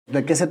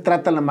¿De qué se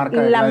trata la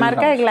marca de Gladys La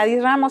marca Ramos? de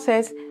Gladys Ramos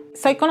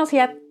soy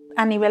conocida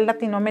a nivel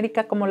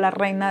Latinoamérica como la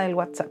reina del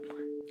WhatsApp.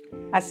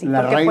 Así,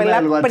 La porque fue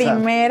reina del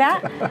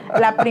WhatsApp.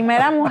 la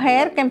primera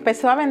mujer que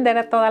empezó a vender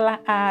a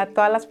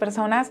todas las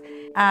personas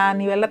a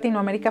nivel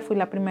Latinoamérica. Fui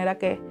la primera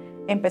que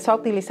empezó a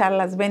utilizar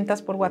las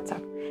ventas por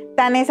WhatsApp.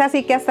 Tan es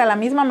así que hasta la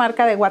misma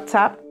marca de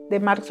WhatsApp, de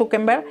Mark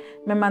Zuckerberg,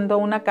 me mandó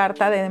una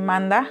carta de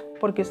demanda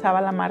porque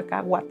usaba la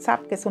marca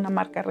WhatsApp, que es una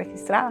marca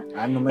registrada.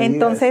 No me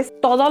Entonces,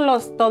 digas.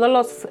 todos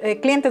los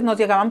clientes nos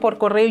llegaban por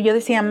correo y yo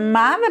decía,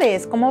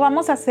 madres, ¿cómo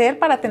vamos a hacer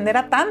para atender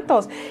a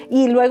tantos?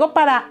 Y luego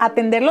para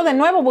atenderlo de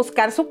nuevo,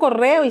 buscar su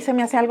correo, y se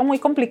me hacía algo muy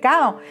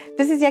complicado.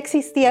 Entonces ya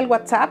existía el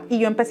WhatsApp y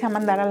yo empecé a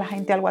mandar a la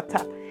gente al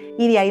WhatsApp.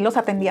 Y de ahí los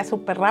atendía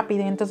súper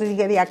rápido. Y entonces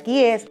dije, de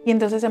aquí es. Y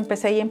entonces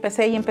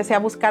empecé a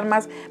buscar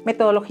más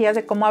metodologías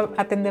de cómo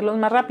atenderlos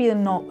más rápido.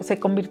 No, se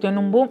convirtió en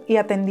un boom y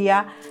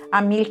atendía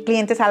a 1000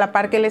 clientes a la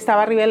par que él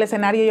estaba arriba del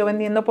escenario, yo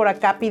vendiendo por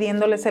acá,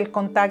 pidiéndoles el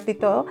contacto y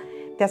todo.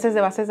 Te haces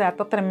de bases de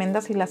datos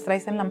tremendas y las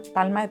traes en la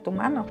palma de tu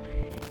mano.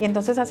 Y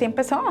entonces así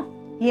empezó.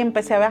 Y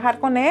empecé a viajar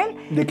con él.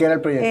 ¿De qué era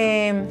el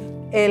proyecto?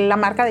 La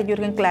marca de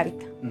Jürgen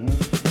Klarik.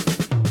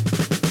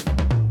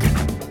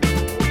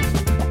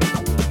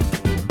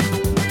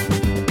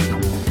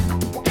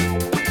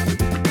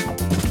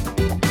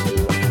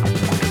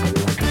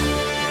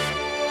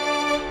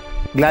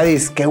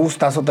 Gladys, qué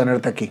gustazo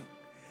tenerte aquí.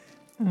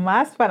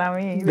 Más para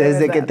mí.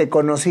 Desde que te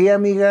conocí,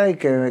 amiga, y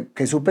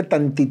que supe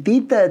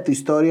tantitita de tu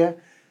historia,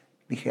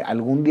 dije,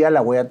 algún día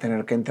la voy a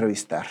tener que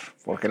entrevistar,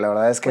 porque la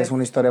verdad es que es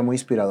una historia muy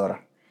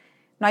inspiradora.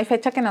 No hay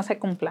fecha que no se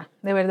cumpla.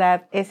 De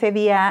verdad, ese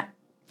día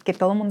que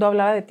todo el mundo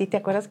hablaba de ti, ¿te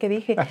acuerdas que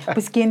dije?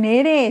 Pues, ¿quién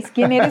eres?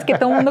 ¿Quién eres? Que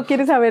todo el mundo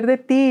quiere saber de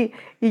ti.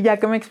 Y ya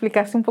que me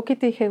explicaste un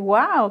poquito, dije,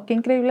 wow, qué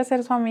increíble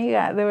ser su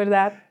amiga. De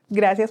verdad,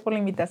 gracias por la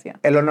invitación.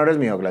 El honor es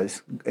mío,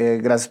 Gladys.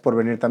 Gracias por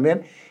venir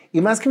también. Y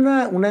más que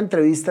una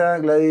entrevista,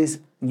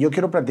 Gladys, yo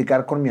quiero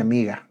platicar con mi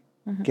amiga.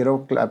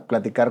 Quiero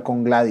platicar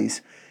con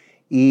Gladys.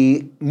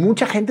 Y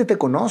mucha gente te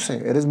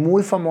conoce. Eres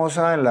muy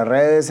famosa en las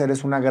redes,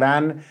 eres una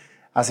gran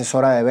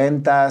asesora de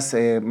ventas,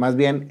 más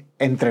bien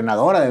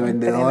entrenadora de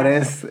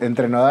vendedores,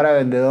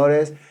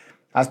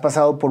 Has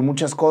pasado por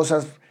muchas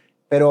cosas,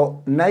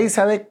 pero nadie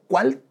sabe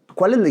cuál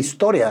es la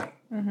historia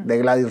de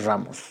Gladys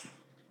Ramos.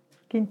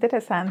 Qué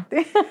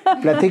interesante.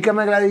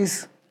 Platícame,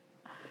 Gladys,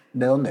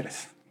 ¿de dónde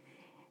eres?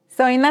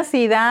 Soy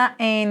nacida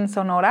en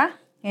Sonora,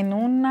 en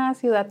una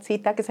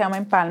ciudadcita que se llama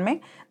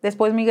Empalme.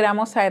 Después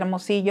migramos a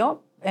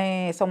Hermosillo.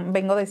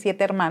 Vengo de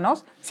 7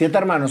 hermanos. 7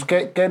 hermanos.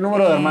 ¿Qué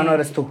número de hermano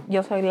eres tú?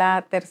 Yo soy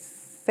la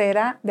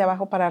tercera de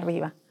abajo para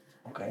arriba.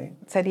 Okay.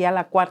 Sería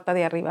la cuarta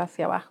de arriba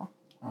hacia abajo.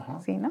 Ajá.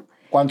 ¿Sí, no?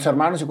 ¿Cuántos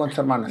hermanos y cuántas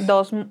hermanas?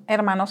 2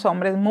 hermanos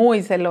hombres,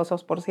 muy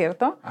celosos, por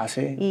cierto. Ah,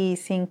 sí. Y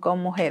 5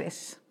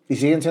 mujeres. ¿Y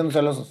siguen siendo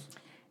celosos?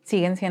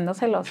 Siguen siendo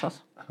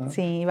celosos. Ajá.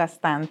 Sí,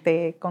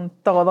 bastante. Con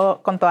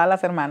todas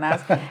las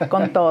hermanas,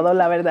 con todo,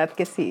 la verdad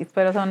que sí.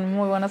 Pero son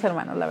muy buenos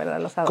hermanos, la verdad,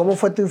 los adoro. ¿Cómo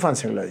fue tu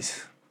infancia,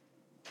 Gladys?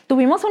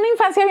 Tuvimos una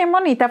infancia bien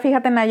bonita,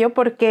 fíjate, Nayo,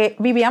 porque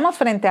vivíamos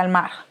frente al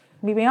mar.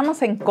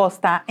 Vivíamos en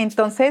costa.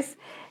 Entonces,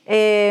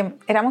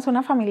 éramos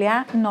una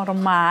familia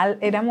normal,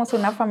 éramos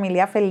una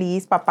familia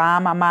feliz, papá,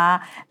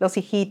 mamá, los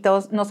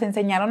hijitos, nos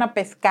enseñaron a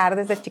pescar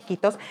desde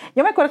chiquitos.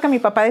 Yo me acuerdo que mi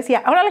papá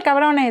decía, órale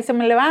cabrones, se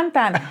me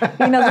levantan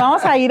y nos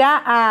vamos a ir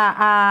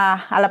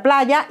a la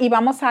playa y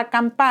vamos a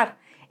acampar.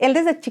 Él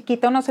desde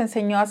chiquito nos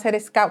enseñó a hacer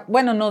scout,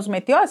 bueno, nos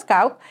metió a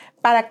scout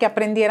para que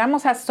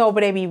aprendiéramos a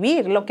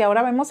sobrevivir, lo que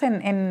ahora vemos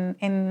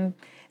en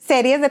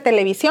series de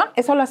televisión,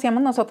 eso lo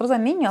hacíamos nosotros de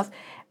niños.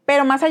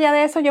 Pero más allá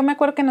de eso, yo me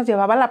acuerdo que nos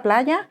llevaba a la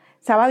playa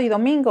sábado y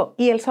domingo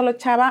y él solo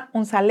echaba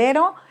un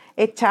salero,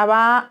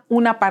 echaba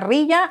una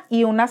parrilla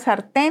y una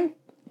sartén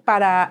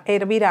para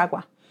hervir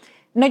agua.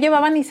 No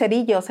llevaba ni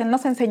cerillos, él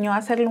nos enseñó a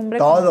hacer lumbre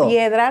con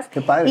piedras.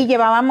 Qué padre. Y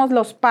llevábamos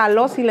los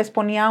palos y les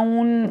ponía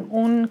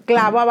un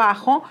clavo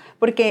abajo,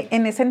 porque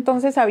en ese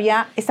entonces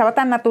estaba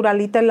tan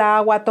naturalito el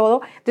agua,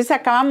 todo. Entonces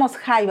sacábamos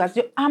jaivas.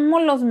 Yo amo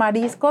los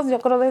mariscos, yo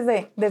creo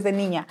desde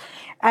niña.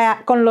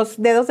 Con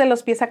los dedos de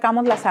los pies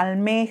sacábamos las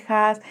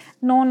almejas.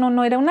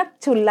 No, era una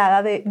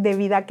chulada de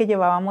vida que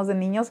llevábamos de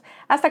niños.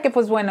 Hasta que,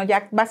 pues bueno,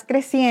 ya vas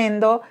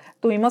creciendo.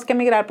 Tuvimos que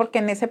emigrar porque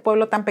en ese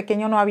pueblo tan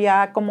pequeño no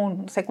había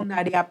como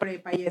secundaria,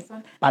 prepa y eso.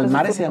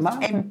 ¿Palmares se llamaba?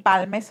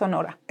 Empalme,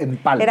 Sonora.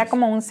 Empalme. Era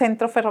como un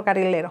centro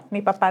ferrocarrilero.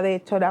 Mi papá, de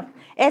hecho,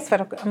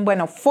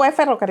 fue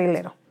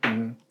ferrocarrilero.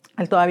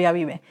 Él todavía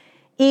vive.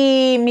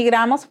 Y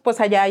migramos,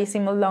 pues allá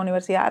hicimos la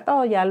universidad,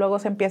 todo. Ya luego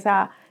se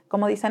empieza,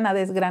 como dicen, a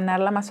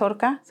desgranar la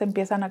mazorca. Se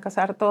empiezan a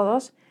casar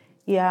todos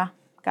y a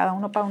cada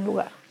uno para un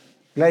lugar.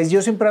 Gladys,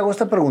 yo siempre hago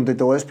esta pregunta y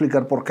te voy a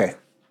explicar por qué.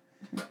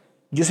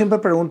 Yo siempre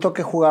pregunto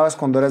qué jugabas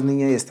cuando eras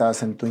niña y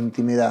estabas en tu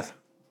intimidad.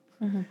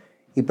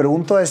 Y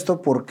pregunto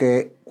esto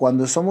porque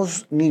cuando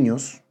somos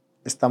niños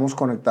estamos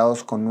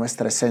conectados con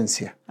nuestra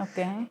esencia.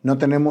 Okay. No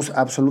tenemos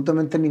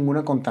absolutamente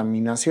ninguna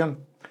contaminación.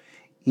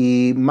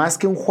 Y más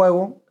que un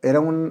juego,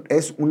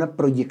 es una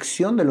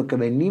proyección de lo que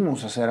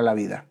venimos a hacer a la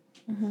vida.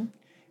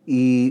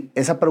 Y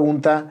esa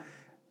pregunta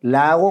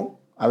la hago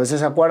A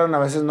veces se acuerdan, a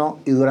veces no.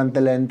 Y durante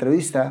la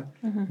entrevista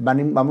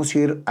vamos a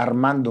ir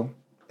armando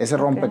ese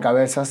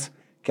rompecabezas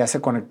que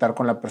hace conectar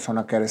con la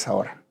persona que eres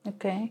ahora.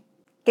 Ok.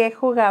 ¿Qué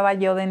jugaba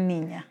yo de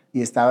niña?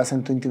 Y estabas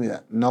en tu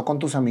intimidad. No con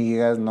tus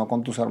amigas, no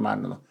con tus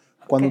hermanos. No.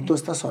 Cuando tú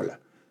estás sola.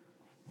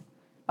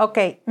 Ok.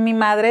 Mi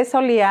madre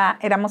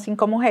éramos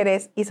 5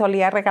 mujeres y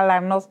solía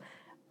regalarnos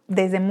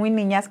desde muy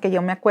niñas, que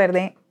yo me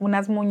acuerde,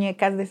 unas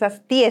muñecas de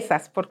esas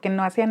tiesas, porque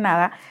no hacían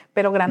nada,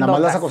 pero grandotas.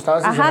 Nada más las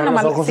acostabas y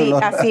cerrabas los ojos. Sí,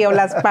 así, o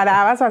las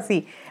parabas o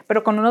así,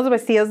 pero con unos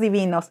vestidos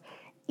divinos.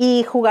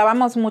 Y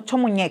jugábamos mucho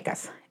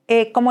muñecas.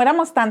 Como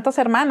éramos tantos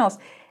hermanos,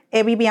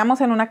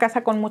 vivíamos en una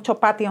casa con mucho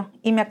patio.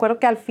 Y me acuerdo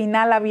que al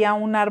final había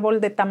un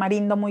árbol de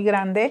tamarindo muy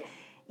grande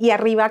y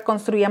arriba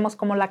construíamos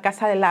como la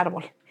casa del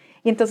árbol.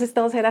 Y entonces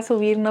todos era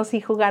subirnos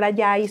y jugar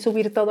allá y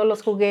subir todos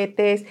los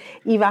juguetes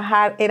y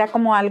bajar. Era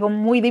como algo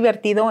muy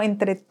divertido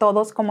entre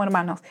todos como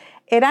hermanos.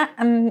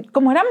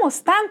 Como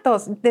éramos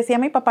tantos, decía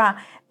mi papá,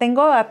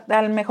 tengo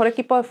al mejor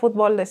equipo de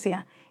fútbol,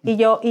 decía. Y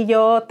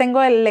yo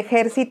tengo el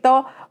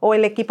ejército o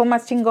el equipo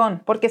más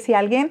chingón, porque si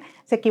alguien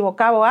se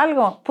equivocaba o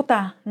algo,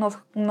 puta,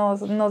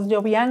 nos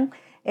llovían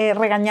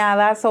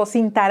regañadas o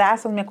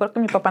cintarazos. Me acuerdo que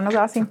mi papá nos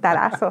daba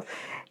cintarazos.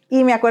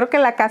 Y me acuerdo que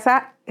la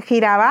casa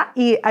giraba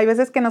y hay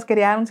veces que nos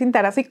quería dar un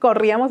cintarazo y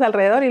corríamos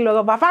alrededor y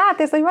luego, papá,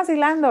 te estoy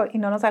vacilando, y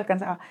no nos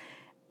alcanzaba.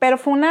 Pero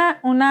fue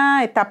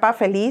una etapa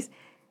feliz.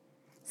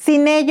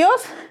 Sin ellos,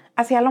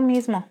 hacía lo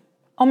mismo.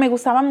 O me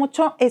gustaba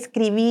mucho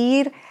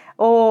escribir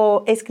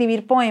o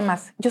escribir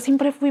poemas. Yo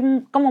siempre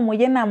fui como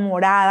muy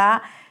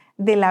enamorada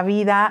de la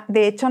vida.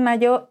 De hecho,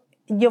 Nayo,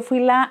 yo fui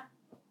la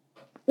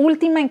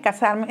última en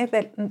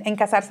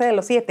casarse de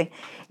los 7.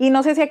 Y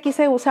no sé si aquí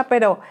se usa,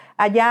 pero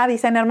allá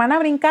dicen hermana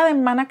brincada,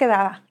 hermana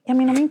quedada. Y a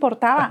mí no me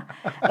importaba.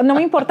 No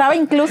me importaba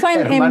incluso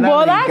en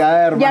bodas.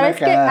 Brincada, ya ves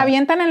quedada. Que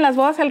avientan en las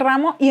bodas el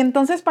ramo y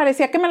entonces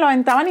parecía que me lo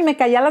aventaban y me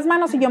caía las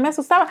manos y yo me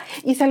asustaba.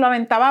 Y se lo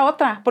aventaba a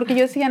otra porque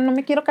yo decía, no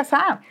me quiero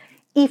casar.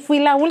 Y fui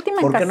la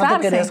última en casarse. ¿Por qué no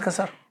te querías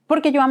casar?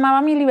 Porque yo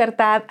amaba mi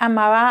libertad,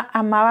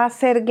 amaba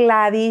ser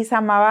Gladys,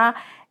 amaba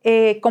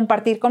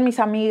compartir con mis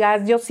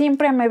amigas. Yo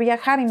siempre amé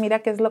viajar y mira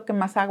qué es lo que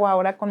más hago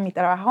ahora con mi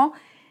trabajo.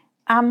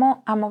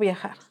 Amo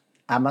viajar.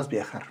 ¿Amas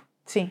viajar?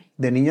 Sí.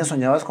 ¿De niña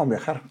soñabas con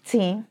viajar?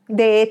 Sí.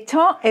 De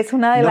hecho, es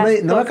una de las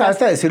cosas. No me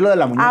acabaste de decir lo de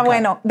la muñeca. Ah,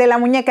 bueno, de la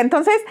muñeca.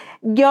 Entonces,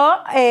 yo,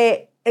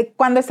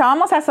 cuando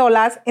estábamos a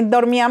solas,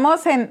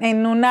 dormíamos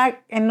en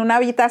una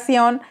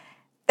habitación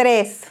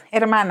 3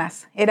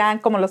 hermanas, eran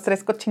como los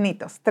 3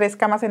 cochinitos, 3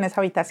 camas en esa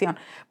habitación,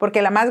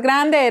 porque la más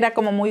grande era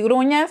como muy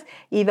gruñas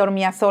y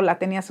dormía sola,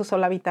 tenía su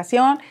sola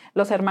habitación,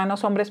 los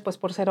hermanos hombres, pues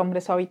por ser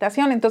hombres, su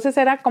habitación, entonces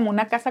era como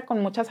una casa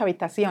con muchas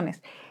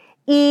habitaciones.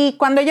 Y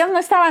cuando ellas no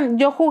estaban,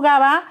 yo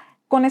jugaba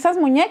con esas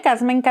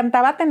muñecas, me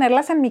encantaba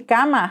tenerlas en mi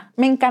cama,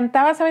 me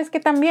encantaba, ¿sabes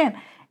qué también?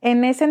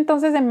 En ese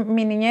entonces de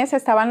mi niñez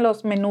estaban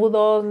los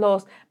Menudos,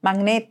 los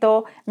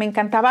Magneto, me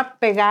encantaba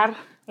pegar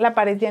la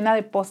pared llena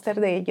de póster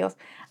de ellos.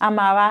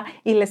 Amaba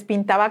y les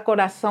pintaba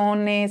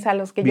corazones a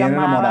los que bien yo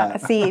amaba. Enamorada.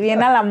 Sí,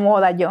 bien a la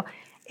moda yo.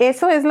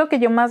 Eso es lo que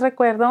yo más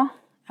recuerdo,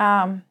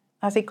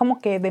 así como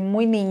que de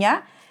muy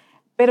niña,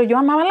 pero yo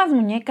amaba las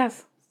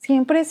muñecas.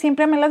 Siempre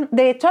amé las.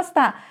 De hecho,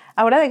 hasta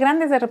ahora de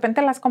grandes, de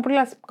repente las compro y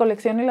las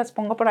colecciono y las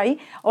pongo por ahí,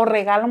 o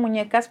regalo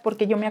muñecas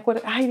porque yo me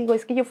acuerdo, digo,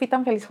 es que yo fui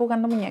tan feliz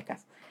jugando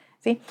muñecas.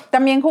 ¿Sí?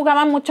 También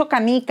jugaba mucho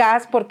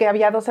canicas porque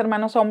había 2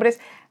 hermanos hombres,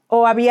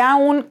 o había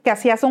que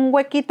hacías un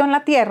huequito en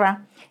la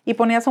tierra y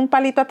ponías un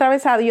palito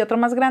atravesado y otro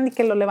más grande y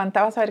que lo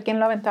levantabas a ver quién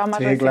lo aventaba más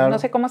recién. Claro. No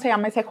sé cómo se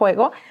llama ese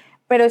juego,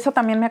 pero eso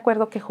también me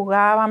acuerdo que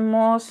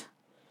jugábamos.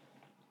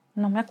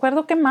 No me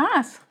acuerdo qué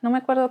más, no me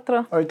acuerdo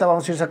otro. Ahorita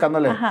vamos a ir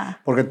sacándole,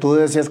 porque tú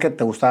decías que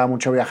te gustaba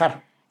mucho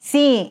viajar.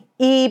 Sí,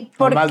 y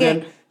porque... Más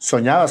bien,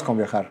 soñabas con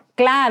viajar.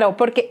 Claro,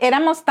 porque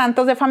éramos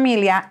tantos de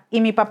familia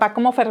y mi papá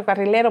como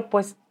ferrocarrilero,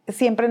 pues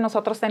siempre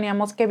nosotros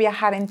teníamos que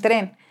viajar en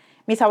tren.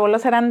 Mis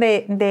abuelos eran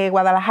de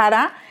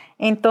Guadalajara,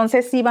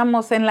 entonces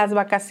íbamos en las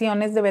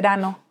vacaciones de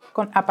verano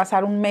a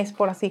pasar un mes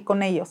por así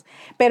con ellos.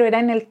 Pero era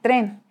en el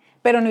tren,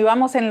 pero no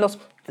íbamos en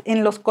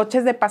los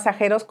coches de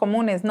pasajeros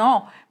comunes,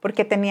 no,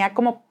 porque tenía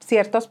como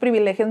ciertos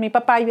privilegios mi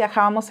papá y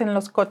viajábamos en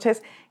los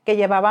coches que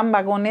llevaban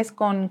vagones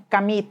con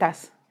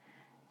camitas,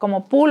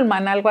 como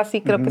pullman, algo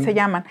así creo que se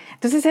llaman.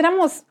 Entonces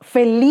éramos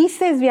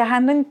felices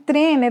viajando en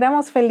tren,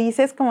 éramos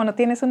felices como no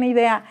tienes una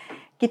idea.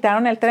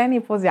 Quitaron el tren y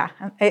pues ya.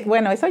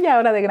 Bueno, eso ya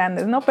ahora de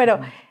grandes, ¿no? Pero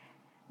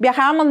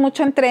viajábamos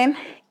mucho en tren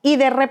y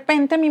de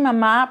repente mi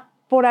mamá,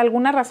 por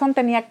alguna razón,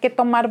 tenía que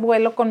tomar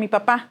vuelo con mi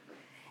papá.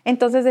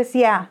 Entonces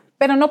decía,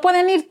 pero no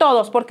pueden ir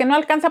todos porque no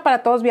alcanza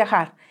para todos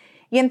viajar.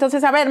 Y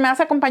entonces, a ver, ¿me vas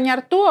a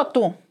acompañar tú o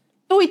tú?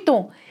 Tú y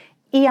tú.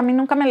 Y a mí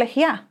nunca me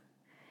elegía.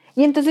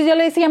 Y entonces yo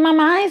le decía,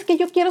 mamá, es que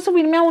yo quiero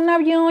subirme a un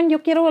avión,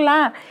 yo quiero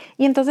volar.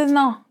 Y entonces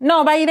no,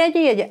 va a ir ella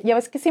y ella. Ya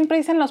ves que siempre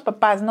dicen los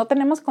papás, no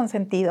tenemos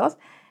consentidos,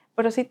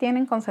 pero sí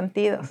tienen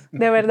consentidos.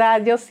 De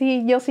verdad, yo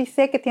sí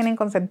sé que tienen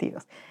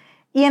consentidos.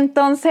 Y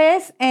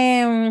entonces,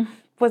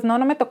 pues no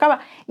me tocaba.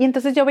 Y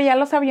entonces yo veía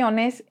los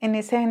aviones, en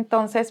ese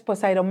entonces,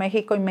 pues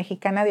Aeroméxico y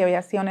Mexicana de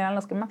Aviación eran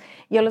los que más,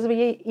 yo los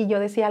veía y yo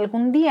decía,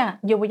 algún día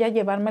yo voy a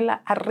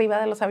llevármela arriba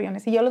de los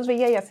aviones. Y yo los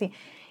veía y así.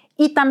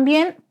 Y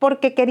también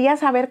porque quería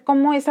saber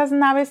cómo esas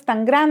naves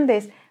tan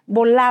grandes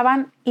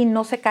volaban y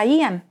no se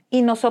caían.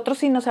 Y nosotros,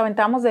 si nos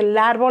aventábamos del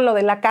árbol o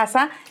de la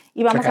casa,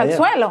 íbamos al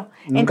suelo.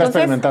 Nunca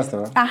experimentaste,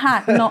 ¿verdad?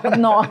 Ajá,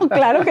 no,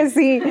 claro que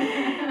sí.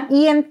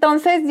 Y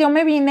entonces yo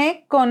me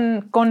vine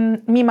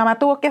con mi mamá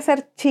tuvo que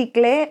hacer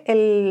chicle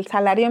el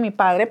salario de mi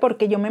padre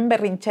porque yo me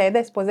emberrinché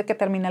después de que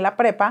terminé la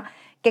prepa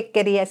que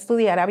quería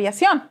estudiar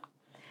aviación.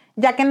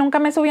 Ya que nunca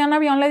me subí a un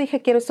avión, le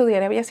dije, quiero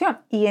estudiar aviación.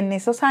 Y en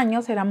esos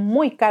años era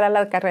muy cara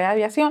la carrera de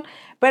aviación,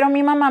 pero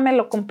mi mamá me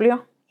lo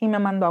cumplió y me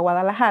mandó a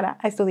Guadalajara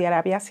a estudiar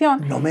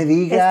aviación. No me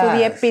digas.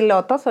 Estudié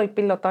piloto, soy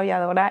piloto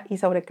aviadora y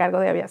sobrecargo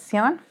de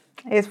aviación.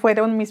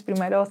 Fueron mis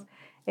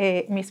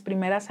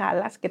primeras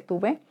alas que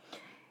tuve.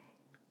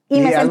 Y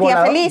me sentía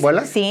volado? feliz.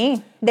 ¿Vuelas?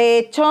 Sí. De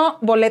hecho,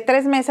 volé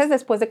 3 meses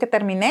después de que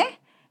terminé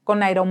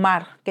con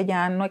Aeromar, que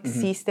ya no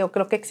existe, o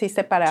creo que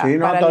existe para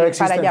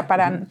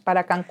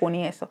Cancún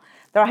y eso.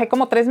 Trabajé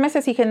como 3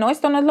 meses y dije, no,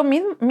 esto no es lo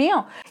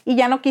mío. Y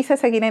ya no quise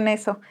seguir en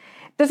eso.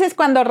 Entonces,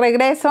 cuando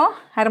regreso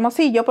a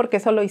Hermosillo, porque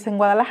eso lo hice en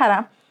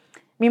Guadalajara,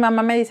 mi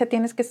mamá me dice,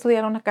 tienes que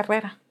estudiar una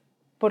carrera,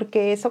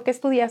 porque eso que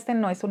estudiaste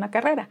no es una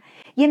carrera.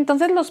 Y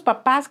entonces los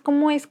papás,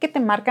 ¿cómo es que te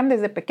marcan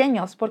desde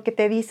pequeños? Porque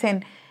te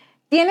dicen,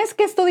 tienes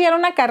que estudiar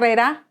una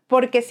carrera,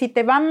 porque si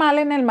te va mal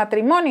en el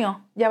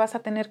matrimonio, ya vas a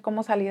tener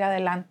cómo salir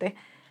adelante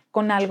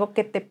con algo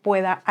que te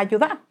pueda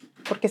ayudar.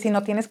 Porque si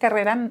no tienes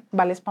carrera,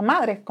 vales pa'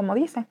 madre, como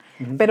dicen.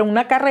 Uh-huh. Pero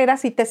una carrera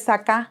sí te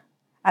saca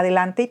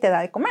adelante y te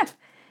da de comer.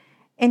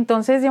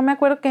 Entonces yo me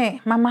acuerdo que,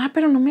 mamá,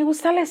 pero no me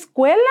gusta la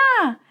escuela.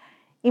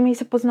 Y me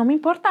dice, pues no me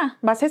importa,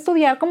 vas a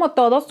estudiar como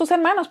todos tus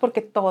hermanos, porque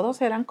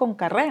todos eran con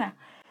carrera.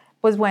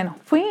 Pues bueno,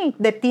 fui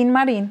de Teen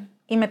Marín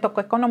y me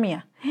tocó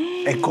economía.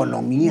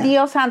 ¿Economía?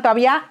 Dios santo,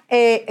 había,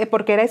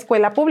 porque era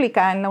escuela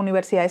pública en la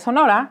Universidad de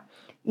Sonora,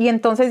 y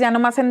entonces ya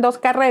nomás en 2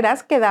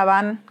 carreras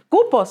quedaban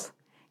cupos,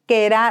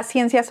 que era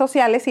ciencias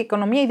sociales y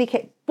economía, y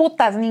dije,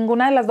 putas,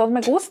 ninguna de las 2 me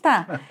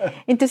gusta.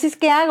 Entonces,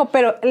 ¿qué hago?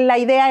 Pero la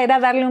idea era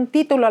darle un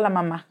título a la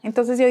mamá.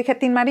 Entonces yo dije,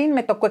 Teen Marín,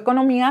 me tocó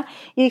economía,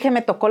 y dije,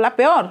 me tocó la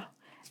peor,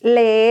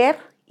 leer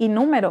y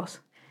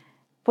números.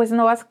 Pues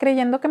no vas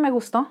creyendo que me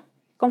gustó.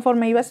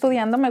 Conforme iba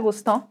estudiando, me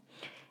gustó.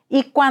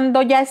 Y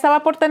cuando ya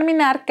estaba por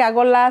terminar, que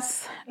hago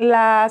las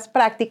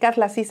prácticas,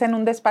 las hice en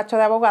un despacho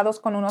de abogados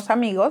con unos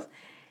amigos,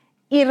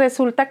 y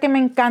resulta que me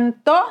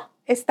encantó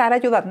estar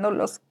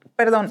ayudándolos,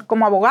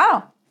 como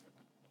abogado.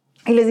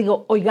 Y les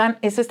digo, oigan,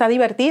 eso está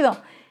divertido.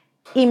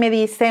 Y me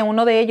dice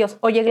uno de ellos,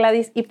 oye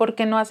Gladys, ¿y por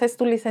qué no haces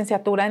tu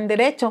licenciatura en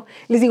Derecho?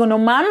 Les digo, no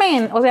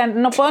mamen, o sea,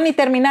 no puedo ni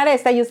terminar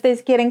esta y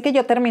ustedes quieren que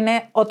yo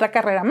termine otra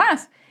carrera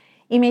más.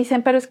 Y me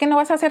dicen, pero es que no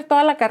vas a hacer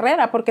toda la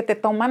carrera porque te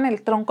toman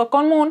el tronco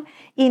común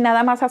y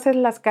nada más haces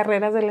las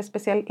carreras de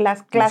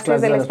las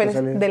clases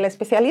de la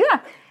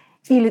especialidad.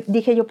 Y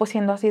dije yo, pues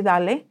siendo así,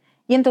 dale.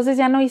 Y entonces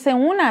ya no hice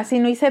una,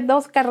 sino hice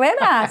 2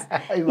 carreras.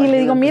 Y le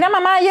digo, mira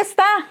mamá, ahí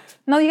está,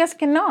 no digas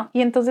que no.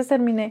 Y entonces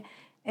terminé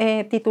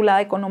titulada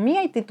de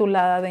Economía y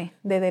titulada de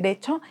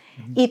Derecho.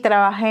 Uh-huh. Y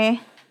trabajé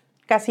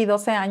casi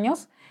 12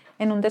 años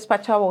en un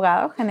despacho de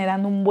abogados,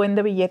 generando un buen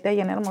de billete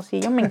ahí en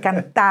Hermosillo. Me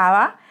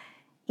encantaba.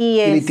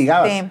 ¿Y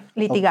litigabas?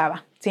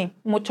 Litigaba, sí.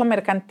 Mucho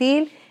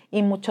mercantil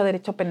y mucho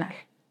derecho penal.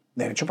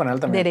 ¿Derecho penal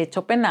también?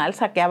 Derecho penal.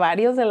 Saqué a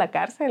varios de la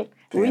cárcel.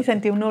 Fíjate. Uy,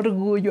 sentí un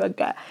orgullo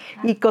acá.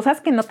 Y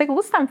cosas que no te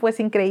gustan, pues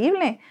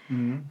increíble.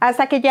 Uh-huh.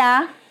 Hasta que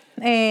ya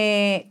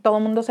todo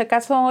el mundo se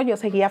casó, yo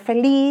seguía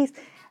feliz.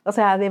 O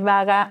sea, de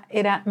vaga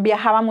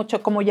viajaba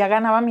mucho, como ya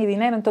ganaba mi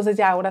dinero, entonces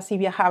ya ahora sí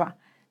viajaba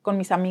con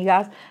mis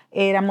amigas.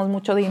 Éramos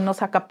mucho de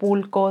irnos a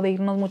Acapulco, de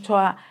irnos mucho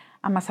a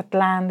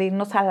Mazatlán, de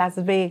irnos a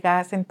Las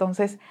Vegas,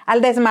 entonces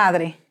al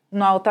desmadre,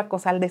 no a otra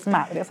cosa, al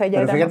desmadre. O sea,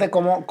 ya pero fíjate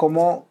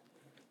cómo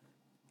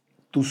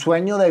tu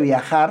sueño de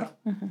viajar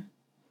uh-huh.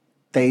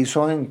 te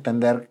hizo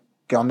entender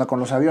qué onda con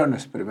los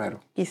aviones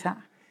primero.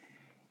 Quizá.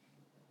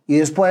 Y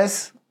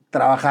después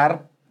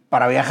trabajar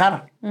para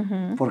viajar,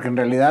 uh-huh. porque en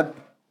realidad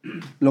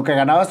lo que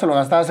ganabas te lo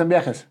gastabas en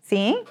viajes.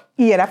 Sí,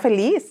 y era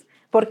feliz,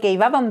 porque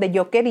iba donde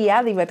yo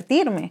quería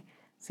divertirme,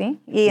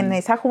 ¿sí? Y en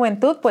esa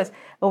juventud, pues,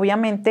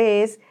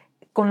 obviamente es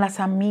con las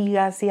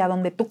amigas y a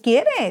donde tú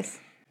quieres.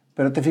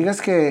 Pero te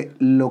fijas que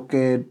lo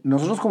que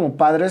nosotros como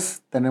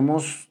padres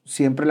tenemos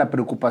siempre la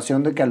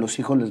preocupación de que a los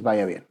hijos les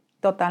vaya bien.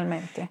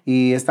 Totalmente.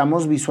 Y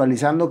estamos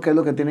visualizando qué es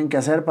lo que tienen que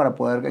hacer para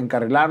poder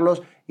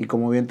encarrilarlos, y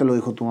como bien te lo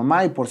dijo tu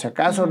mamá, y por si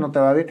acaso uh-huh. no te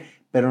va bien,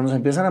 pero nos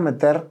empiezan a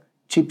meter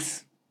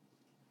chips.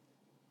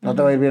 No uh-huh.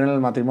 te va a ir bien en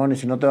el matrimonio,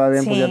 si no te va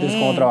bien, sí. pues ya tienes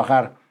cómo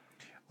trabajar.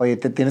 Oye,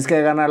 te tienes que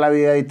ganar la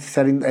vida y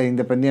ser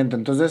independiente.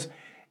 Entonces,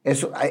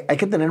 eso hay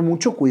que tener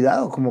mucho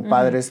cuidado como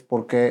padres, uh-huh.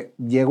 porque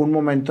llega un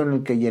momento en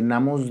el que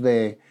llenamos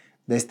de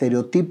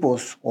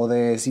estereotipos o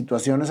de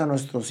situaciones a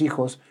nuestros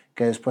hijos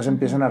que después uh-huh.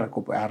 empiezan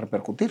a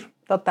repercutir.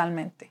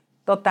 Totalmente,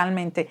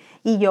 totalmente.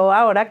 Y yo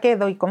ahora que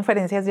doy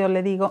conferencias, yo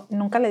le digo,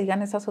 nunca le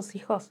digan eso a sus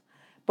hijos,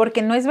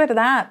 porque no es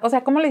verdad. O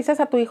sea, ¿cómo le dices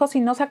a tu hijo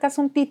si no sacas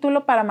un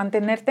título para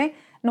mantenerte?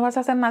 no vas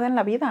a hacer nada en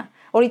la vida.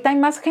 Ahorita hay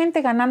más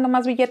gente ganando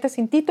más billetes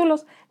sin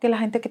títulos que la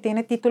gente que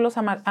tiene títulos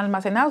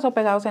almacenados o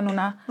pegados en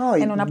una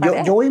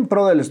pared. Yo voy en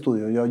pro del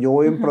estudio, yo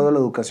voy en pro de la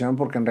educación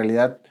porque en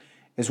realidad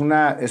es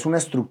una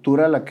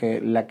estructura la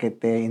que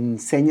te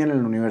enseñan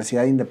en la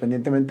universidad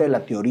independientemente de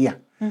la teoría.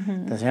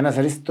 Te enseñan a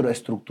ser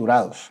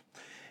estructurados.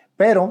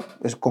 Pero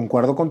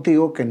concuerdo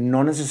contigo que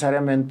no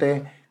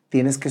necesariamente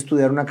tienes que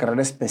estudiar una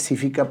carrera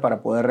específica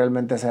para poder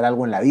realmente hacer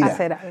algo en la vida.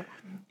 Hacer algo.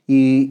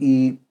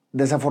 Y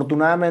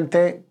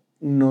desafortunadamente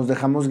nos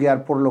dejamos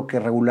guiar por lo que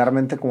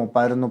regularmente como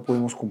padres no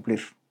pudimos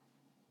cumplir.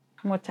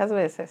 Muchas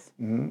veces.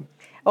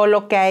 O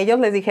lo que a ellos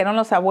les dijeron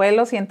los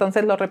abuelos y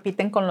entonces lo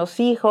repiten con los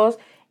hijos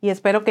y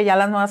espero que ya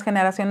las nuevas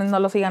generaciones no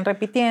lo sigan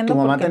repitiendo. ¿Tu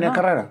mamá tenía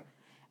carrera?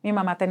 Mi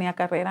mamá tenía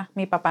carrera,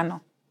 mi papá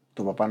no.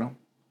 ¿Tu papá no?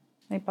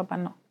 Mi papá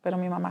no, pero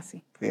mi mamá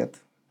sí. Fíjate.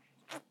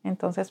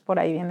 Entonces por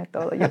ahí viene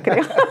todo, yo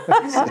creo.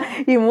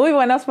 Sí. Y muy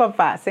buenos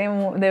papás,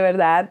 de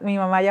verdad. Mi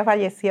mamá ya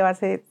falleció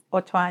hace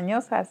 8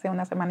 años, hace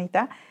una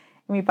semanita.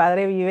 Mi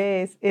padre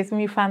vive, es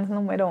mi fan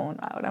número 1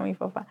 ahora, mi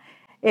papá.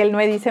 Él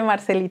me dice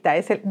Marcelita,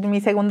 mi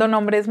segundo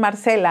nombre es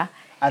Marcela.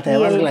 Ah, te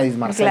llamas Gladys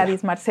Marcela.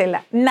 Gladys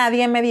Marcela.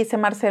 Nadie me dice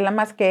Marcela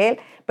más que él,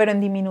 pero en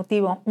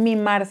diminutivo, mi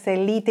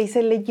Marcelita. Y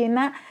se le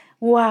llena...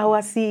 Wow,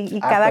 así. Y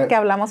cada que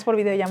hablamos por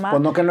videollamada.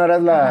 Pues no que no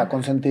eras la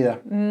consentida.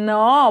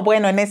 No,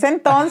 bueno, en ese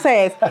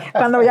entonces,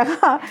 cuando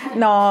viajaba.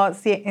 No,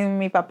 sí,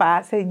 mi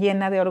papá se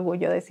llena de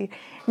orgullo de decir,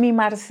 mi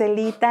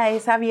Marcelita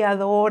es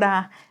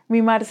aviadora,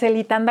 mi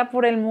Marcelita anda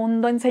por el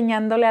mundo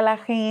enseñándole a la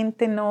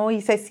gente, ¿no?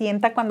 Y se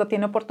sienta cuando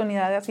tiene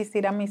oportunidad de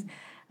asistir a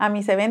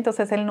mis eventos,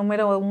 es el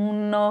número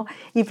 1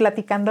 y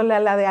platicándole a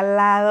la de al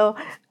lado.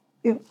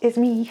 Es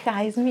mi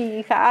hija, es mi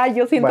hija. Ay,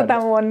 yo siento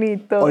tan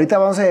bonito. Ahorita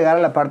vamos a llegar a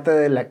la parte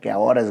de la que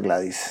ahora es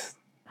Gladys.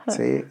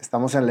 ¿Sí?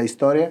 Estamos en la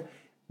historia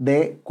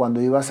de cuando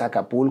ibas a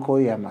Acapulco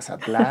y a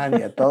Mazatlán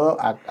y a todo,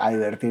 a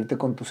divertirte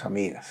con tus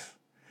amigas.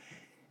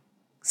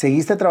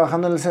 ¿Seguiste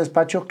trabajando en ese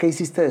despacho? ¿Qué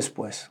hiciste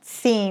después?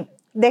 Sí,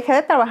 dejé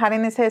de trabajar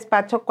en ese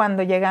despacho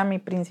cuando llega mi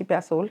príncipe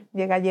azul.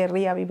 Llega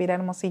Jerry a vivir a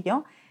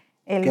Hermosillo.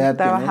 Él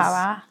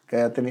trabajaba... ¿Qué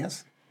edad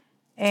tenías?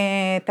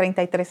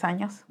 33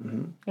 años,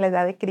 la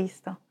edad de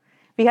Cristo.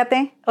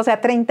 Fíjate, o sea,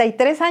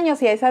 33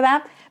 años y a esa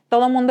edad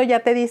todo el mundo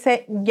ya te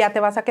dice, ya te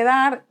vas a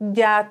quedar,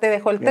 ya te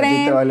dejó el tren. A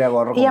ti te valía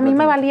gorro. Y a mí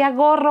me valía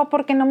gorro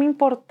porque no me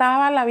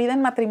importaba la vida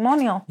en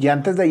matrimonio. ¿Y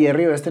antes de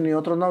Jerry habías tenido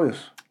otros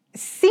novios?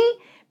 Sí,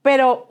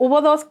 pero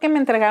hubo 2 que me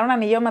entregaron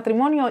anillo de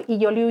matrimonio y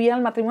yo le huía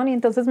al matrimonio y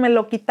entonces me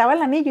lo quitaba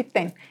el anillo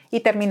y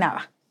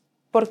terminaba.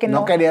 Porque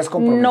no querías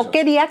compromisos. No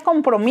quería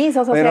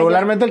compromisos. Pero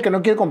regularmente el que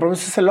no quiere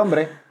compromisos es el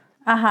hombre.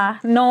 Ajá,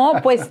 no,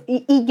 pues,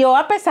 y yo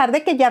a pesar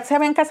de que ya se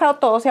habían casado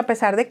todos y a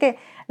pesar de que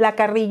la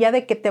carrilla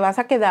de que te vas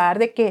a quedar,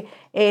 de que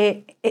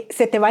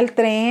se te va el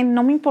tren,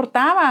 no me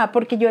importaba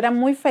porque yo era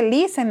muy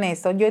feliz en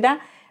eso. Yo era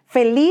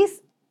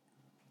feliz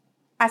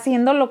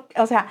haciéndolo,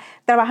 o sea,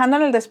 trabajando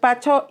en el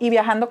despacho y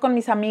viajando con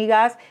mis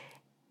amigas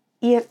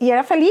y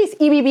era feliz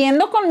y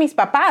viviendo con mis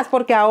papás,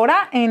 porque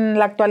ahora en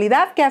la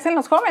actualidad, ¿qué hacen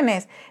los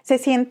jóvenes? Se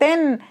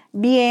sienten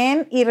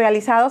bien y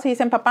realizados y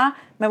dicen, papá,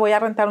 me voy a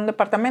rentar un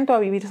departamento a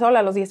vivir sola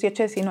a los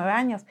 18, 19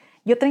 años.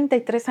 Yo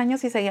 33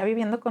 años y seguía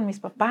viviendo con mis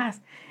papás.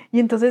 Y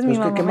entonces mi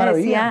mamá me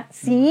decía,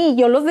 sí,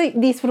 yo los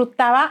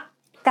disfrutaba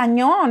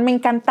cañón, me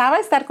encantaba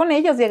estar con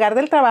ellos, llegar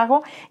del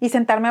trabajo y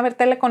sentarme a ver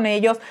tele con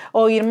ellos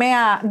o irme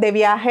de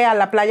viaje a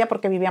la playa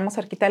porque vivíamos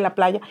cerquita de la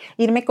playa,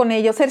 irme con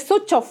ellos, ser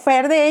su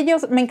chofer de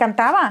ellos, me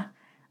encantaba.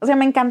 O sea,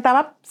 me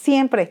encantaba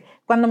siempre.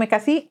 Cuando me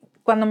casé,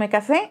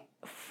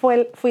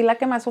 fui la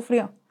que más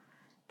sufrió.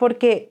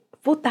 Porque,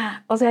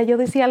 o sea, yo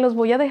decía, los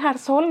voy a dejar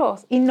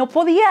solos. Y no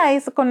podía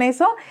con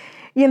eso.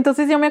 Y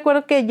entonces yo me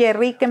acuerdo que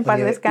Jerry, que en paz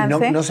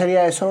descanse. ¿No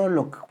sería eso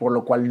por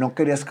lo cual no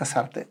querías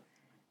casarte?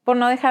 ¿Por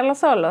no dejarlos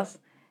solos?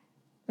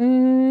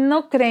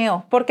 No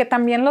creo, porque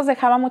también los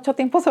dejaba mucho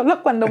tiempo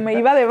solo cuando me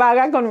iba de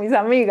vaga con mis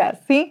amigas,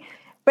 ¿sí?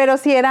 Pero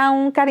sí era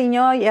un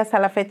cariño y hasta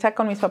la fecha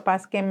con mis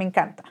papás que me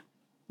encanta,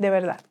 de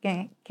verdad,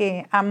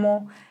 que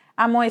amo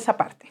esa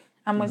parte,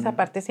 esa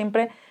parte.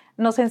 Siempre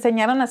nos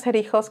enseñaron a ser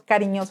hijos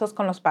cariñosos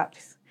con los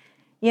padres.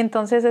 Y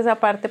entonces esa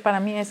parte para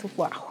mí es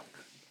wow.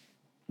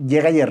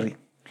 Llega Jerry.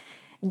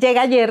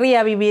 Llega Jerry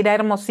a vivir a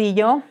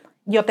Hermosillo.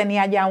 Yo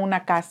tenía ya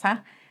una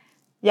casa.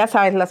 Ya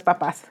sabes, los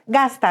papás.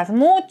 Gastas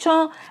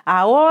mucho,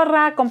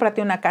 ahorra,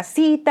 cómprate una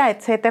casita,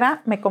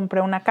 etcétera. Me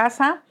compré una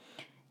casa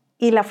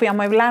y la fui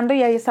amueblando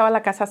y ahí estaba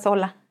la casa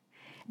sola.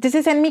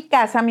 Entonces, en mi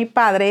casa, mi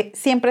padre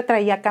siempre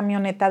traía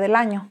camioneta del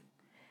año.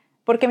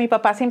 Porque mi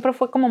papá siempre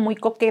fue como muy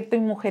coqueto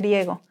y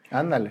mujeriego.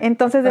 Ándale.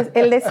 Entonces,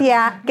 él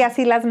decía que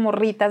así las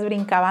morritas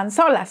brincaban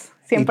solas.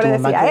 Siempre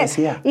decía él.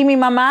 Decía? Y mi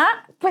mamá,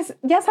 pues,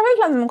 ya sabes,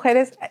 las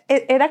mujeres,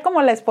 era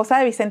como la esposa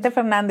de Vicente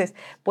Fernández.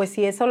 Pues,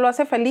 si eso lo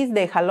hace feliz,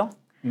 déjalo.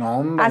 No,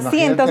 hombre, así,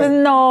 imagínate. Entonces,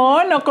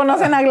 no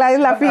conocen a Gladys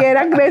la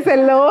fiera, cree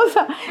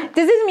celosa.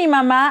 Entonces, mi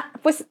mamá,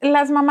 pues,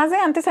 las mamás de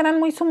antes eran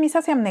muy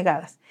sumisas y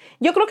abnegadas.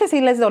 Yo creo que sí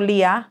les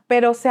dolía,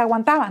 pero se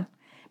aguantaban.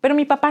 Pero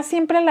mi papá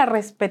siempre la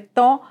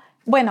respetó.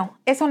 Bueno,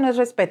 eso no es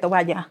respeto,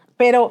 vaya,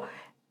 pero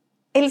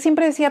él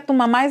siempre decía, tu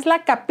mamá es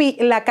la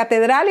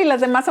catedral y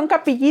las demás son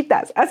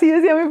capillitas. Así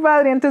decía mi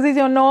padre. Entonces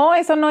yo, no,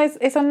 eso no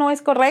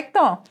es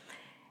correcto.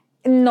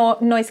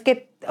 No es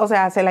que, o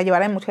sea, se la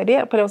llevara de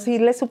mujeriego, pero sí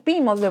le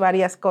supimos de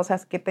varias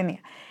cosas que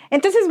tenía.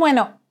 Entonces,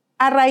 bueno,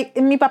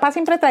 mi papá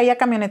siempre traía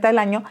camioneta del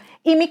año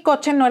y mi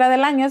coche no era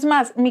del año. Es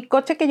más, mi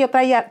coche que yo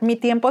traía, mi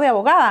tiempo de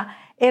abogada,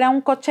 era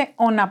un coche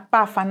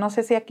Onapafa. No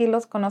sé si aquí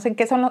los conocen,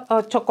 que son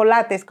los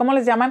chocolates, ¿cómo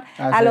les llaman?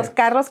 A los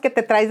carros que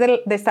te traes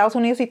de Estados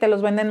Unidos y te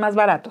los venden más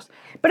baratos.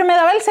 Pero me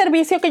daba el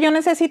servicio que yo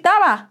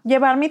necesitaba,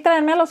 llevarme y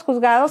traerme a los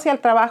juzgados y al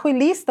trabajo y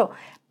listo.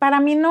 Para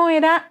mí no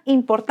era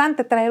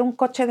importante traer un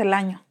coche del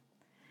año.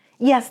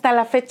 Y hasta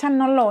la fecha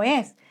no lo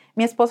es.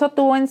 Mi esposo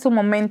tuvo en su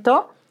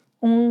momento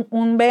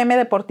un BM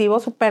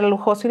deportivo súper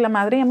lujoso y la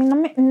madre, y a mí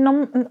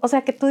no, o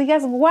sea, que tú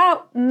digas,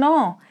 wow,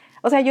 no.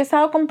 O sea, yo he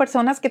estado con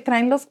personas que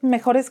traen los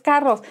mejores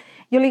carros.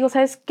 Yo le digo,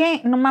 ¿sabes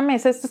qué? No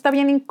mames, esto está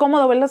bien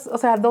incómodo ver o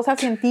sea, 2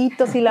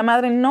 asientitos y la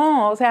madre,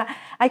 no. O sea,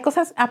 hay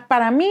cosas,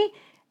 para mí,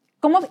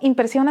 ¿cómo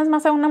impresionas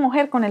más a una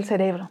mujer? Con el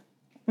cerebro,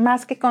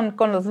 más que con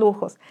los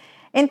lujos.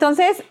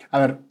 Entonces, a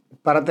ver,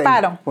 párate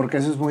ahí, porque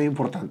eso es muy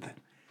importante.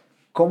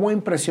 ¿Cómo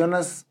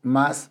impresionas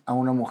más a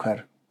una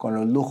mujer? ¿Con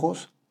los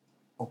lujos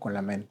o con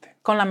la mente?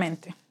 Con la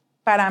mente.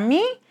 Para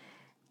mí,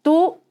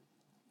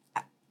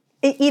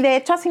 y de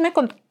hecho así me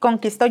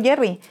conquistó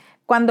Jerry.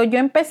 Cuando yo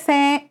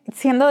empecé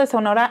siendo de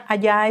Sonora,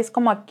 allá es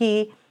como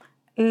aquí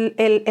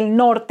el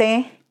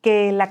norte,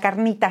 que la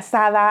carnita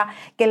asada,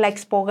 que la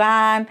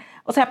expogan.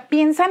 O sea,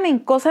 piensan en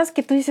cosas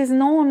que tú dices,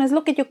 no es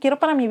lo que yo quiero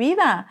para mi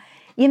vida.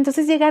 Y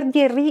entonces llega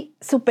Jerry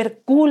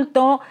súper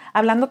culto,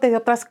 hablándote de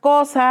otras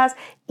cosas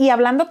y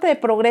hablándote de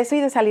progreso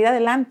y de salir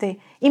adelante.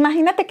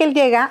 Imagínate que él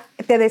llega,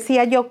 te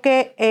decía yo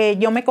que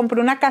yo me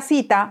compré una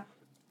casita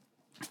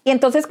y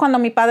entonces cuando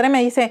mi padre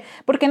me dice,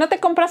 ¿por qué no te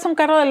compras un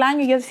carro del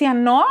año? Y yo decía,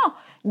 no,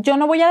 yo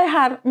no voy a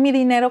dejar mi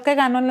dinero que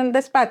gano en el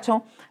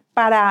despacho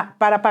para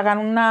pagar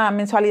una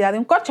mensualidad de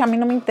un coche. A mí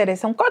no me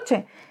interesa un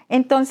coche.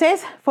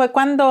 Entonces fue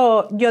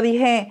cuando yo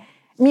dije,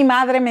 mi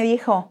madre me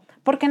dijo,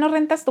 ¿por qué no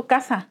rentas tu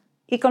casa?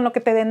 Y con lo que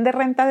te den de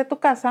renta de tu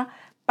casa,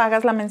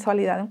 pagas la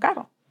mensualidad de un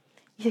carro.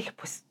 Y dije,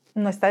 pues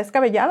no está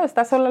descabellado,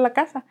 está sola la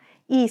casa.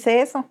 Y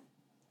hice eso.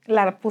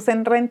 La puse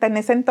en renta en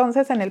ese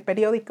entonces en el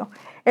periódico.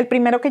 El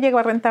primero que llegó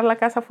a rentar la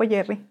casa fue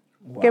Jerry,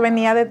 que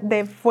venía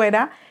de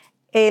fuera.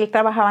 Él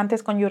trabajaba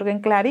antes con Jürgen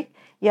Klarik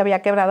y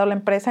había quebrado la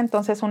empresa,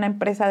 entonces una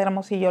empresa de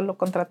Hermosillo lo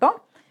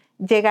contrató.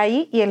 Llega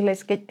ahí y él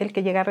es el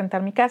que llega a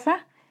rentar mi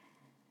casa.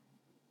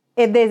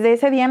 Desde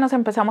ese día nos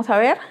empezamos a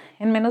ver.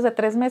 En menos de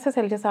 3 meses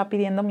él ya estaba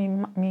pidiendo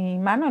mi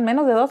mano. En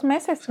menos de 2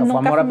 meses. O sea, fue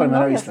amor a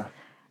primera vista.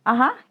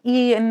 Ajá.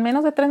 Y en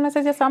menos de 3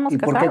 meses ya estábamos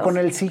casados. ¿Y por qué con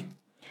él sí?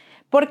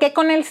 ¿Por qué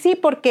con él sí?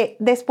 Porque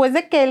después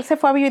de que él se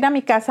fue a vivir a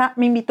mi casa,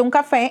 me invitó a un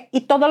café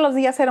y todos los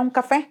días era un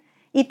café.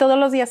 Y todos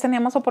los días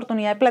teníamos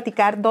oportunidad de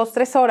platicar 2,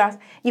 3 horas.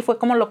 Y fue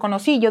como lo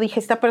conocí. Yo dije,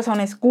 esta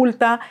persona es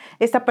culta,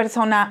 esta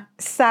persona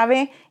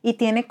sabe y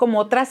tiene como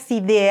otras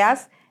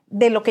ideas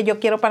de lo que yo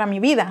quiero para mi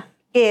vida.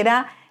 Que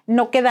era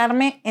no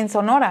quedarme en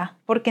Sonora,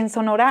 porque en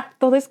Sonora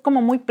todo es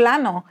como muy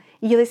plano.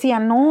 Y yo decía,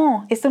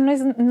 no, esto no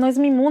es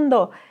mi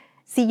mundo.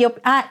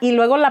 Y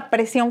luego la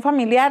presión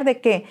familiar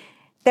de que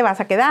te vas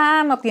a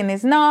quedar, no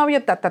tienes novio,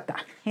 Entonces,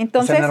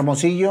 o sea, en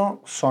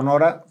Hermosillo,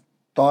 Sonora,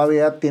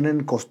 ¿todavía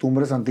tienen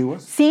costumbres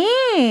antiguas? Sí,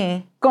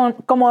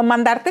 como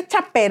mandarte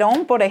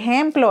chaperón, por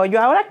ejemplo.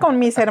 Yo ahora con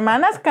mis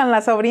hermanas, con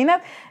las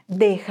sobrinas,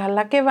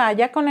 déjala que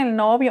vaya con el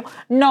novio.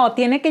 No,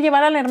 tiene que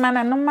llevar a la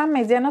hermana. No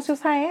mames, ya no se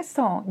usa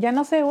eso.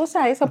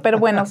 Pero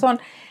bueno,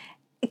 son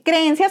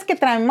creencias que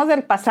traemos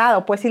del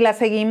pasado, pues si las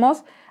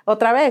seguimos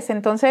otra vez.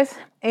 Entonces,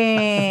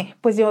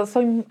 pues yo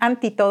soy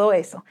anti todo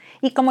eso.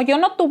 Y como yo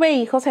no tuve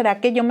hijos, ¿será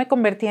que yo me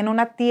convertí en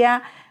una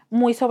tía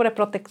muy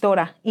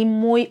sobreprotectora y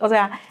muy, o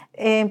sea,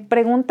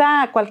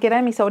 pregunta a cualquiera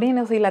de mis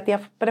sobrinos y la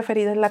tía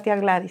preferida es la tía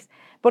Gladys,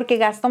 porque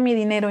gasto mi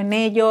dinero en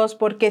ellos,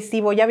 porque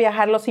si voy a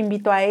viajar los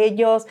invito a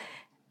ellos,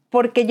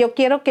 porque yo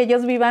quiero que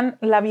ellos vivan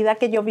la vida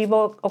que yo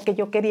vivo o que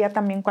yo quería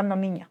también cuando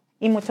niña.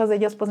 Y muchos de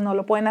ellos pues no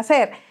lo pueden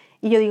hacer.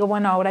 Y yo digo,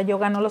 bueno, ahora yo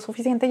gano lo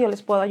suficiente, yo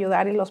les puedo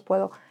ayudar y los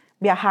puedo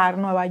viajar,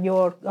 Nueva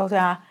York, o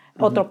sea,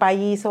 otro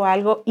país o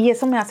algo, y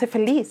eso me hace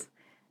feliz,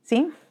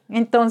 ¿sí?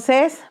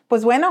 Entonces,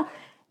 pues bueno,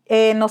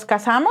 nos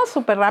casamos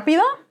súper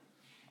rápido,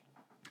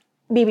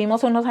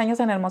 vivimos unos años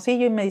en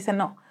Hermosillo y me dice,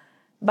 no,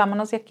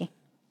 vámonos de aquí.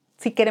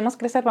 Si queremos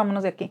crecer,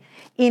 vámonos de aquí.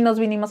 Y nos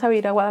vinimos a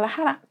vivir a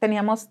Guadalajara.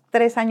 Teníamos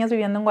 3 años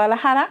viviendo en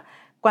Guadalajara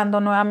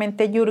cuando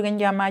nuevamente Jürgen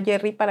llama a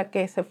Jerry para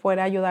que se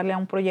fuera a ayudarle a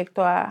un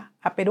proyecto a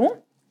Perú.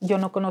 Yo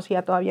no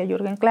conocía todavía a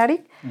Jürgen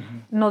Klarik.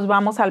 Nos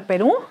vamos al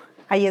Perú.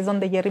 Ahí es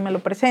donde Jerry me lo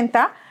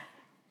presenta.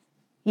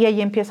 Y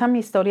ahí empieza mi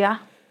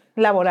historia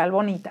laboral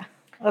bonita.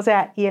 O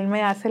sea, y él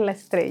me hace la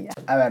estrella.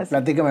 A ver,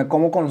 platícame,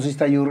 ¿cómo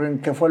conociste a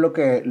Jürgen? ¿Qué fue lo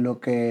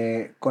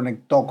que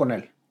conectó con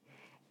él?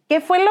 ¿Qué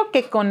fue lo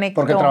que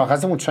conectó? Porque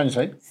trabajaste muchos años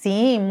ahí.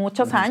 Sí,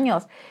 muchos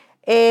años.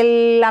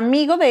 El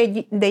amigo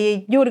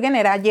de Jürgen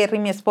era Jerry,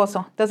 mi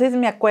esposo. Entonces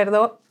me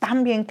acuerdo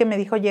tan bien que me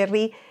dijo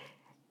Jerry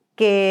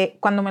que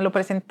cuando me lo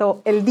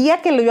presentó, el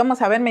día que lo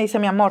íbamos a ver, me dice,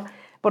 mi amor,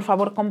 por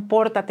favor,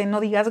 compórtate, no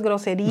digas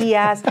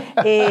groserías,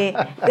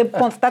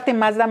 pónstate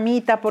más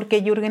damita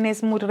porque Jürgen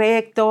es muy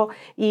recto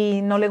y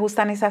no le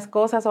gustan esas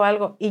cosas o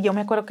algo. Y yo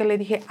me acuerdo que le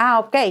dije,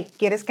 ok,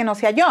 ¿quieres que no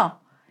sea yo?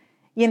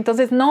 Y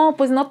entonces, no,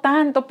 pues no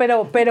tanto,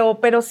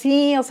 pero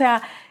sí, o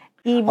sea,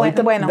 y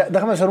bueno.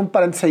 Déjame hacer un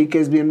paréntesis ahí que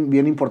es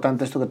bien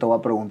importante esto que te voy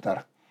a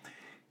preguntar.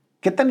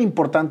 ¿Qué tan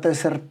importante es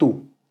ser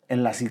tú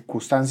en las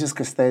circunstancias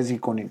que estés y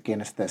con quien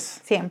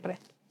estés? Siempre.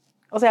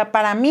 O sea,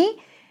 para mí,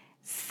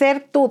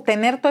 ser tú,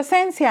 tener tu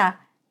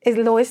esencia,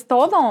 lo es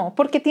todo.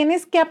 Porque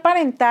tienes que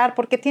aparentar,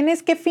 porque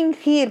tienes que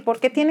fingir,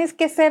 porque tienes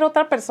que ser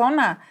otra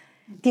persona.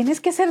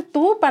 Tienes que ser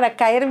tú para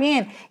caer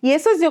bien. Y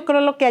eso es, yo creo,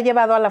 lo que ha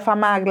llevado a la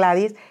fama a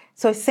Gladys,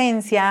 su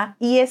esencia.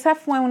 Y esa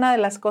fue una de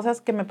las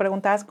cosas que me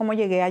preguntabas cómo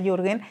llegué a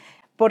Jürgen.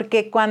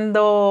 Porque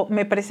cuando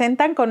me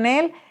presentan con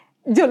él,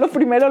 yo lo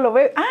primero lo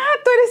veo,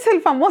 tú eres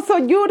el famoso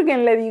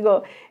Jürgen, le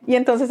digo. Y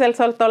entonces él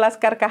soltó las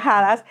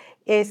carcajadas,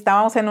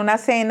 estábamos en una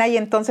cena y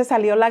entonces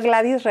salió la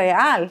Gladys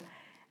real.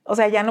 O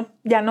sea, ya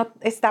no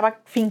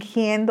estaba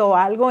fingiendo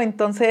algo.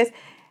 Entonces,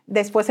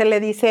 después él le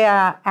dice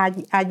a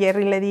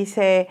Jerry, le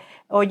dice,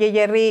 oye,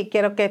 Jerry,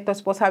 quiero que tu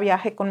esposa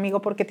viaje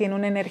conmigo porque tiene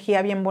una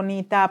energía bien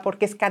bonita,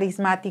 porque es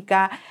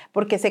carismática,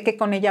 porque sé que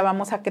con ella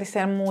vamos a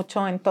crecer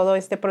mucho en todo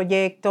este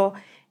proyecto.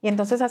 Y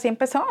entonces así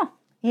empezó.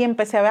 Y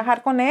empecé a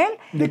viajar con él.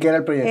 ¿De qué era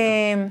el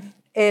proyecto?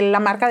 La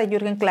marca de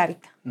Jürgen Klarik.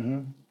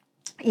 Uh-huh.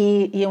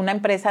 Y una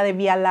empresa de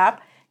Via Lab,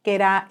 que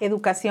era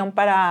educación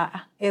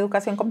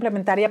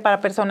complementaria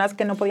para personas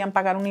que no podían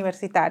pagar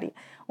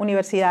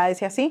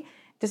universidades y así.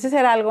 Entonces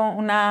era algo,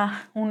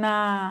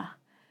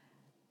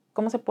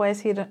 ¿cómo se puede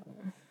decir?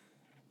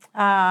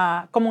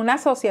 Como una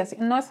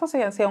asociación, no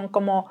asociación,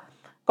 como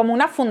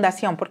una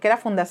fundación, porque era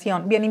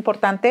fundación, bien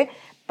importante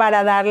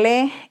para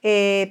darle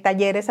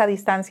talleres a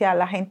distancia a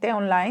la gente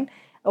online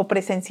o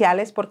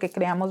presenciales, porque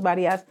creamos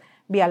varias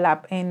Via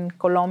Lab en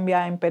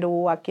Colombia, en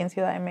Perú, aquí en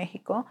Ciudad de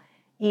México.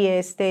 Y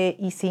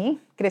sí,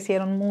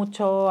 crecieron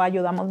mucho,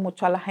 ayudamos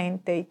mucho a la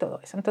gente y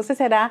todo eso.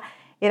 Entonces era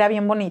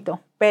bien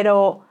bonito,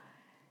 pero...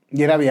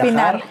 Y era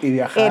viajar y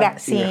viajar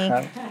sí,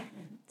 viajar.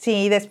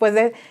 Sí, después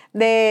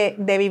de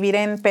vivir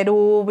en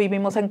Perú,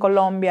 vivimos en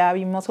Colombia,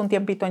 vivimos un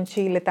tiempito en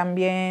Chile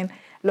también,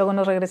 luego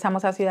nos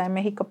regresamos a Ciudad de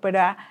México, pero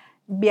era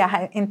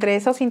viajar, entre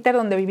esos inter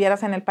donde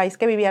vivieras en el país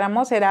que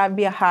viviéramos, era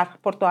viajar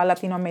por toda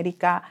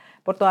Latinoamérica,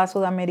 por toda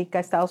Sudamérica,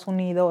 Estados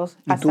Unidos,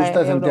 ¿Y tú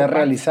te sentías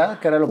realizada?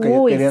 ¿Qué era lo que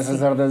querías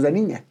hacer desde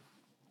niña?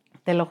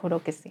 Te lo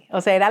juro que sí.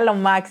 O sea, era lo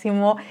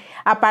máximo.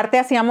 Aparte,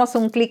 hacíamos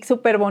un clic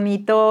súper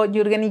bonito,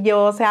 Jürgen y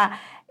yo, o sea,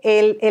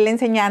 él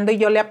enseñando y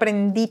yo le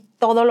aprendí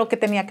todo lo que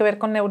tenía que ver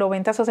con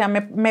neuroventas. O sea,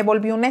 me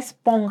volví una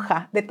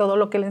esponja de todo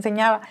lo que él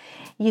enseñaba.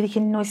 Y dije,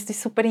 no, esto es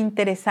súper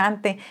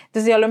interesante.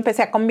 Entonces yo lo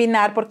empecé a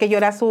combinar porque yo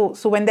era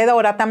su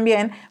vendedora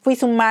también. Fui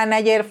su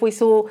manager, fui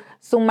su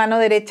mano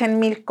derecha en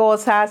 1000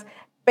 cosas.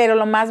 Pero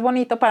lo más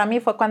bonito para mí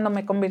fue cuando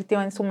me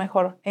convirtió en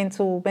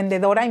su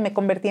vendedora y me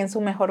convertí en su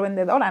mejor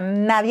vendedora.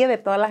 Nadie de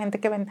toda la gente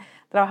que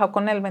trabajó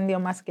con él vendió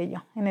más que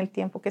yo en el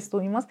tiempo que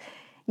estuvimos.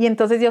 Y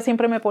entonces yo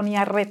siempre me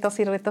ponía retos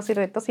y retos y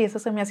retos y eso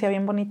se me hacía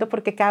bien bonito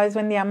porque cada vez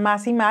vendía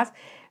más y más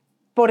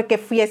porque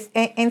fui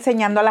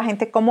enseñando a la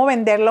gente cómo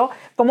vender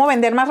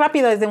más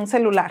rápido desde un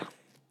celular.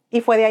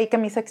 Y fue de ahí que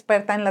me hice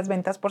experta en las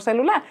ventas por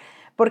celular.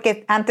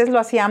 Porque antes lo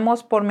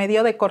hacíamos por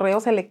medio de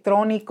correos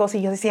electrónicos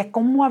y yo decía,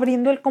 ¿cómo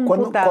abriendo el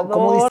computador?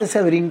 ¿Cómo diste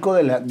ese brinco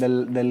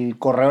del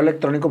correo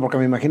electrónico? Porque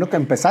me imagino que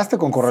empezaste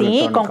con correo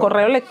electrónico. Sí, con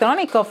correo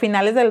electrónico,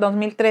 finales del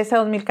 2013,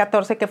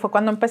 2014, que fue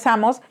cuando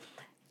empezamos.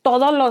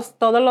 Todos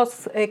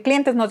los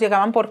clientes nos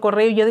llegaban por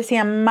correo y yo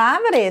decía,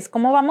 madres,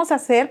 ¿cómo vamos a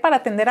hacer para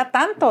atender a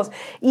tantos?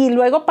 Y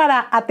luego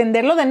para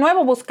atenderlo de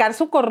nuevo, buscar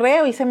su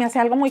correo y se me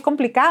hacía algo muy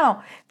complicado.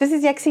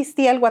 Entonces ya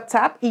existía el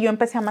WhatsApp y yo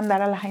empecé a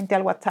mandar a la gente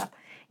al WhatsApp.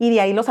 Y de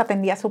ahí los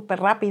atendía súper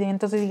rápido. Y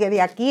entonces dije,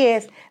 de aquí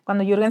es.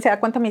 Cuando Jürgen se da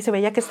cuenta, me dice,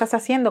 Bella, ¿qué estás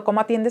haciendo?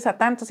 ¿Cómo atiendes a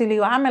tantos? Y le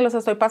digo, me los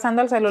estoy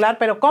pasando al celular.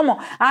 ¿Pero cómo?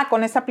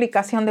 Con esta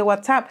aplicación de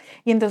WhatsApp.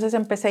 Y entonces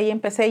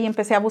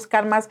empecé a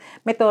buscar más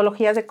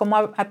metodologías de cómo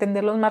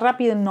atenderlos más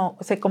rápido. No,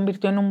 se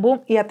convirtió en un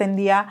boom y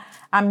atendía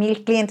a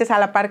 1000 clientes a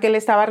la par que él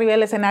estaba arriba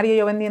del escenario,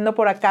 yo vendiendo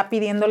por acá,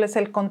 pidiéndoles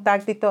el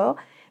contacto y todo.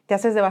 Te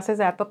haces de bases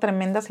de datos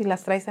tremendas y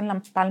las traes en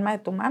la palma de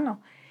tu mano.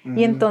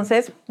 Y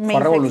entonces me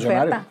hice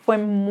experta. Fue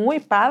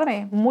muy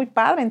padre, muy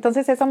padre.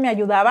 Entonces eso me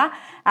ayudaba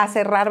a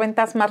cerrar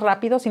ventas más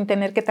rápido sin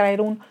tener que traer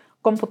un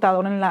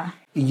computador en la...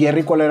 ¿Y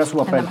Jerry cuál era su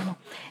papel?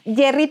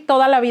 Jerry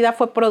toda la vida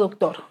fue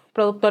productor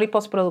y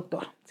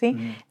postproductor, ¿sí?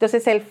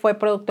 Entonces él fue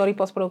productor y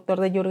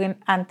postproductor de Jürgen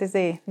antes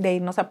de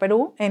irnos a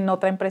Perú, en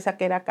otra empresa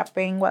que era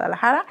Café en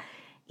Guadalajara,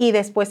 y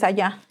después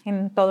allá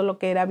en todo lo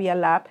que era Via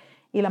Lab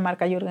y la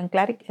marca Jürgen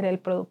Klarik era el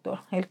productor,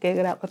 el que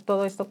graba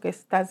todo esto que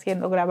está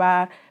haciendo,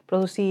 grabar,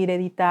 producir,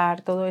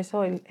 editar, todo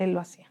eso, él lo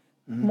hacía.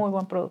 Muy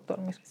buen productor,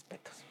 mis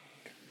respetos.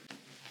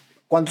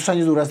 ¿Cuántos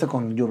años duraste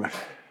con Jürgen?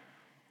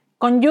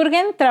 Con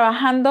Jürgen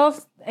trabajando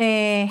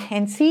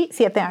en sí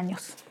 7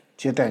 años.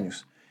 7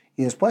 años.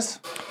 ¿Y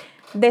después?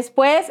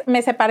 Después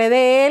me separé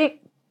de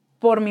él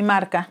por mi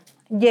marca.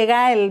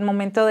 Llega el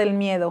momento del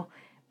miedo.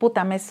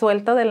 Me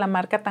suelto de la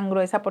marca tan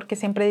gruesa porque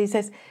siempre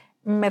dices,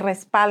 me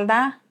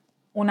respalda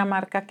una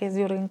marca que es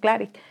Jürgen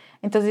Klarik.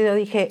 Entonces yo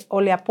dije,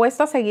 o le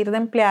apuesto a seguir de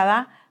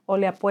empleada o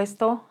le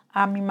apuesto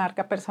a mi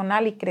marca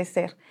personal y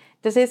crecer.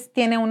 Entonces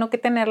tiene uno que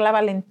tener la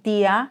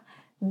valentía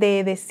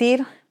de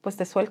decir, pues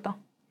te suelto.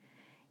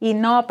 Y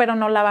no, pero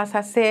no la vas a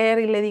hacer.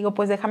 Y le digo,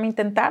 pues déjame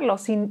intentarlo.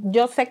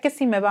 Yo sé que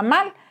si me va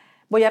mal,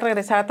 voy a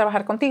regresar a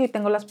trabajar contigo y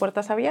tengo las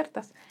puertas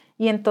abiertas.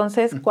 Y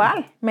entonces,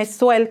 ¿cuál? Me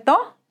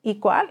suelto y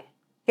 ¿cuál?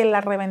 Que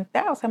la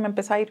reventé, o sea, me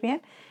empezó a ir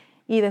bien.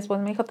 Y después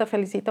me dijo, te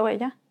felicito,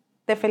 Bella.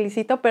 Te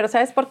felicito, pero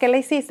 ¿sabes por qué la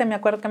hiciste? Me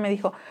acuerdo que me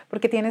dijo,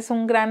 porque tienes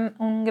un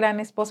gran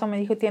esposo, me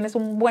dijo, y tienes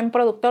un buen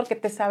productor que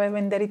te sabe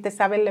vender y te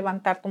sabe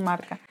levantar tu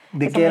marca.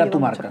 ¿De Eso qué me era ayudó tu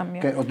mucho marca?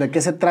 también. ¿De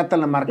qué se trata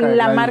la marca de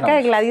La Gladys marca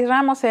Ramos? de Gladys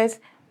Ramos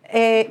es,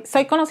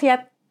 soy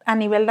conocida a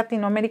nivel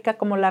Latinoamérica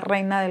como la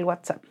reina del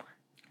WhatsApp.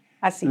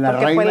 Así, La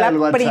porque reina fue del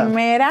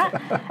WhatsApp.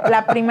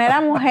 la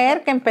primera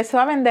mujer que empezó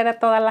a vender a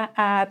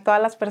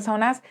todas las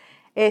personas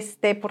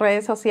por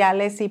redes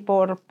sociales y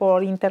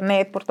por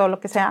internet, por todo lo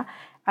que sea,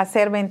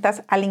 hacer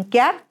ventas, a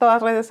linkear todas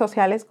las redes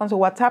sociales con su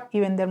WhatsApp y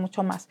vender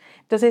mucho más.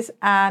 Entonces,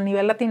 a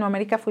nivel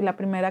Latinoamérica fui la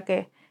primera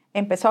que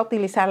empezó a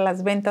utilizar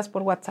las ventas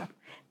por WhatsApp.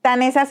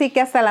 Tan es así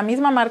que hasta la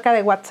misma marca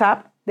de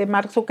WhatsApp, de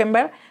Mark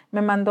Zuckerberg,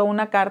 me mandó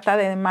una carta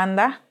de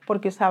demanda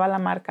porque usaba la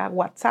marca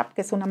WhatsApp,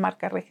 que es una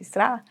marca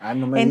registrada.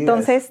 No me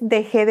Entonces digas.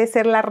 dejé de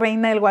ser la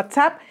reina del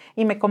WhatsApp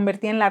y me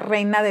convertí en la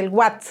reina del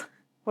WhatsApp,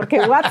 porque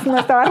WhatsApp no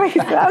estaba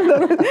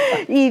registrado.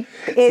 Y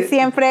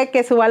siempre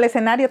que subo al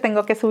escenario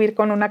tengo que subir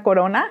con una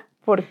corona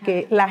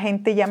porque la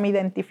gente ya me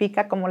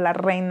identifica como la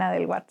reina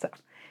del WhatsApp.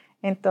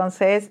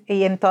 Entonces,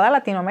 y en toda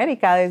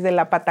Latinoamérica, desde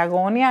la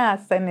Patagonia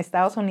hasta en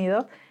Estados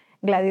Unidos,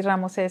 Gladys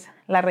Ramos es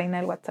la reina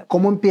del WhatsApp.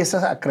 ¿Cómo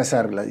empiezas a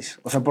crecer, Gladys?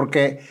 O sea,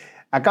 porque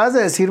acabas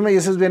de decirme, y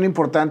eso es bien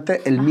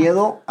importante, el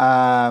miedo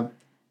a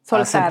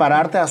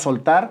separarte, a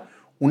soltar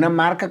una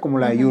marca como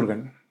la de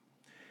Jürgen.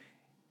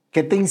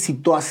 ¿Qué te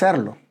incitó a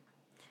hacerlo?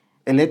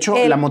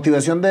 ¿La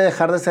motivación de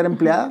dejar de ser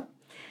empleada?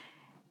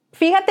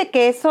 Fíjate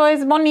que eso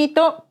es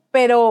bonito,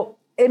 pero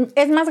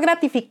es más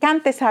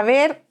gratificante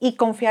saber y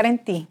confiar en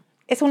ti.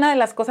 Es una de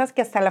las cosas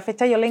que hasta la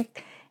fecha yo le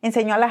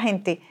enseño a la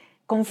gente.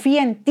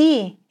 Confía en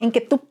ti, en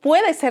que tú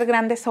puedes ser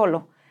grande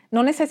solo.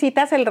 No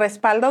necesitas el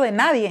respaldo de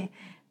nadie,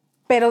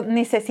 pero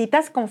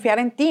necesitas confiar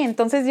en ti.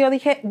 Entonces yo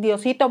dije,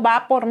 Diosito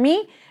va por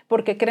mí,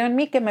 porque creo en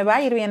mí que me va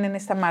a ir bien en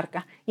esta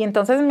marca. Y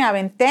entonces me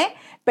aventé,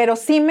 pero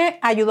sí me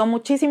ayudó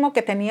muchísimo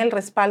que tenía el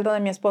respaldo de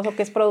mi esposo,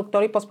 que es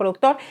productor y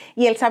postproductor,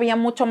 y él sabía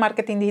mucho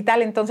marketing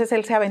digital, entonces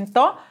él se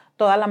aventó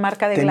toda la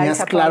marca de Gladys.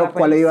 ¿Tenías claro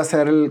cuál iba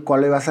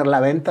a ser la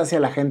venta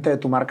hacia la gente de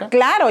tu marca?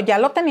 Claro, ya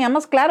lo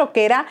teníamos claro,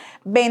 que era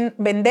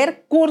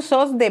vender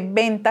cursos de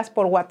ventas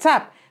por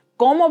WhatsApp.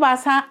 ¿Cómo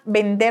vas a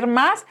vender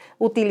más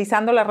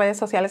utilizando las redes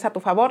sociales a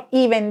tu favor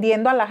y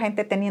vendiendo a la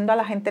gente, teniendo a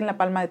la gente en la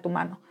palma de tu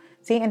mano?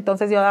 ¿Sí?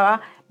 Entonces yo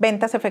daba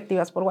ventas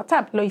efectivas por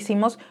WhatsApp. Lo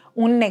hicimos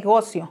un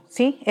negocio,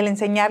 ¿sí? El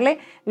enseñarle,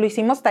 lo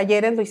hicimos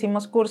talleres, lo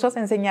hicimos cursos,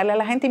 enseñarle a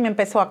la gente y me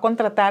empezó a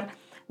contratar.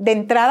 De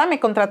entrada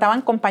me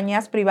contrataban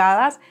compañías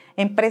privadas,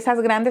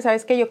 empresas grandes.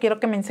 ¿Sabes qué? Yo quiero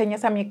que me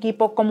enseñes a mi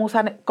equipo cómo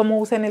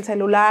usen el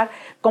celular,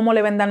 cómo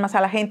le vendan más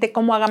a la gente,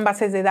 cómo hagan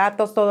bases de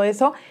datos, todo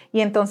eso.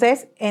 Y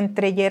entonces,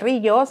 entre Jerry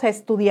y yo,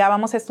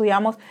 estudiábamos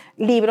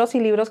libros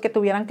y libros que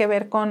tuvieran que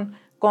ver con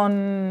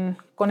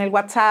el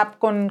WhatsApp,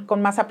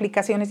 con más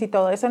aplicaciones y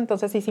todo eso.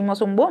 Entonces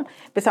hicimos un boom.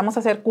 Empezamos a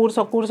hacer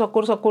curso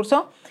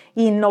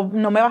y no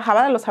me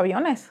bajaba de los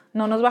aviones.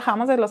 No nos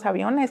bajamos de los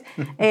aviones.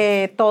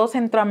 Todo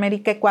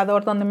Centroamérica,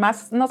 Ecuador, donde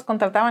más nos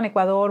contrataban,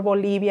 Ecuador,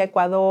 Bolivia,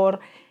 Ecuador.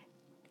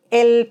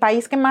 El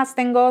país que más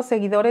tengo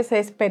seguidores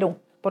es Perú,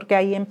 porque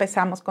ahí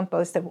empezamos con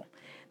todo este boom.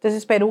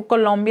 Entonces Perú,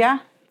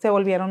 Colombia se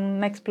volvieron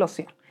una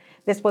explosión.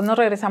 Después nos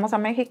regresamos a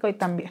México y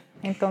también.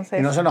 Entonces,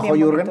 ¿y no se enojó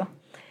Jürgen?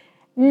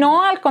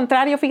 No, al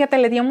contrario, fíjate,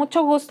 le dio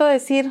mucho gusto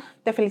decir,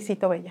 te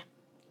felicito, Bella.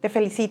 Te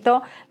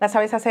felicito, la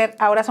sabes hacer.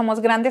 Ahora somos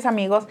grandes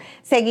amigos,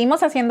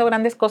 seguimos haciendo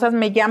grandes cosas.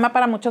 Me llama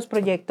para muchos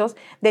proyectos.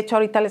 De hecho,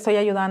 ahorita le estoy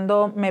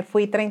ayudando. Me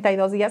fui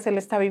 32 días. Él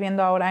está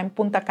viviendo ahora en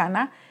Punta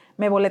Cana.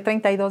 Me volé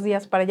 32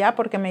 días para allá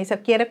porque me dice,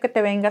 quiero que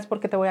te vengas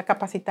porque te voy a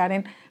capacitar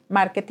en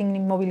marketing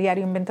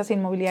inmobiliario, en ventas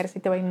inmobiliarias y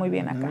te va a ir muy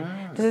bien acá.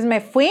 Entonces me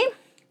fui.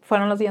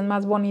 Fueron los días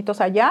más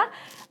bonitos allá.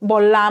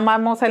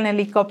 Volábamos en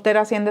helicóptero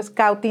haciendo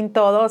scouting,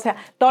 todo. O sea,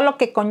 todo lo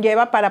que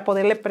conlleva para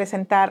poderle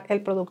presentar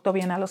el producto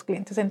bien a los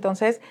clientes.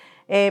 Entonces,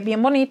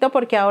 bien bonito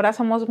porque ahora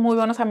somos muy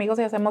buenos amigos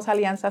y hacemos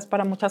alianzas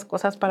para muchas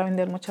cosas, para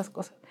vender muchas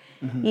cosas.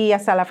 Y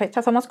hasta la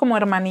fecha somos como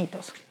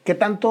hermanitos. ¿Qué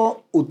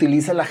tanto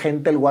utiliza la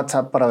gente el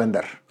WhatsApp para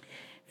vender?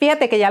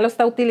 Fíjate que ya lo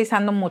está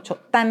utilizando mucho.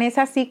 Tan es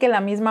así que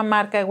la misma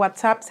marca de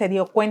WhatsApp se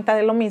dio cuenta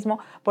de lo mismo,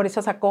 por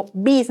eso sacó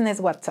Business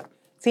WhatsApp.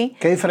 ¿Sí?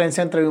 ¿Qué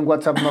diferencia entre un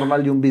WhatsApp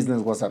normal y un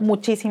Business WhatsApp?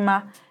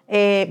 Muchísima.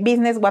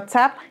 Business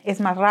WhatsApp es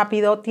más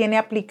rápido, tiene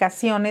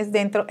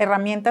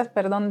herramientas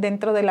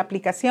dentro de la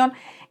aplicación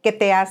que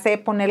te hace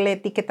ponerle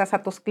etiquetas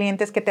a tus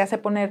clientes, que te hace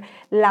poner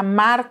la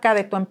marca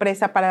de tu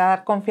empresa para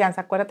dar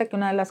confianza. Acuérdate que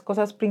una de las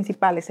cosas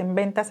principales en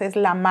ventas es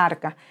la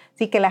marca,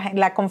 sí, que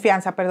la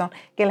confianza,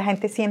 que la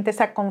gente siente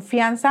esa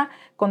confianza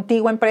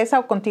contigo empresa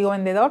o contigo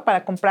vendedor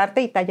para comprarte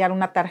y tallar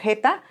una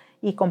tarjeta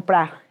y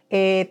comprar.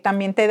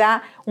 También te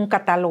da un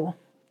catálogo.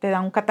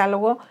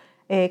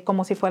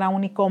 Como si fuera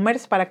un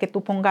e-commerce para que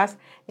tú pongas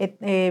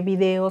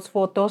videos,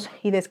 fotos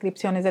y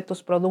descripciones de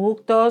tus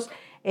productos.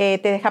 Te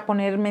deja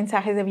poner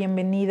mensajes de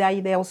bienvenida y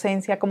de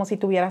ausencia como si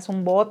tuvieras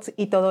un bot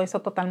y todo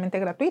eso totalmente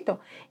gratuito.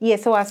 Y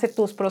eso hace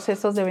tus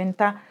procesos de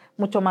venta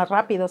mucho más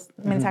rápidos.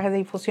 Mensajes de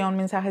difusión,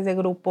 mensajes de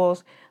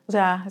grupos. O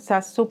sea,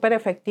 está súper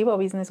efectivo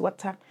Business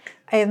WhatsApp.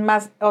 Es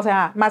más,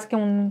 más que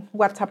un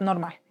WhatsApp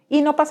normal.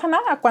 Y no pasa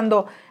nada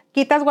cuando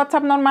quitas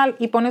WhatsApp normal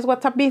y pones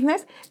WhatsApp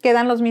Business,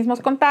 quedan los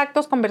mismos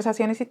contactos,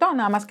 conversaciones y todo,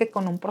 nada más que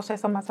con un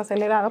proceso más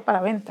acelerado para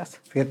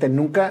ventas. Fíjate,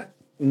 nunca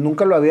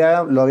lo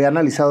había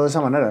analizado de esa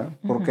manera,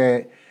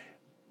 porque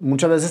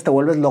muchas veces te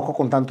vuelves loco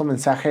con tanto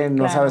mensaje,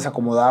 no sabes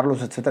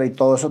acomodarlos, etcétera, y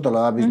todo eso te lo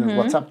da Business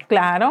WhatsApp.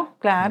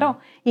 Claro.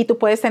 Y tú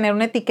puedes tener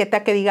una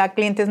etiqueta que diga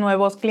clientes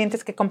nuevos,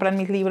 clientes que compran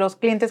mis libros,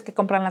 clientes que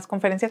compran las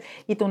conferencias,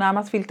 y tú nada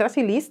más filtras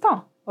y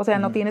listo. O sea,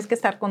 no tienes que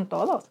estar con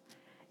todos.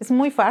 Es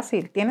muy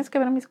fácil. Tienes que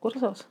ver mis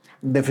cursos.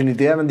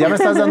 Definitivamente. Ya me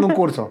estás dando un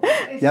curso.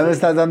 Ya me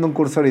estás dando un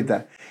curso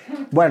ahorita.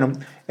 Bueno,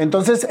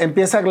 entonces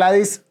empieza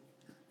Gladys,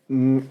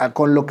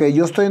 con lo que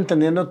yo estoy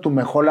entendiendo, tu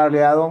mejor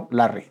aliado,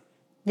 Larry.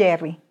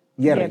 Jerry,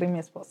 mi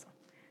esposo.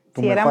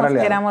 Tu mejor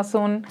aliado.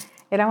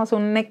 Éramos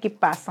un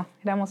equipazo.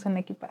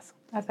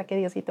 Hasta que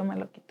Diosito me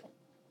lo quitó.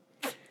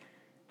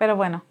 Pero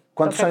bueno.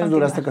 ¿Cuántos años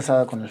duraste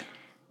casada con él?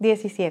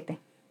 17.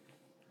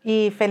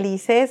 Y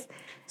felices...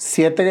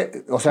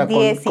 7, o sea,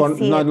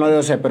 no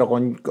yo sé, pero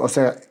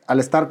al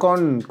estar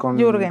con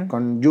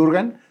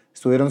Jürgen,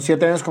 estuvieron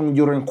 7 años con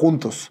Jürgen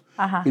juntos.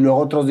 Ajá. Y luego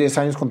otros 10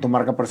 años con tu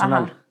marca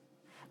personal.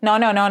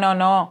 Ajá.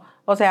 No.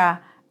 O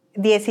sea,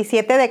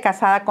 17 de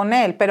casada con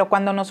él, pero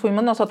cuando nos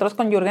fuimos nosotros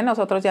con Jürgen,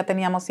 nosotros ya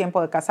teníamos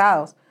tiempo de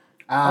casados.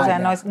 O sea,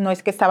 no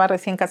es que estaba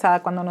recién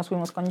casada cuando nos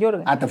fuimos con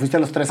Jürgen. Te fuiste a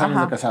los 3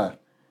 años de casada.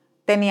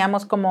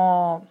 Teníamos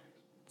como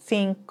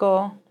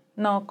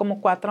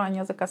 4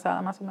 años de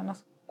casada, más o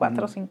menos.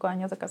 4 o 5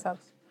 años de casados.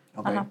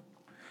 Okay. Ajá.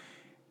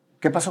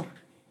 ¿Qué pasó?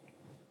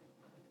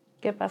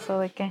 ¿Qué pasó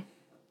de qué?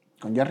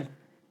 Con Jerry.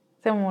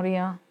 Se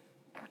murió.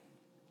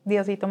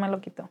 Diosito me lo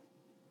quitó.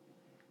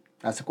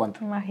 ¿Hace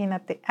cuánto?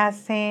 Imagínate,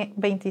 hace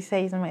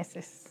 26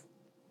 meses.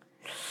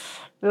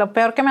 Lo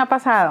peor que me ha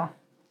pasado.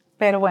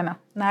 Pero bueno,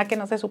 nada que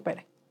no se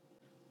supere.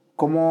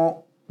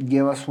 ¿Cómo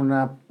llevas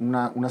una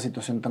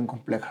situación tan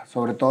compleja?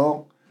 Sobre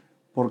todo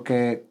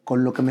porque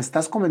con lo que me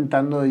estás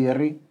comentando de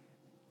Jerry,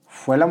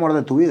 fue el amor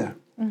de tu vida.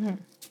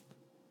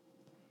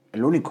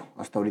 El único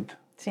hasta ahorita.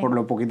 Sí. Por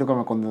lo poquito que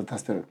me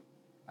contaste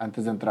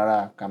antes de entrar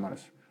a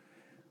cámaras.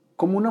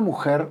 ¿Cómo una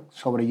mujer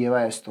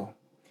sobrelleva esto,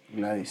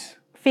 Gladys?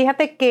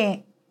 Fíjate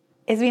que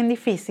es bien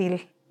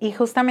difícil. Y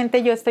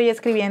justamente yo estoy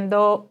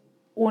escribiendo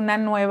una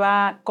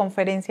nueva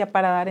conferencia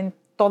para dar en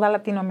toda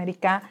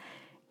Latinoamérica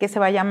que se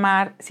va a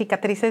llamar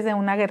Cicatrices de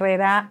una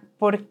guerrera,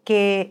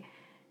 porque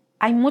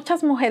hay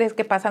muchas mujeres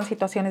que pasan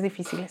situaciones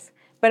difíciles,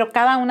 pero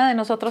cada una de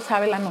nosotros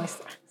sabe la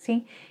nuestra,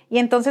 ¿sí? Y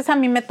entonces a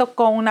mí me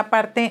tocó una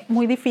parte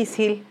muy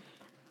difícil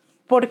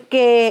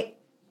porque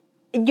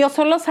yo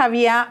solo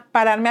sabía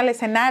pararme al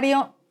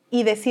escenario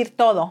y decir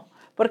todo,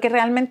 porque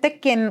realmente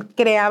quien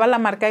creaba la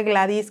marca de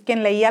Gladys,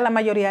 quien leía la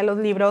mayoría de los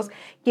libros,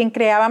 quien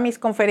creaba mis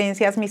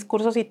conferencias, mis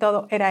cursos y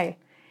todo, era él.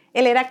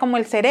 Él era como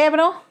el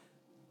cerebro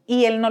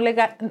y él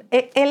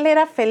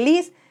era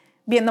feliz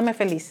viéndome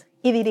feliz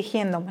y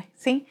dirigiéndome,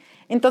 ¿sí?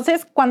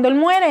 Entonces, cuando él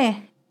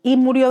muere... Y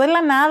murió de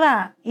la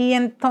nada. Y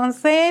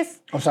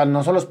entonces... O sea,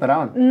 no se lo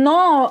esperaban.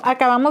 No,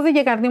 acabamos de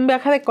llegar de un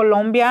viaje de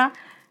Colombia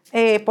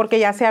porque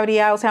ya se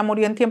abría, o sea,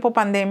 murió en tiempo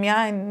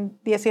pandemia, en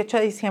 18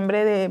 de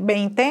diciembre de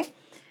 20,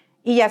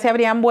 y ya se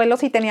abrían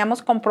vuelos y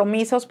teníamos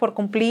compromisos por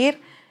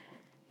cumplir.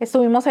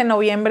 Estuvimos en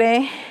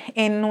noviembre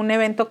en un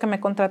evento que me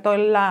contrató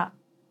la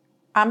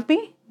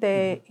AMPI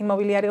de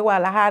Inmobiliario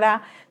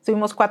Guadalajara.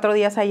 Estuvimos 4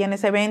 días ahí en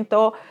ese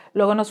evento.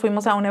 Luego nos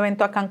fuimos a un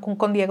evento a Cancún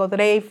con Diego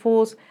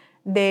Dreyfus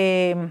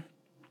de...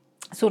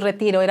 su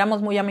retiro.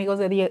 Éramos muy amigos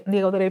de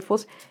Diego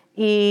Dreyfus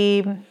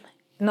y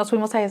nos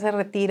fuimos a ese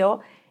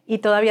retiro y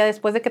todavía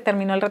después de que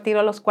terminó el retiro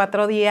a los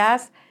 4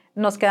 días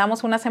nos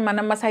quedamos una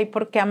semana más ahí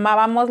porque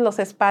amábamos los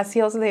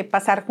espacios de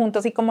pasar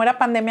juntos y como era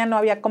pandemia no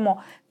había como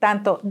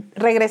tanto.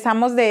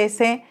 Regresamos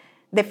de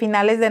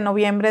finales de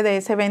noviembre de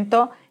ese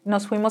evento,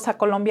 nos fuimos a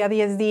Colombia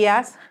 10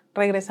 días,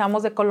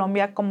 regresamos de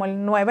Colombia como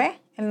el 9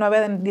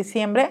 de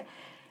diciembre.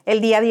 El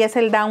día 10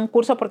 él da un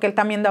curso porque él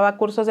también daba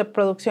cursos de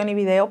producción y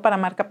video para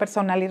marca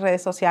personal y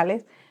redes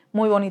sociales.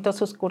 Muy bonitos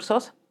sus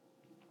cursos.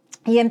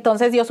 Y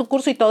entonces dio su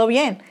curso y todo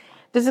bien.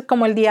 Entonces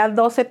como el día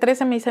 12,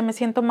 13 me dice, me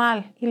siento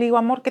mal. Y le digo,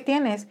 amor, ¿qué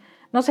tienes?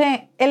 No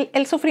sé,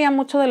 él sufría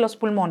mucho de los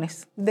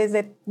pulmones.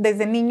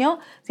 Desde niño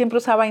siempre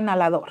usaba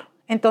inhalador.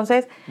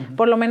 Entonces,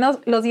 por lo menos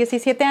los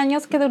 17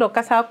 años que duró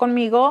casado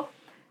conmigo,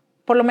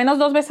 por lo menos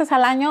 2 veces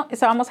al año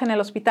estábamos en el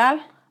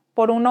hospital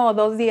por 1 o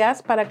 2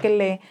 días para que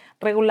le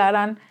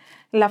regularan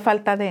la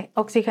falta de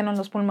oxígeno en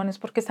los pulmones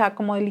porque estaba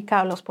como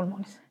delicado los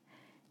pulmones.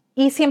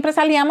 Y siempre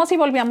salíamos y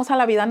volvíamos a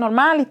la vida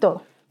normal y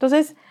todo.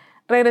 Entonces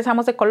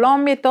regresamos de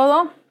Colombia y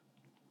todo.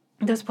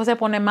 Después se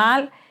pone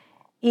mal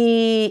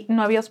y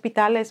no había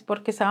hospitales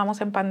porque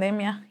estábamos en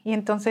pandemia. Y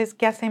entonces,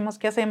 ¿qué hacemos?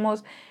 ¿Qué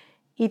hacemos?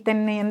 Y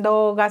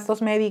teniendo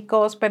gastos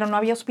médicos, pero no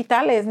había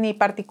hospitales, ni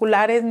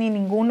particulares, ni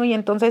ninguno. Y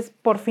entonces,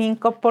 por fin,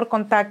 por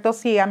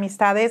contactos y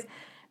amistades,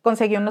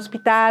 conseguí un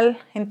hospital,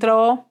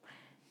 entró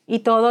y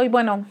todo. Y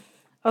bueno,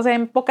 o sea,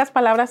 en pocas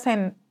palabras,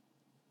 en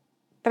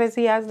 3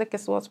 días de que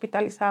estuvo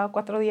hospitalizado,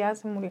 4 días,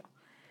 se murió.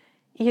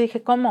 Y yo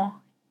dije,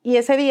 ¿cómo? Y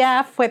ese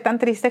día fue tan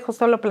triste,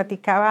 justo lo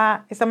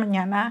platicaba esta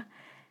mañana.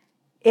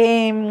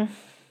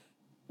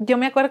 Yo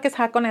me acuerdo que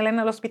estaba con él en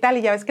el hospital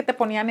y ya ves que te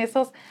ponían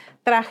esos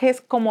trajes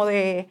como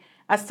de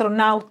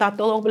astronauta,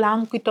 todo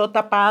blanco y todo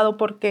tapado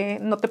porque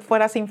no te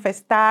fueras a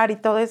infestar y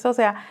todo eso. O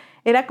sea,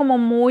 era como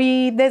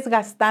muy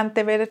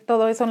desgastante ver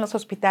todo eso en los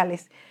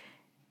hospitales.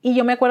 Y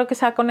yo me acuerdo que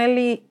estaba con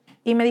él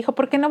y me dijo,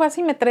 ¿por qué no vas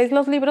y me traes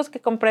los libros que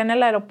compré en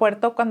el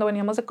aeropuerto cuando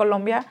veníamos de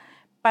Colombia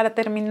para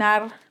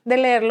terminar de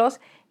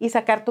leerlos y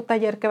sacar tu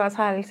taller que vas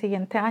a dar el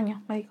siguiente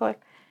año? Me dijo él.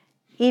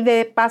 Y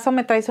de paso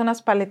me traes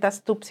unas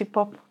paletas Tupsi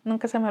Pop.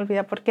 Nunca se me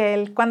olvida porque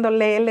él cuando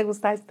lee le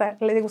gustaba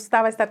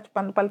estar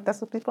chupando paletas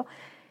Tupsi Pop.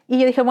 Y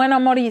yo dije, bueno,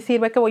 amor, y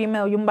sirve que voy y me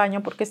doy un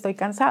baño porque estoy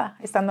cansada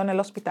estando en el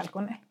hospital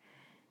con él.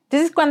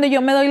 Entonces cuando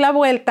yo me doy la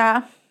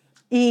vuelta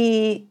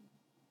y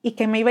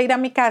que me iba a ir a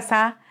mi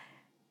casa,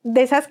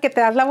 de esas que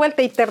te das la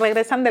vuelta y te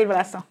regresan del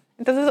brazo.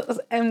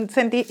 Entonces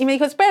sentí y me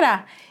dijo,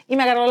 espera. Y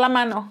me agarró la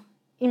mano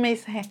y me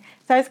dice,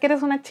 sabes que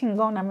eres una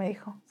chingona, me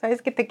dijo.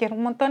 Sabes que te quiero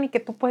un montón y que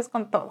tú puedes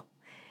con todo.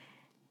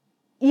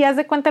 Y haz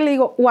de cuenta, le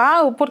digo,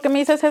 wow, ¿por qué me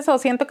dices eso?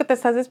 Siento que te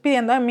estás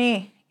despidiendo de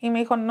mí. Y me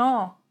dijo,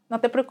 no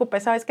te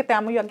preocupes, sabes que te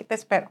amo, yo aquí te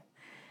espero.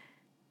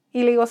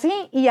 Y le digo, sí,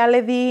 y ya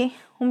le di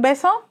un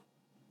beso.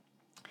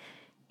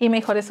 Y me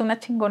dijo, eres una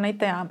chingona y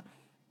te amo.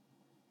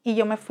 Y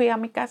yo me fui a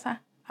mi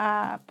casa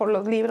por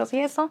los libros y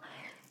eso.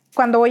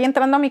 Cuando voy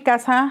entrando a mi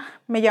casa,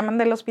 me llaman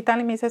del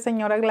hospital y me dice,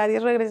 señora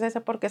Gladys,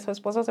 regrésese porque su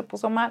esposo se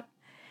puso mal.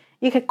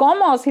 Y dije,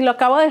 ¿cómo? Si lo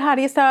acabo de dejar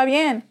y estaba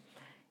bien.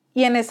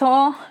 Y en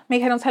eso me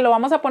dijeron, se lo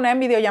vamos a poner en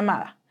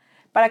videollamada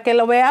para que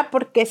lo vea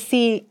porque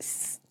si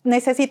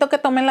necesito que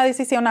tomen la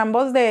decisión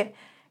ambos de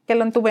que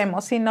lo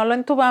entubemos. Si no lo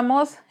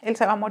entubamos, él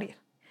se va a morir.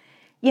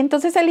 Y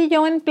entonces él y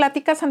yo en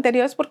pláticas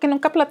anteriores, porque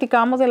nunca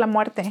platicábamos de la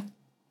muerte,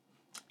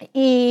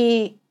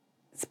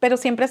 pero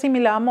siempre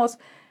asimilábamos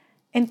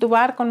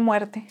entubar con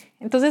muerte.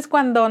 Entonces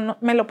cuando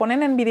me lo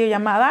ponen en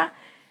videollamada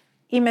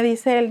y me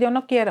dice él, yo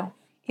no quiero.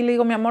 Y le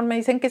digo, mi amor, me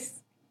dicen que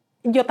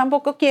yo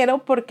tampoco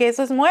quiero porque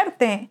eso es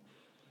muerte.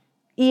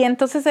 Y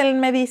entonces él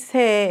me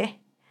dice,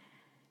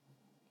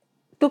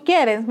 ¿tú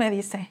quieres? Me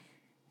dice,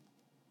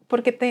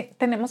 porque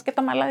tenemos que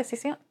tomar la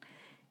decisión.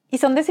 Y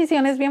son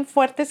decisiones bien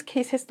fuertes que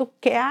dices tú,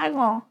 ¿qué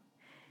hago?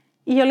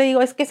 Y yo le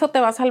digo, es que eso te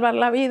va a salvar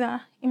la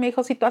vida. Y me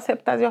dijo, si tú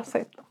aceptas, yo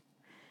acepto.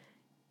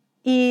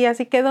 Y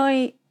así quedó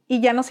y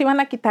ya nos iban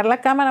a quitar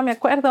la cámara, me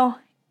acuerdo.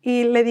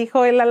 Y le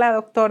dijo él a la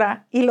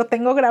doctora, y lo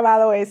tengo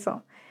grabado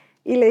eso.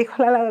 Y le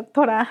dijo a la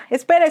doctora,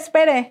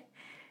 espere.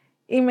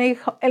 Y me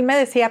dijo, él me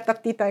decía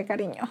Tatita de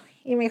cariño.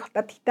 Y me dijo,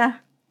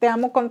 Tatita, te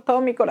amo con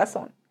todo mi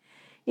corazón.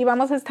 Y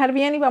vamos a estar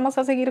bien y vamos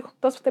a seguir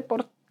juntos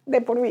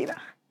de por vida.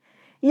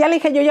 Y ya le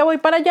dije, yo ya voy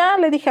para allá.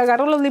 Le dije,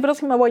 agarro los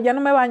libros y me voy, ya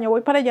no me baño, voy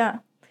para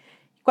allá.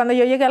 Cuando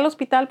yo llegué al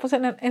hospital, pues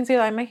en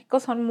Ciudad de México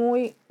son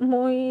muy,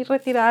 muy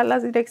retiradas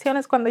las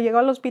direcciones. Cuando llego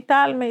al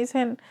hospital me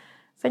dicen,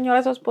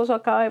 señora, su esposo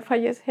acaba de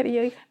fallecer. Y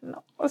yo dije,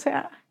 no, o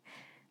sea,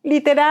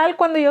 literal,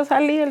 cuando yo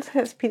salí, él se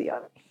despidió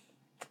de mí.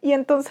 Y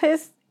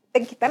entonces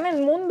te quitan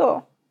el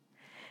mundo.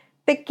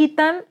 Te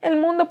quitan el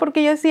mundo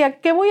porque yo decía,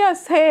 ¿qué voy a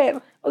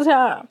hacer? O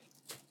sea,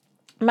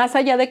 más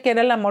allá de que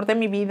era el amor de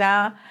mi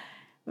vida,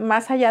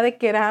 más allá de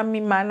que era mi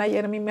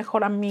manager, mi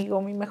mejor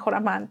amigo, mi mejor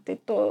amante,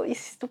 todo. Y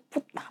dices, tu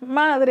puta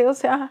madre, o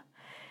sea,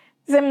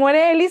 se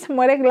muere él y se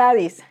muere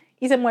Gladys.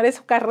 Y se muere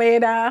su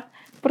carrera,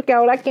 porque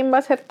ahora ¿quién va a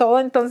hacer todo?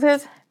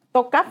 Entonces,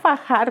 toca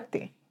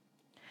fajarte.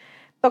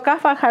 Toca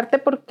fajarte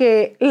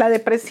porque la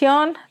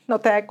depresión no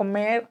te da de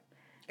comer.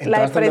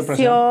 La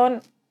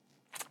depresión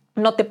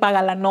no te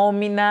paga la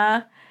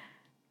nómina.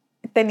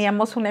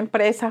 Teníamos una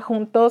empresa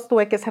juntos,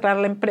 tuve que cerrar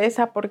la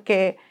empresa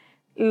porque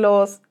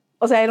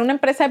era una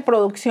empresa de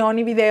producción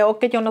y video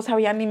que yo no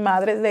sabía ni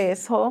madres de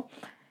eso.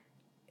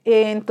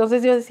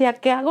 Entonces yo decía,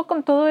 ¿qué hago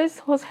con todo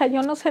eso? O sea,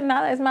 yo no sé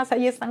nada. Es más,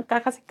 ahí están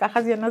cajas y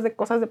cajas llenas de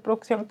cosas de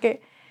producción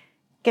que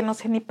no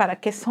sé ni para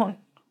qué son,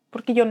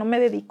 porque yo no me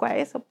dedico a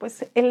eso.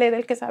 Pues él era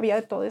el que sabía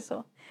de todo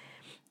eso.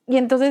 Y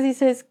entonces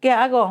dices, ¿qué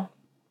hago?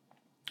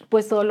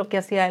 Pues todo lo que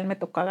hacía él me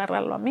tocó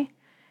agarrarlo a mí.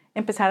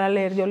 Empezar a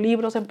leer yo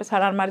libros,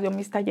 empezar a armar yo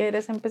mis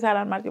talleres, empezar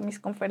a armar yo mis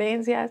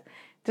conferencias.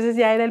 Entonces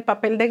ya era el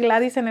papel de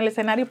Gladys en el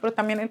escenario, pero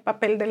también el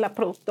papel de la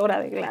productora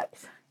de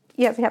Gladys.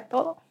 Y hacía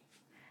todo.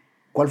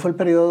 ¿Cuál fue el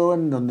periodo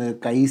en donde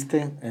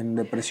caíste en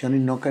depresión y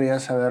no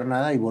querías saber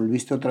nada y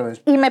volviste otra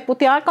vez? Y me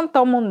puteaba con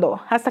todo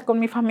mundo, hasta con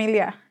mi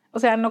familia. O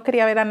sea, no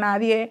quería ver a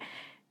nadie.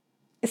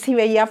 Si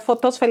veía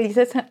fotos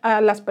felices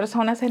a las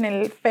personas en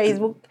el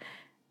Facebook,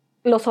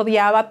 los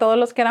odiaba. Todos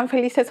los que eran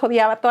felices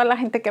odiaba a toda la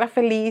gente que era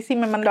feliz y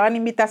me mandaban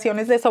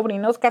invitaciones de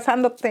sobrinos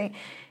casándote.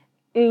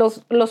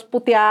 Los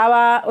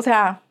puteaba. O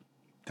sea,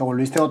 Te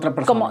volviste otra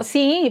persona.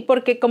 Sí,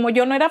 porque como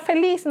yo no era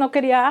feliz, no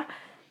quería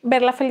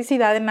ver la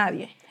felicidad de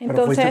nadie.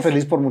 Pero fuiste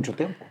feliz por mucho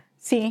tiempo.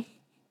 Sí,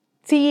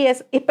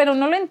 pero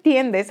no lo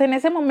entiendes. En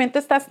ese momento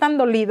estás tan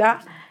dolida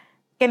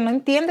que no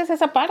entiendes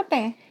esa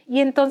parte.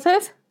 Y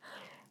entonces,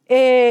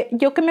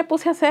 ¿yo qué me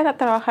puse a hacer? A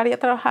trabajar y a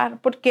trabajar.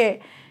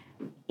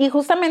 Y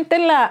justamente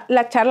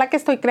la charla que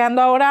estoy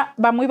creando ahora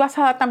va muy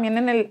basada también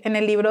en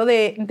el libro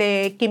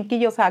de Kim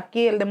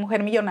Kiyosaki, el de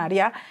Mujer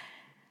Millonaria,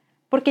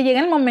 porque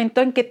llega el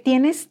momento en que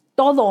tienes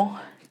todo,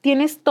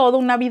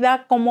 una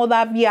vida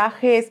cómoda,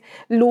 viajes,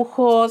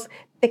 lujos,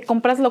 te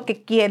compras lo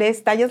que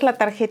quieres, tallas la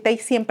tarjeta y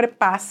siempre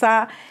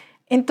pasa.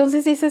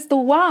 Entonces dices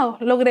tú, wow,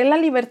 logré la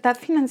libertad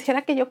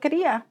financiera que yo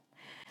quería.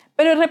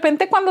 Pero de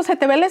repente cuando se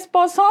te ve el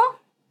esposo,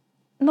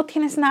 no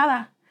tienes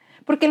nada.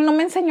 Porque él no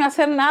me enseñó a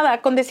hacer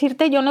nada. Con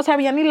decirte, yo no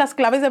sabía ni las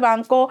claves de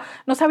banco,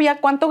 no sabía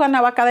cuánto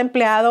ganaba cada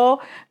empleado,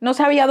 no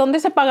sabía dónde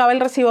se pagaba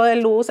el recibo de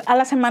luz. A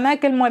la semana de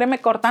que él muere me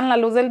cortan la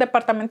luz del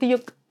departamento y yo,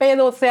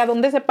 pero, o sea,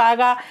 ¿dónde se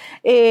paga?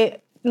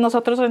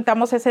 Nosotros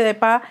rentamos ese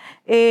depa,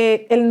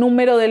 el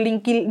número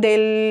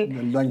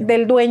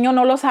del dueño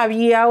no lo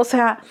sabía. O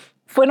sea,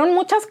 fueron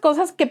muchas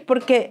cosas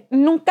porque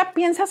nunca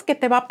piensas que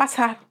te va a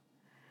pasar.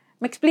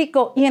 ¿Me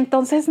explico? Y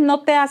entonces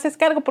no te haces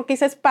cargo porque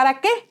dices,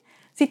 ¿para qué?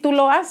 Si tú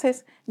lo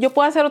haces, yo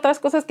puedo hacer otras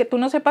cosas que tú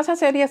no sepas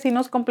hacer y así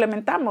nos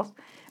complementamos.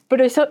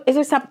 Pero eso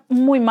está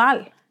muy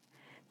mal.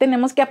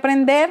 Tenemos que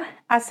aprender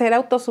a ser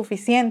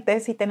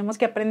autosuficientes y tenemos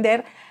que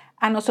aprender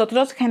a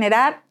nosotros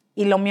generar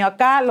y lo mío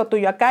acá, lo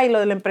tuyo acá y lo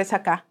de la empresa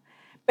acá.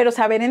 Pero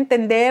saber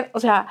entender, o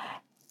sea,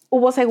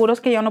 hubo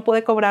seguros que yo no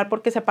pude cobrar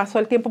porque se pasó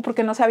el tiempo,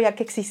 porque no sabía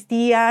que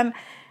existían.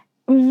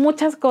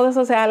 Muchas cosas,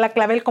 o sea, la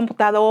clave del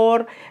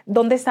computador,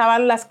 dónde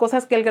estaban las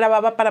cosas que él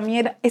grababa para mí.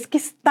 Es que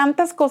es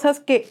tantas cosas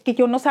que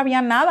yo no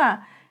sabía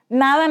nada.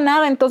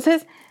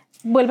 Entonces,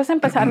 vuelves a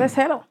empezar de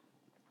cero.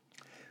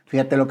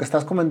 Fíjate, lo que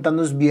estás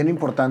comentando es bien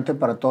importante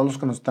para todos los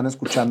que nos están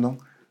escuchando,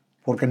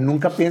 porque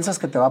nunca piensas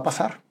que te va a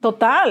pasar.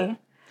 Total.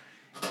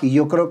 Y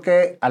yo creo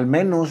que al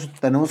menos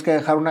tenemos que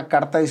dejar una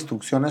carta de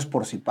instrucciones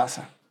por si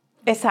pasa.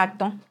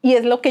 Exacto. Y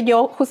es lo que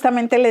yo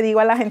justamente le digo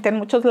a la gente en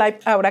muchos live,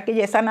 ahora que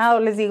ya he sanado,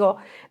 les digo,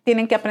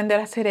 tienen que aprender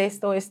a hacer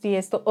esto y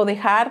esto, o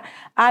dejar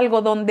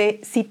algo donde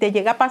si te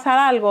llega a pasar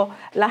algo,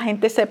 la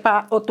gente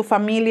sepa, o tu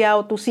familia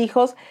o tus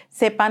hijos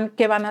sepan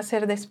qué van a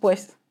hacer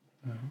después.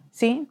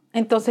 ¿Sí?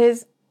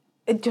 Entonces,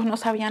 yo no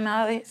sabía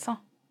nada de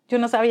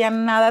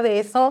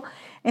eso.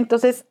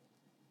 Entonces,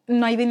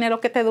 no hay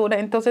dinero que te dure.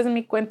 Entonces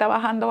mi cuenta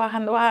bajando.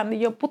 Y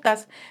yo,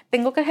 putas,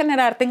 tengo que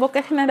generar.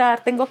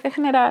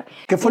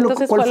 ¿Qué fue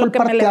 ¿Cuál fue el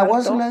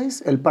parteaguas,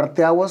 Gladys? El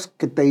parteaguas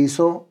que te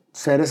hizo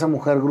ser esa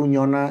mujer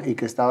gruñona y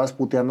que estabas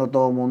puteando a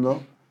todo el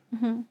mundo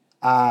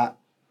a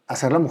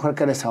ser la mujer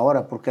que eres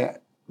ahora.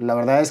 Porque la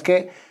verdad es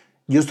que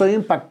yo estoy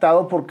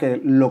impactado porque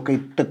lo que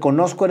te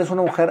conozco, eres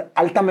una mujer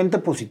altamente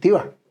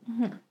positiva,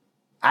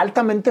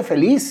 altamente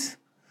feliz.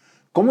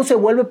 ¿Cómo se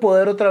vuelve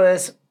poder otra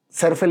vez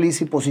ser feliz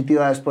y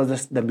positiva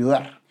después de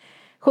enviudar?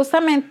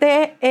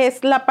 Justamente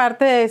es la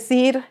parte de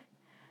decir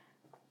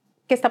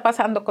qué está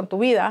pasando con tu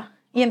vida.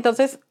 Y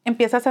entonces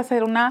empiezas a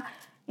hacer una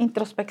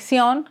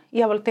introspección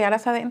y a voltear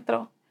hacia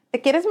adentro.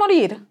 ¿Te quieres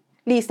morir?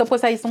 Listo,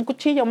 pues ahí está un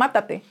cuchillo,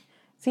 mátate.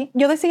 ¿Sí?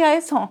 Yo decía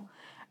eso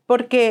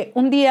porque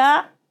un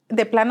día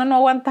de plano no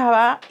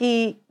aguantaba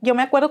y yo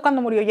me acuerdo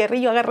cuando murió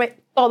Jerry, yo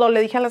agarré todo, le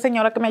dije a la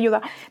señora que me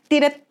ayuda,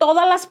 tiré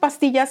todas las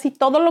pastillas y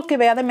todo lo que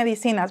vea de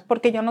medicinas,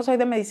 porque yo no soy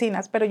de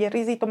medicinas, pero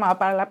Jerry sí tomaba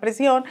para la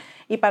presión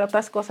y para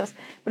otras cosas.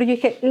 Pero yo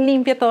dije,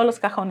 limpia todos los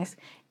cajones.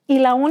 Y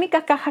la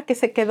única caja que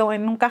se quedó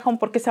en un cajón,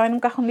 porque estaba en un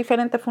cajón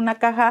diferente, fue una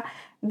caja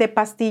de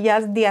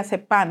pastillas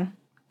diazepam,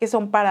 que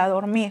son para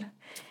dormir.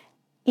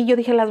 Y yo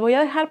dije, las voy a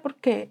dejar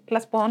porque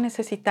las puedo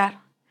necesitar.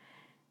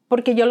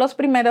 Porque yo los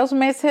primeros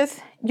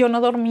meses yo no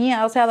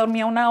dormía, o sea,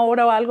 dormía 1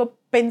 hora o algo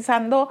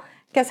pensando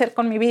qué hacer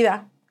con mi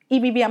vida. Y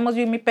vivíamos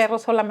yo y mi perro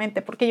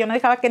solamente, porque yo no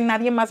dejaba que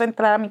nadie más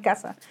entrara a mi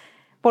casa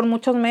por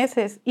muchos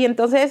meses. Y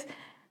entonces,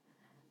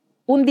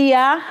 un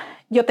día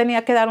yo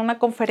tenía que dar una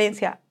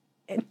conferencia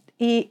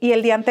y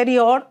el día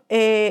anterior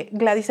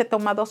Gladys se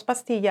toma 2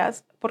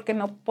 pastillas porque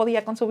no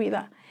podía con su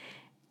vida.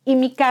 Y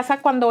mi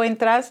casa, cuando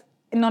entras,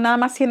 no nada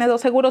más tiene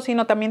 2 seguros,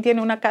 sino también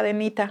tiene una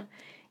cadenita.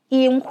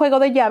 Y un juego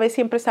de llaves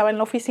siempre estaba en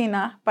la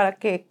oficina para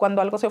que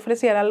cuando algo se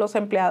ofreciera, los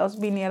empleados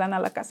vinieran a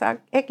la casa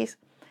X.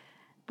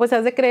 Pues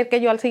has de creer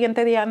que yo al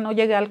siguiente día no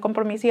llegué al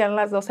compromiso y eran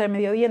las 12 de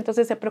mediodía,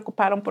 entonces se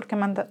preocuparon porque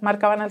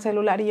marcaban al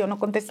celular y yo no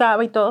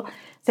contestaba y todo.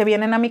 Se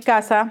vienen a mi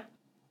casa,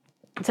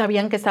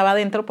 sabían que estaba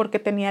adentro porque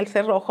tenía el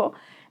cerrojo,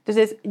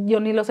 entonces yo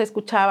ni los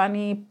escuchaba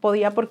ni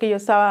podía porque yo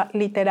estaba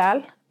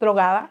literal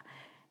drogada.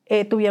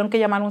 Tuvieron que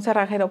llamar a un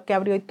cerrajero que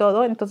abrió y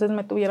todo, entonces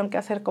me tuvieron que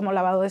hacer como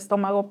lavado de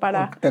estómago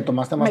para... ¿Te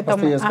tomaste más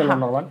pastillas que lo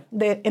normal?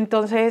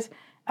 Entonces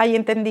ahí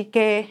entendí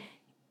que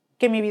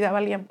mi vida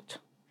valía mucho.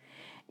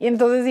 Y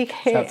entonces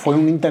dije... O sea, ¿fue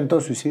un intento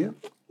de suicidio?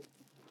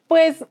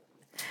 Pues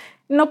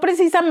no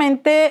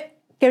precisamente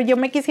que yo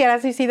me quisiera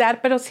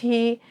suicidar, pero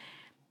sí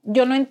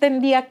yo no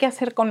entendía qué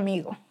hacer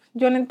conmigo.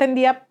 Yo no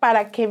entendía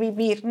para qué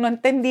vivir. No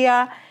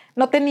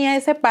tenía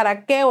ese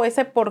para qué o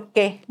ese por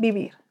qué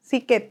vivir.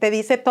 sí, que te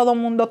dice todo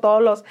mundo,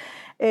 todos los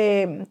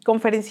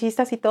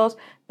conferencistas y todos,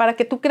 para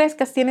que tú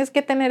crezcas tienes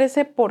que tener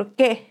ese por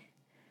qué,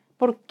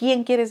 por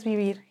quién quieres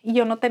vivir. Y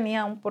yo no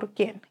tenía un por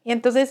quién. Y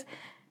entonces,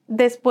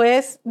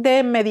 después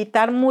de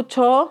meditar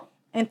mucho,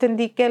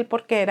 entendí que el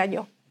por qué era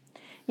yo.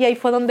 Y ahí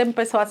fue donde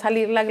empezó a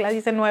salir la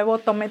Gladys de nuevo.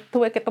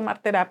 Tuve que tomar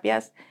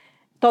terapias.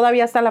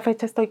 Todavía hasta la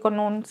fecha estoy con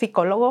un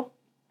psicólogo,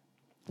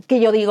 que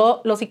yo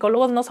digo, los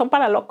psicólogos no son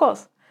para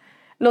locos.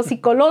 Los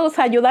psicólogos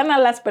ayudan a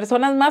las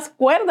personas más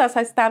cuerdas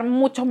a estar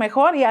mucho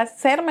mejor y a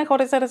ser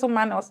mejores seres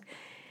humanos.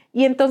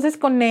 Y entonces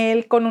con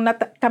él,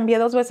 cambié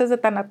 2 veces de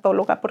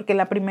tanatóloga porque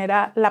la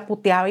primera la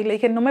puteaba y le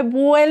dije, no me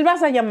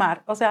vuelvas a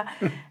llamar. O sea,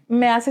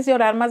 me haces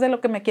llorar más de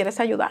lo que me quieres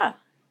ayudar.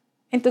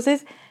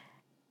 Entonces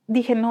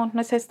dije, no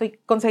es esto. Y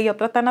conseguí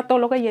otra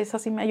tanatóloga y esa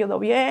sí me ayudó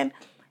bien.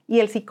 Y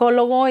el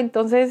psicólogo,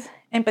 entonces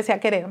empecé a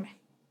quererme.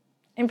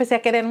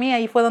 Y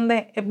ahí fue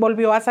donde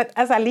volvió a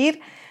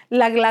salir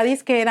la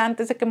Gladys que era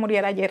antes de que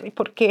muriera Jerry,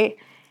 porque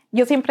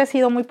yo siempre he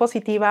sido muy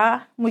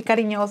positiva, muy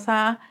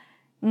cariñosa,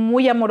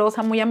 muy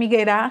amorosa, muy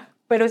amiguera,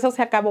 pero eso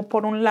se acabó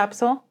por un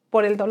lapso,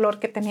 por el dolor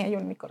que tenía yo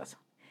en mi corazón.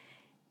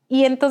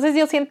 Y entonces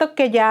yo siento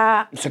que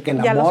ya, o sea, que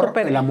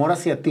el amor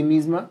hacia ti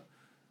misma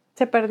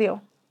se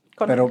perdió.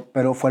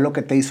 Pero fue lo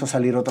que te hizo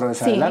salir otra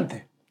vez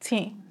adelante.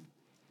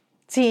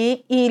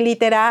 Sí, y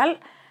literal,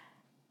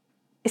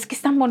 es que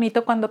es tan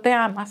bonito cuando te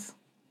amas.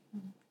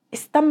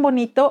 Es tan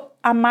bonito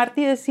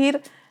amarte y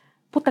decir,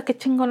 puta, qué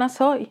chingona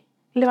soy.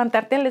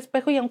 Levantarte al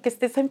espejo y aunque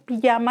estés en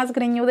pijamas,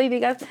 greñuda y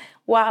digas,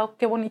 wow,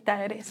 qué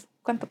bonita eres,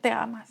 cuánto te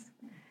amas.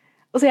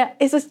 O sea,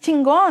 eso es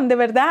chingón, de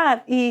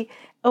verdad.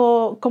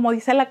 O como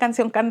dice la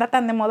canción que anda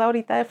tan de moda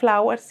ahorita de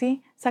Flowers,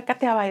 sí,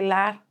 sácate a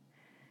bailar,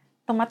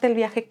 tómate el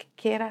viaje que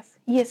quieras.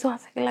 Y eso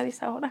hace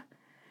Gladys ahora.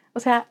 O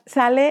sea,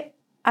 sale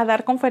a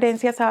dar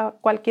conferencias a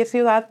cualquier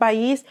ciudad,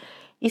 país,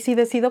 y si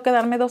decido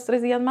quedarme 2,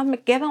 3 días más, me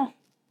quedo.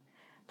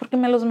 Porque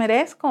me los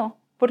merezco,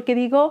 porque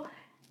digo,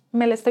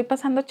 me le estoy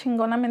pasando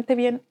chingonamente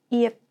bien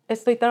y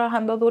estoy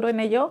trabajando duro en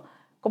ello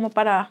como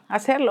para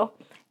hacerlo.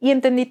 Y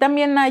entendí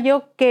también,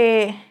 Nayo,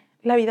 que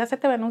la vida se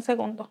te va en un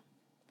segundo.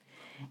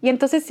 Y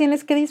entonces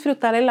tienes que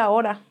disfrutar el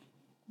ahora.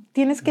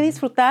 Tienes que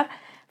disfrutar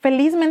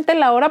felizmente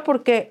el ahora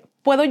porque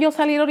puedo yo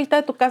salir ahorita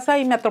de tu casa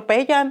y me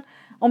atropellan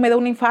o me da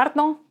un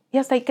infarto y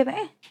hasta ahí quedé.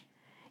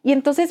 Y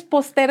entonces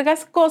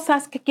postergas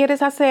cosas que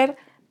quieres hacer,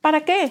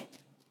 ¿para qué?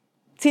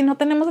 Si no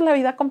tenemos la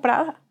vida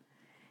comprada.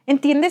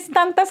 Entiendes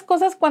tantas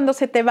cosas cuando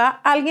se te va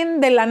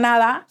alguien de la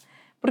nada,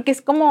 porque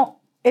es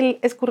como el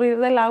escurrir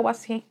del agua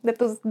así, de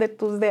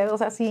tus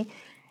dedos así.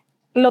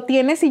 Lo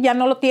tienes y ya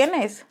no lo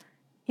tienes.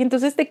 Y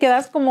entonces te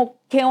quedas como,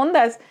 ¿qué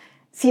ondas?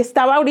 Si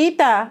estaba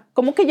ahorita,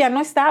 ¿cómo que ya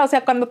no está? O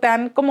sea, cuando te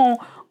dan como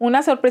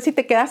una sorpresa y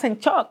te quedas en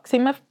shock. ¿Sí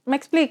me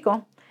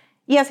explico?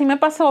 Y así me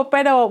pasó,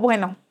 pero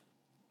bueno,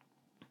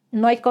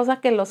 no hay cosa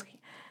que los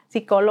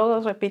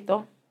psicólogos,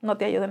 repito, no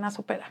te ayuden a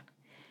superar.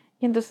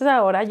 Y entonces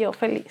ahora yo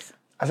feliz.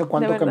 ¿Hace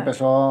cuánto que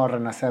empezó a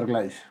renacer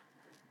Gladys?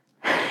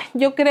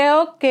 Yo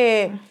creo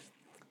que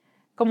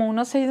como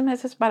unos 6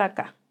 meses para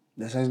acá.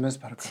 ¿De 6 meses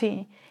para acá?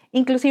 Sí.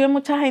 Inclusive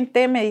mucha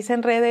gente me dice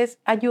en redes,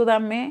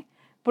 ayúdame,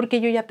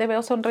 porque yo ya te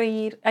veo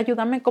sonreír.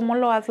 Ayúdame cómo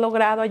lo has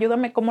logrado,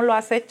 ayúdame cómo lo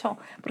has hecho,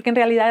 porque en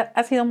realidad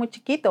ha sido muy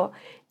chiquito.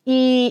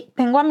 Y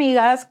tengo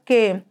amigas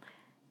que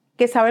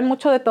saben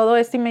mucho de todo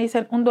esto y me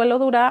dicen, un duelo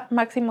dura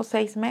máximo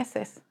 6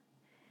 meses.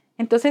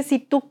 Entonces, si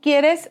tú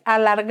quieres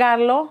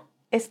alargarlo,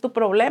 es tu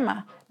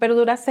problema, pero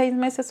dura 6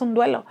 meses un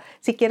duelo.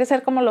 Si quieres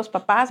ser como los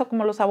papás o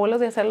como los abuelos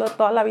de hacerlo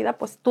toda la vida,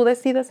 pues tú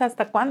decides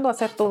hasta cuándo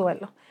hacer tu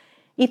duelo.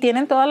 Y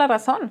tienen toda la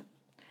razón,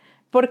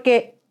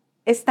 porque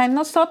está en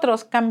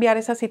nosotros cambiar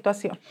esa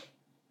situación.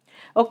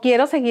 O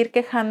quiero seguir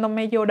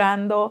quejándome,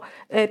 llorando,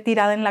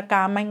 tirada en la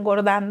cama,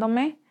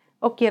 engordándome,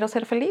 o quiero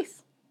ser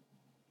feliz.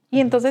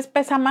 Y entonces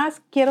pesa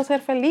más, quiero ser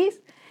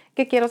feliz,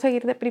 que quiero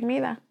seguir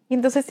deprimida. Y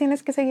entonces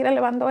tienes que seguir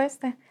elevando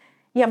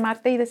y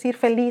amarte y decir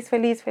feliz,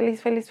 feliz,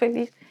 feliz, feliz,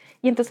 feliz.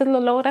 Y entonces lo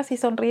logras y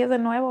sonríes de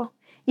nuevo.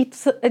 Y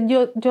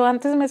yo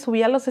antes me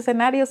subía a los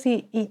escenarios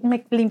y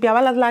me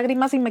limpiaba las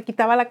lágrimas y me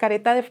quitaba la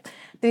careta de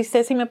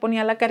tristeza y me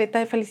ponía la careta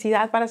de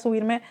felicidad para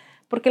subirme,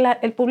 porque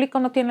el público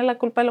no tiene la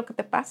culpa de lo que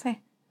te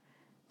pase.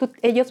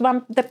 Ellos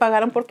te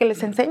pagaron porque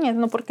les enseñes,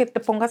 no porque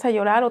te pongas a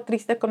llorar o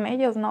triste con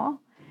ellos,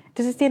 ¿no?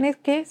 Entonces tienes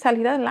que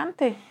salir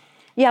adelante.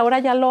 Y ahora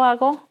ya lo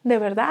hago de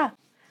verdad.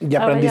 Y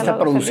aprendiste a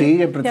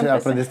producir,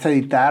 aprendiste a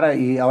editar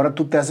y ahora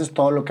tú te haces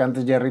todo lo que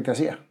antes Jerry te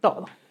hacía.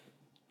 Todo.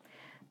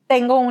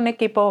 Tengo un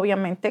equipo,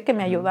 obviamente, que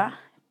me ayuda,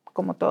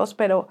 como todos,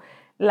 pero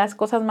las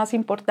cosas más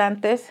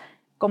importantes,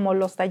 como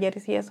los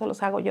talleres y eso,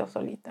 los hago yo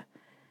solita.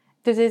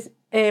 Entonces,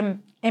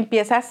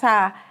 empiezas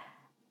a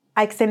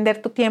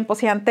extender tu tiempo.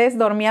 Si antes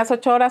dormías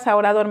 8 horas,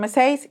 ahora duermes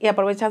 6 y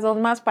aprovechas 2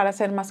 más para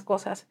hacer más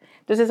cosas.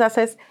 Entonces,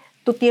 haces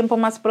tu tiempo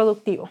más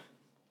productivo.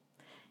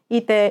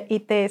 Y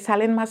te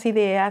salen más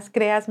ideas,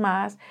 creas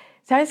más.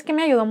 ¿Sabes qué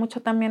me ayudó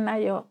mucho también,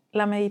 Nayo?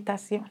 La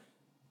meditación.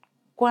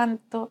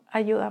 ¿Cuánto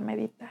ayuda a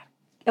meditar?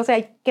 O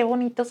sea, qué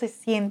bonito se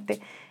siente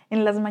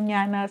en las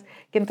mañanas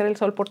que entra el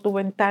sol por tu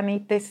ventana y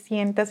te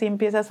sientas y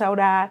empiezas a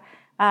orar,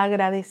 a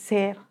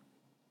agradecer.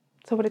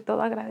 sobre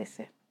todo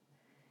agradecer.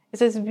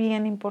 Eso es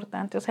bien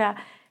importante. O sea,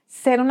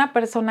 ser una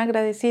persona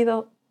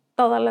agradecido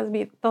todos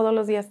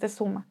los días te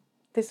suma.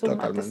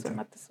 Totalmente. Te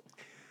suma.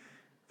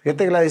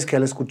 Fíjate, Gladys, que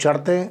al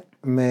escucharte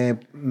me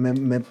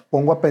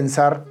pongo a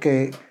pensar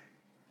que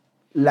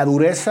la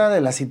dureza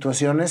de las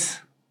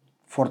situaciones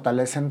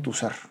fortalecen tu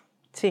ser.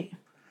 Sí.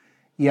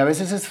 Y a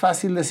veces es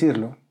fácil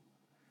decirlo,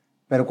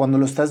 pero cuando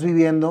lo estás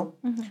viviendo,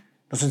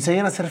 nos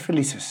enseñan a ser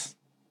felices.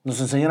 Nos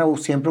enseñan a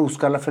siempre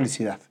buscar la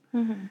felicidad.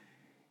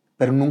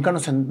 Pero nunca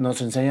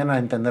nos enseñan a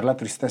entender la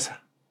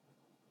tristeza.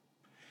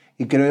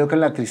 Y creo yo que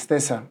en la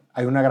tristeza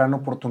hay una gran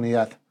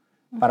oportunidad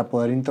para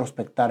poder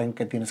introspectar en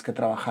qué tienes que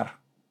trabajar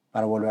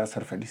para volver a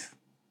ser feliz.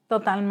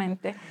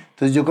 Totalmente.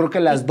 Entonces yo creo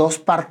que las dos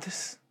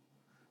partes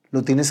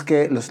las tienes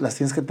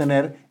que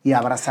tener y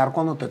abrazar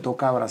cuando te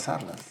toca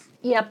abrazarlas.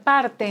 Y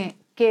aparte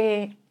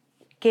que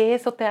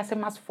eso te hace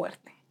más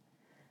fuerte.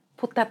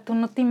 Puta, tú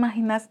no te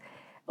imaginas,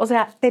 o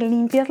sea, te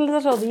limpias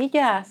las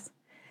rodillas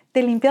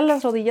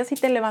y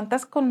te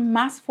levantas con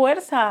más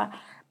fuerza,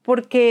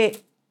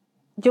 porque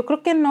yo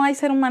creo que no hay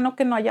ser humano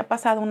que no haya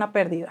pasado una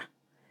pérdida.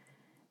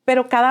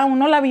 Pero cada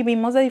uno la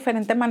vivimos de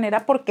diferente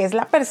manera porque es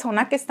la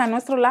persona que está a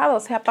nuestro lado, o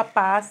sea,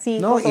 papás,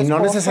 hijos, No, y no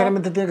esposo.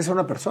 necesariamente tiene que ser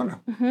una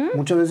persona.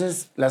 Muchas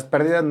veces las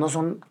pérdidas no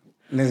son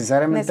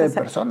necesariamente de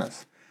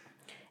personas.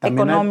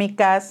 También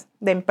económicas,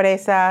 de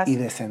empresas. Y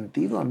de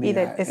sentido,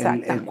 amiga.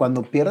 Exactamente.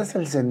 Cuando pierdes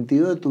el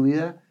sentido de tu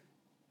vida,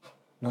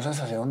 no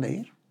sabes hacia dónde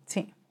ir.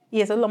 Sí,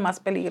 y eso es lo más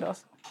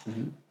peligroso.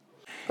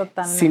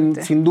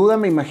 Totalmente. Sin duda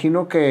me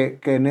imagino que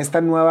en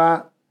este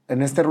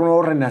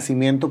nuevo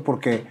renacimiento,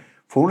 porque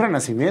fue un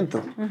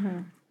renacimiento.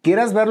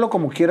 Quieras verlo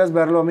como quieras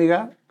verlo,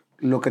 amiga,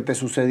 lo que te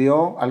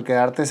sucedió al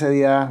quedarte ese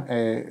día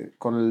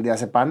con el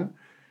diazepam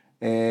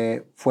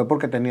fue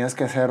porque tenías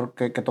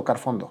que tocar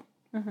fondo.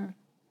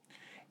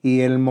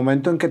 Y el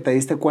momento en que te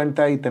diste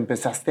cuenta y te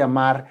empezaste a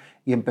amar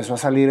y empezó a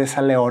salir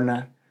esa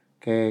leona,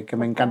 que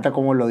me encanta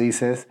cómo lo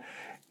dices,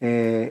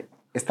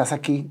 estás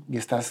aquí y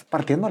estás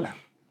partiéndola.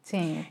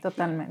 Sí,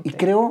 totalmente. Y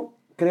creo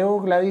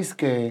Gladys,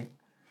 que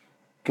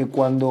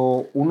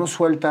cuando uno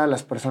suelta a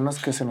las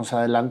personas que se nos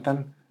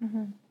adelantan,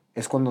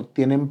 es cuando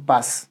tienen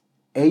paz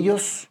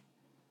ellos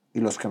y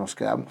los que nos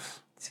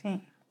quedamos.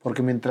 Sí.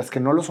 Porque mientras que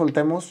no los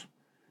soltemos,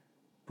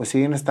 pues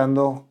siguen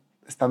estando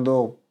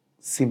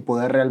sin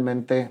poder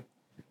realmente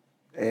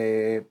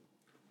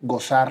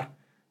gozar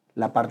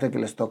la parte que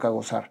les toca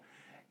gozar.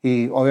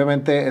 Y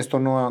obviamente esto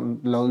no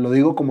lo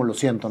digo como lo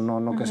siento,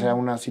 no que sea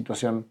una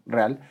situación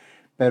real,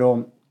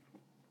 pero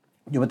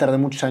yo me tardé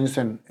muchos años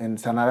en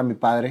sanar a mi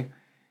padre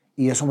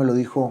y eso me lo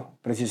dijo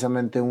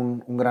precisamente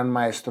un gran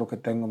maestro que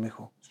tengo. Me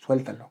dijo,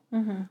 suéltalo.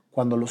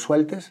 Cuando lo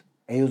sueltes,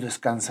 ellos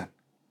descansan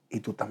y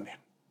tú también.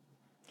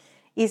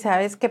 Y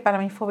sabes que para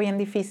mí fue bien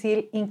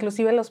difícil,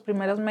 inclusive los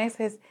primeros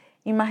meses.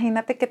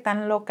 Imagínate qué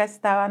tan loca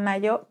estaba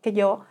Nayo, que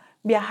yo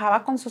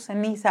viajaba con sus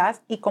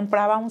cenizas y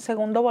compraba un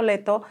segundo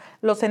boleto,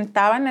 lo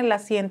sentaba en el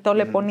asiento,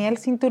 le ponía el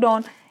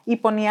cinturón y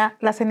ponía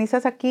las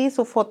cenizas aquí,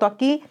 su foto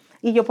aquí,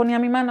 y yo ponía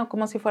mi mano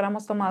como si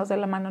fuéramos tomados de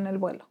la mano en el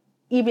vuelo.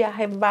 Y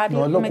viajé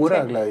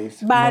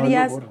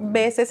varias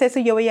veces eso,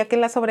 y yo veía que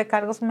las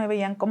sobrecargos me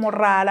veían como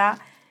rara,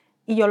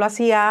 y yo lo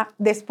hacía.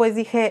 Después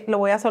dije, lo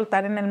voy a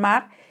soltar en el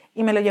mar,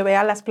 y me lo llevé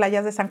a las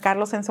playas de San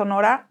Carlos en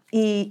Sonora,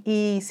 y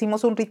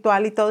hicimos un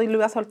ritual y todo, y lo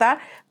iba a soltar.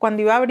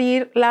 Cuando iba a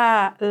abrir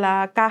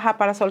la caja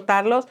para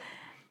soltarlos,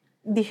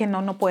 dije,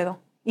 no puedo.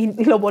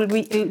 Y lo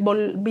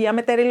volví a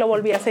meter y lo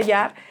volví a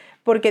sellar,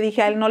 porque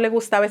dije, a él no le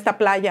gustaba esta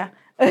playa.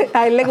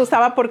 A él le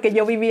gustaba porque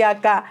yo vivía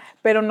acá,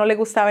 pero no le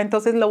gustaba,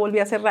 entonces lo volví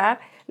a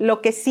cerrar.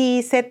 Lo que sí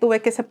hice,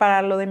 tuve que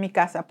separarlo de mi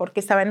casa, porque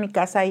estaba en mi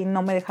casa y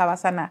no me dejaba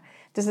sanar.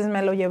 Entonces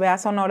me lo llevé a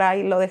Sonora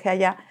y lo dejé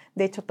allá.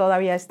 De hecho,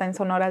 todavía está en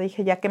Sonora.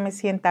 Dije, ya que me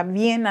sienta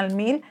bien al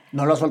 1000,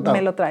 ¿no lo has soltado?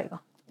 Me lo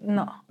traigo.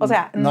 No, o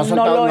sea, ¿No has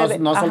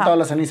soltado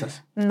las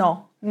cenizas?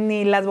 No,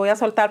 ni las voy a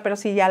soltar, pero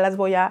sí ya las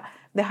voy a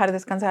dejar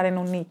descansar en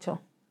un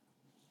nicho.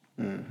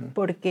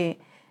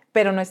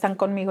 Pero no están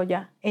conmigo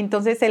ya.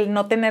 Entonces, el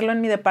no tenerlo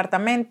en mi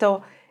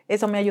departamento,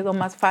 eso me ayudó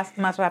más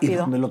rápido. ¿Y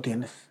dónde lo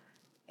tienes?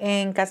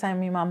 En casa de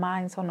mi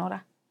mamá, en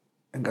Sonora.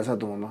 ¿En casa de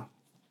tu mamá?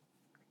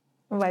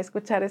 Va a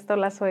escuchar esto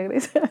la suegra.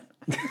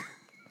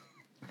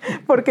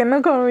 ¿Por qué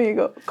no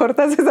conmigo?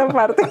 Cortas esa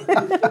parte.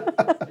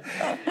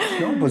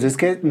 No, pues es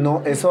que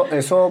no, eso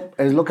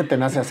es lo que te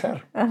nace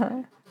hacer.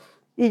 Ajá.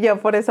 Y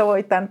yo por eso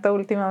voy tanto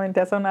últimamente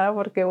a Sonora,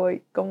 porque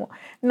voy como,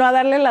 no a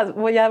darle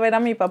voy a ver a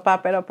mi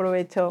papá, pero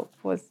aprovecho,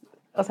 pues,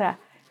 o sea,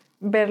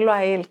 verlo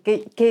a él,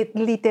 que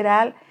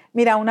literal,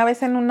 mira, una vez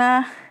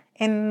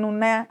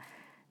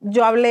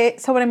yo hablé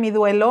sobre mi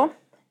duelo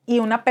y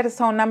una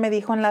persona me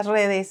dijo en las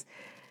redes,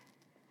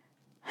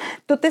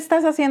 tú te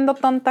estás haciendo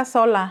tonta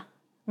sola,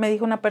 me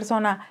dijo una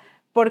persona,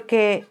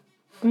 porque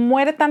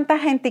muere tanta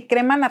gente y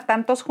creman a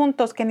tantos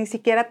juntos que ni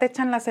siquiera te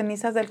echan las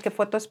cenizas del que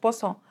fue tu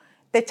esposo.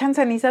 Te echan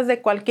cenizas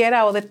de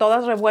cualquiera o de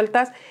todas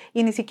revueltas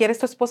y ni siquiera es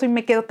tu esposo. Y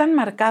me quedó tan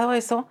marcado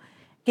eso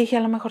que dije,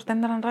 a lo mejor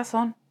tendrán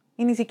razón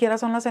y ni siquiera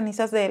son las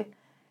cenizas de él.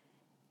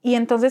 Y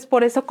entonces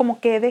por eso como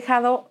que he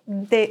dejado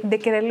de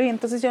quererlo, y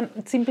entonces yo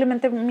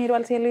simplemente miro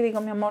al cielo y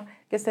digo, mi amor,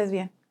 que estés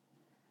bien.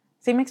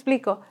 ¿Sí me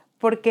explico?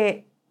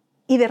 Porque,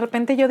 y de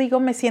repente yo digo,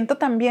 me siento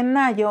tan bien,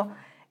 Nayo,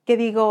 que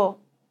digo,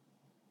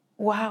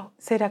 wow,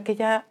 ¿será que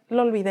ya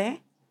lo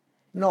olvidé?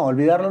 No,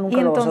 olvidarlo Y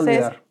nunca lo vas a entonces,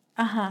 olvidar.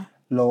 ajá,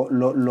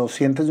 Lo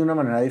sientes de una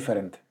manera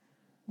diferente.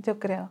 yo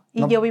creo.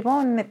 Y No. yo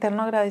vivo en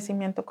eterno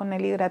agradecimiento con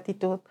él y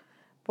gratitud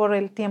por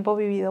el tiempo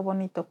vivido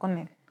bonito con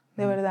él,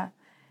 de verdad.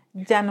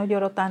 Ya no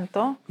lloro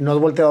tanto. No has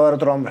volteado a ver a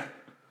otro hombre.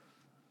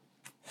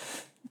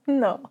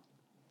 No.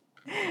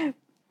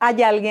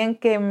 Hay alguien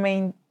que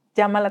me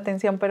llama la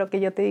atención, pero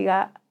que yo te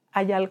diga,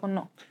 hay algo,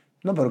 no.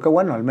 No, pero qué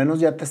bueno, al menos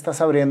ya te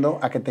estás abriendo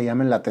a que te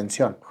llamen la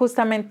atención.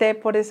 Justamente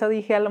por eso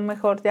dije, a lo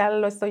mejor ya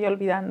lo estoy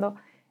olvidando.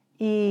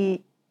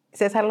 Y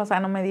César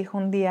Lozano me dijo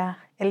un día,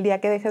 el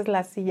día que dejes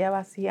la silla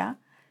vacía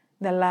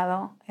de al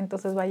lado,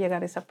 entonces va a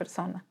llegar esa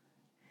persona.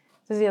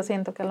 Entonces yo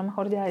siento que a lo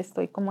mejor ya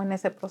estoy como en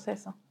ese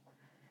proceso.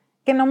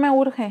 Que no me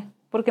urge,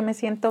 porque me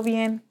siento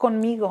bien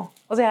conmigo.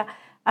 O sea,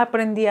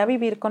 aprendí a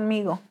vivir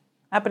conmigo,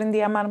 aprendí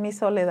a amar mi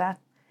soledad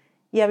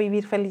y a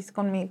vivir feliz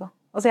conmigo.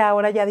 O sea,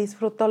 ahora ya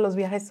disfruto los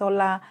viajes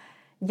sola,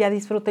 ya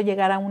disfruto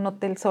llegar a un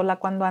hotel sola,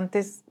 cuando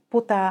antes,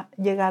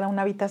 llegar a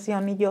una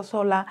habitación y yo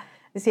sola,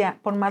 decía,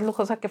 por más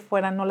lujosa que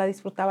fuera, no la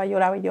disfrutaba,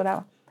 lloraba y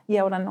lloraba. Y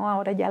ahora no,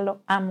 ahora ya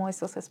lo amo,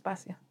 esos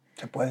espacios.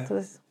 Se puede.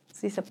 Entonces,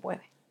 sí se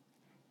puede.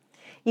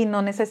 Y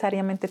no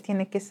necesariamente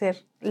tiene que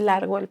ser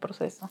largo el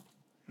proceso.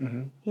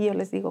 Uh-huh. Y yo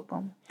les digo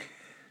cómo.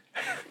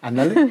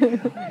 Ándale.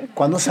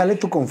 ¿Cuándo sale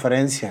tu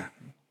conferencia?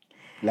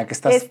 La que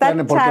estás Esta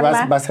planeando, porque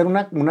charla, va a ser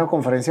una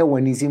conferencia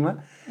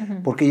buenísima,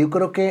 porque yo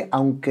creo que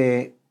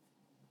aunque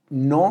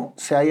no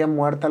se haya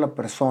muerta la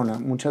persona,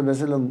 muchas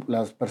veces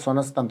las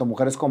personas, tanto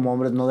mujeres como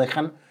hombres, no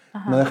dejan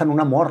un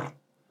amor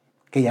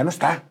que ya no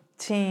está.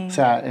 sí. O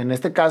sea, en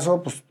este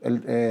caso, pues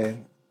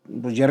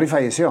Jerry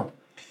falleció,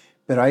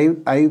 pero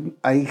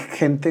hay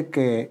gente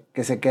que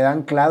se queda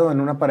anclado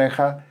en una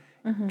pareja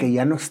que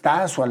ya no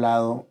está a su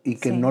lado y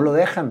que no lo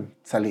dejan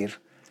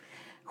salir.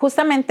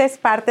 Justamente es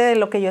parte de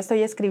lo que yo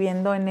estoy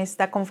escribiendo en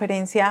esta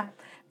conferencia,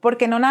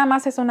 porque no nada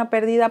más es una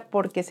pérdida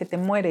porque se te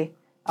muere.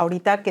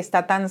 Ahorita que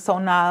está tan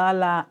sonada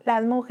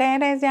las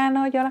mujeres ya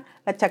no lloran,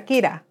 la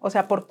Shakira, o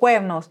sea, por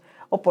cuernos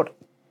o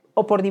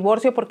por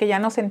divorcio porque ya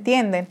no se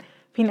entienden.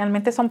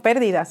 Finalmente son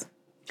pérdidas.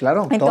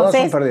 Claro, entonces, todas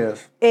son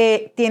pérdidas.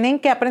 Tienen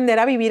que aprender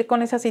a vivir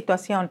con esa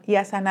situación y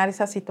a sanar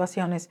esas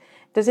situaciones.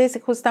 Entonces,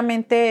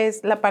 justamente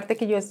es la parte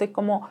que yo estoy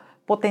como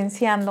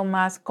potenciando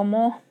más,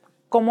 cómo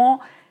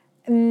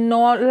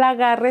no la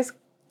agarres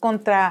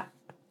contra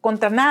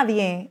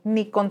nadie,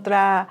 ni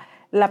contra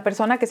la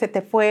persona que se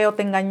te fue o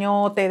te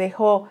engañó o te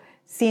dejó,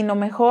 sino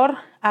mejor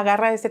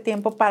agarra ese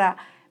tiempo para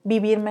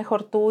vivir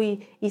mejor tú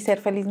y ser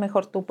feliz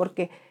mejor tú,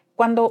 porque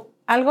cuando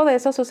algo de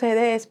eso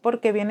sucede es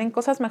porque vienen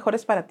cosas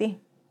mejores para ti.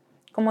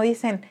 Como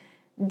dicen,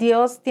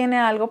 Dios tiene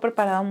algo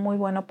preparado muy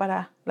bueno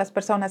para las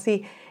personas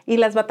y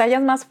las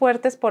batallas más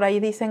fuertes por ahí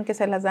dicen que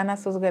se las dan a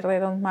sus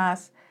guerreros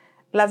más.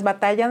 Las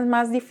batallas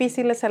más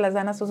difíciles se las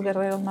dan a sus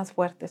guerreros más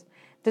fuertes.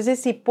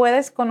 Entonces, si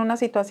puedes con una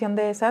situación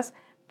de esas,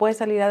 puedes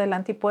salir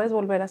adelante y puedes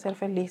volver a ser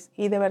feliz.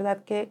 Y de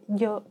verdad que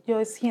yo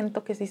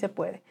siento que sí se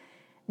puede.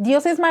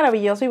 Dios es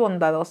maravilloso y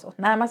bondadoso.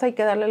 Nada más hay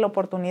que darle la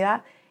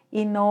oportunidad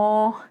y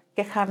no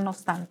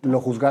quejarnos tanto. ¿Lo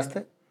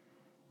juzgaste?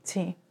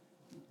 Sí.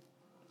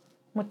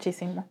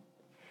 Muchísimo.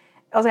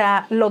 O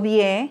sea, lo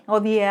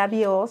odié a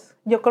Dios.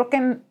 Yo creo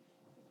que,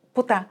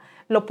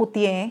 lo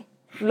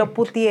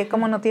putié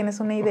como no tienes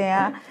una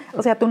idea.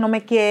 O sea, tú no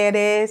me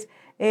quieres.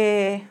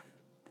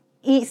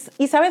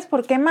 Y ¿sabes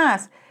por qué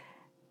más?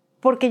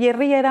 Porque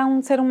Jerry era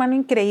un ser humano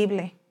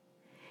increíble.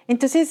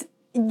 Entonces,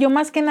 yo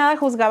más que nada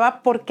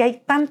juzgaba porque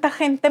hay tanta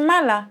gente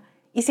mala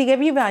y sigue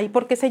viva y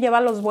por qué se lleva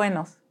a los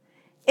buenos.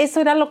 Eso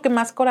era lo que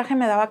más coraje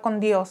me daba con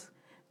Dios,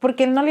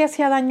 porque Él no le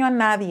hacía daño a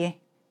nadie.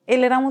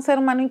 Él era un ser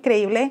humano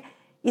increíble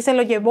y se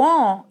lo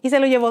llevó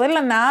de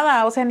la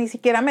nada. O sea, ni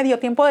siquiera me dio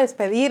tiempo de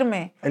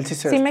despedirme. Él sí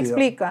se despidió. ¿Sí me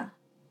explica?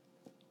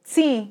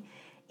 Sí.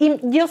 Y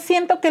yo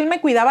siento que Él me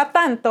cuidaba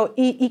tanto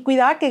y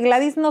cuidaba que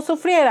Gladys no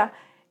sufriera,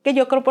 que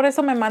yo creo por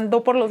eso me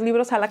mandó por los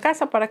libros a la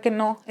casa, para que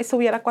no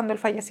estuviera cuando Él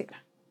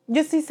falleciera.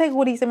 Yo estoy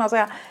segurísima. O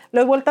sea, le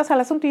doy vueltas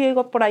al asunto y yo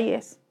digo, por ahí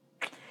es.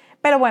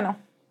 Pero bueno,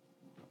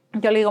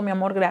 yo le digo, mi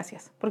amor,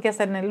 gracias, porque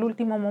hasta en el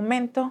último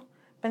momento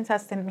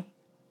pensaste en mí.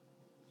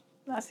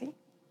 Así.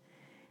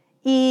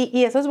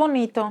 Y eso es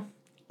bonito.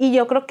 Y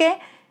yo creo que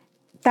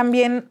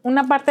también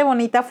una parte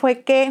bonita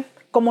fue que,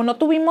 como no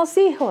tuvimos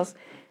hijos,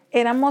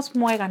 éramos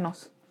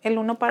muéganos, el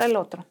uno para el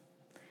otro.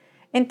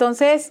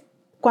 Entonces,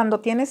 cuando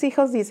tienes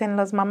hijos, dicen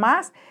las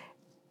mamás,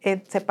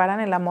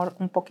 separan el amor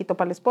un poquito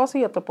para el esposo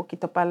y otro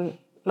poquito para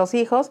los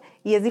hijos,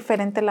 y es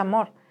diferente el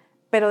amor.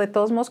 Pero de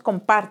todos modos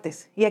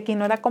compartes. Y aquí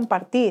no era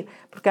compartir,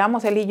 porque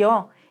éramos él y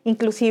yo.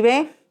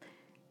 Inclusive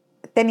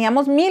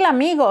teníamos 1000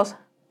 amigos,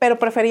 pero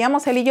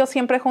preferíamos él y yo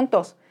siempre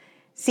juntos.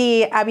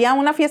 Si había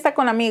una fiesta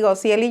con amigos,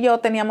 si él y yo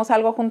teníamos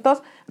algo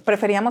juntos,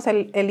 preferíamos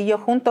él y yo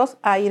juntos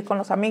a ir con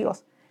los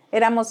amigos.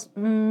 Éramos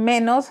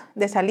menos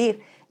de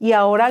salir. Y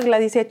ahora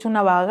Gladys ha hecho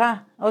una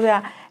vaga. O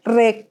sea,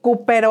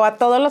 recuperó a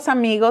todos los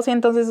amigos y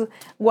entonces,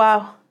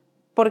 wow,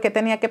 ¿por qué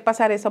tenía que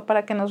pasar eso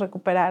para que nos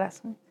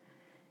recuperaras?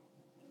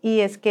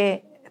 y es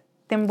que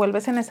te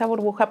envuelves en esa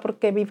burbuja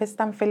porque vives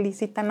tan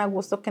feliz y tan a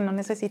gusto que no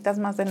necesitas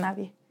más de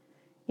nadie.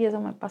 Y eso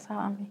me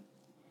pasaba a mí.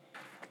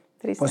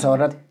 Pues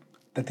ahora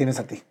te tienes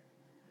a ti.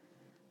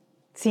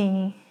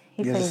 Sí,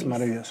 y eso feliz. Es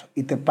maravilloso.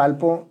 Y te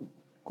palpo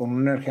con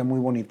una energía muy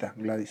bonita,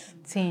 Gladys.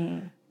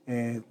 Sí.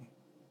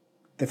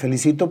 Te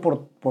felicito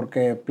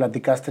porque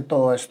platicaste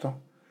todo esto.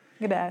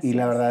 Gracias. Y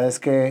la verdad es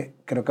que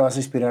creo que vas a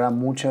inspirar a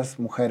muchas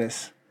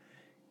mujeres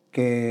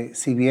que,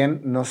 si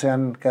bien no se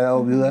han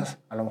quedado viudas,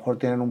 a lo mejor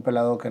tienen un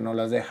pelado que no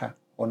las deja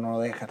o no lo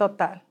deja.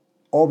 Total.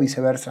 O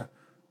viceversa.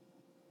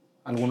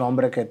 Algún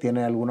hombre que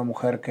tiene alguna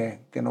mujer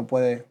que no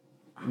puede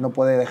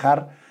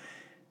dejar.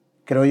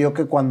 Creo yo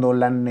que cuando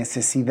la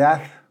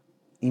necesidad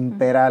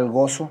impera al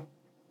gozo,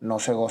 no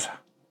se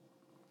goza.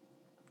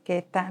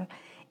 ¿Qué tal?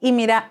 Y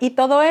mira, y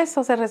todo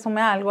eso se resume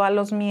a algo, a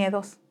los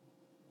miedos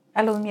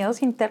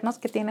internos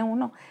que tiene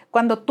uno.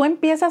 Cuando tú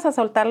empiezas a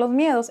soltar los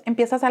miedos,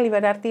 empiezas a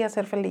liberarte y a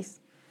ser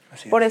feliz.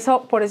 Por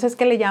eso es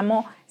que le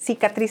llamo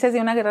cicatrices de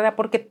una guerrera,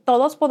 porque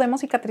todos podemos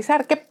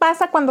cicatrizar. ¿Qué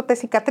pasa cuando te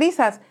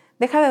cicatrizas?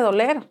 Deja de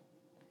doler,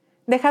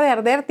 deja de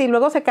arderte y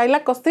luego se cae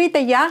la costrita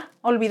y ya,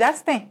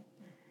 olvidaste.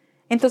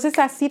 Entonces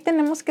así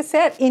tenemos que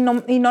ser. Y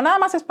no nada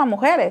más es para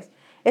mujeres,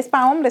 es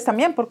para hombres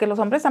también, porque los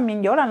hombres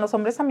también lloran, los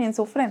hombres también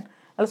sufren,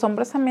 a los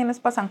hombres también les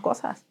pasan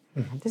cosas.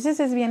 Entonces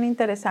es bien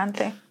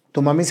interesante.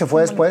 ¿Tu mami se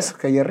fue después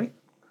que Jerry?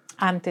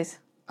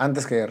 Antes.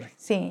 Antes que Jerry.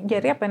 Sí,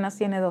 Jerry apenas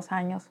tiene 2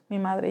 años. Mi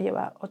madre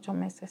lleva 8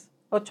 meses.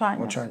 8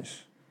 años. 8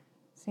 años.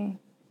 Sí.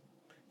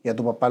 ¿Y a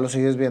tu papá lo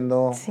sigues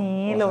viendo?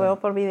 Sí, lo veo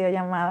por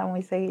videollamada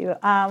muy seguido.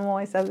 Amo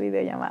esas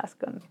videollamadas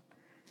con él.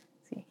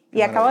 Sí.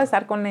 Y acabo de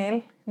estar con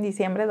él en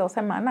diciembre 2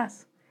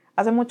 semanas.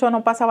 Hace mucho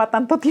no pasaba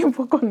tanto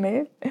tiempo con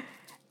él.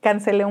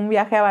 Cancelé un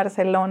viaje a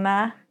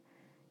Barcelona.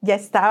 Ya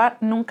estaba,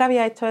 nunca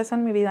había hecho eso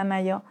en mi vida,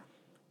 Nayo.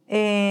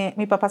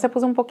 Mi papá se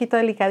puso un poquito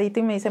delicadito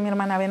y me dice, mi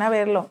hermana, ven a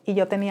verlo. Y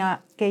yo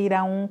tenía que ir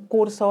a un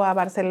curso a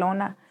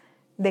Barcelona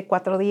de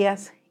 4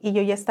 días. Y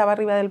yo ya estaba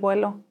arriba del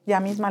vuelo, ya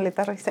mis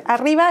maletas registré.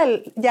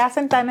 Ya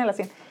sentada en el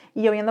asiento.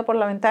 Y yo viendo por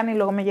la ventana y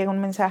luego me llega un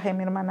mensaje de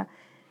mi hermana.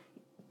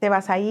 Te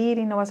vas a ir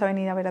y no vas a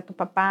venir a ver a tu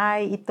papá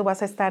y tú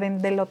vas a estar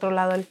del otro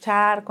lado del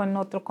charco, en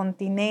otro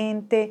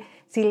continente,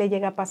 si le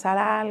llega a pasar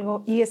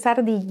algo. Y esa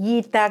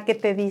ardillita que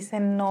te dice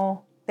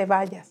no te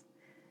vayas.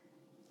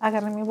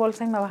 Agarré mi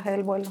bolsa y me bajé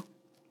del vuelo.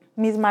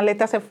 Mis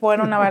maletas se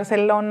fueron a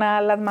Barcelona,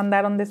 las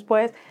mandaron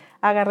después.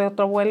 Agarré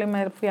otro vuelo y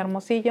me fui a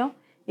Hermosillo.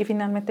 Y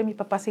finalmente mi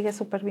papá sigue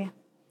súper bien.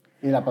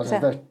 Y la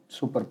pasaste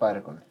súper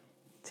padre con él.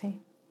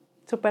 Sí,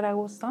 súper a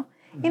gusto.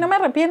 Y no me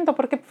arrepiento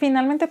porque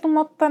finalmente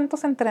tomó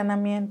tantos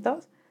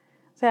entrenamientos.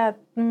 O sea,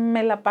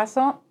 me la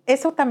paso.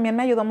 Eso también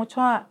me ayudó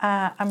mucho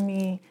a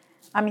mi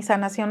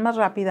sanación más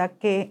rápida,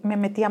 que me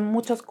metía a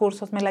muchos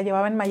cursos. Me la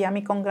llevaba en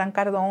Miami con Gran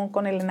Cardón,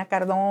 con Elena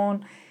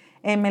Cardón.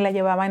 Me la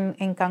llevaba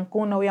en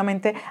Cancún,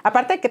 obviamente.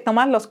 Aparte de que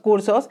tomas los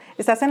cursos,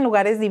 estás en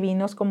lugares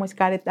divinos como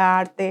Xcaret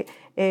Arte,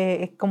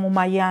 como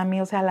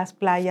Miami, o sea, las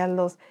playas,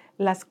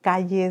 las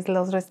calles,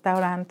 los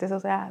restaurantes,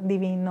 o sea,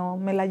 divino.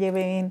 Me la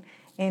llevé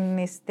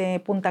en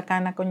Punta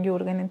Cana con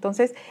Jürgen.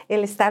 Entonces,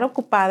 el estar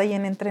ocupada y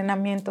en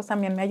entrenamientos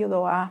también me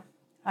ayudó a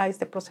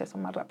este proceso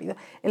más rápido.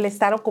 El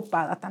estar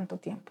ocupada tanto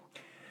tiempo,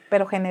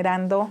 pero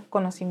generando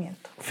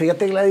conocimiento.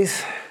 Fíjate,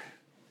 Gladys,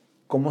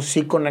 cómo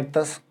sí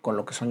conectas con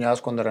lo que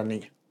soñabas cuando eras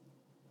niña.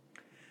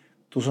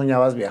 Tú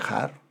soñabas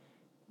viajar,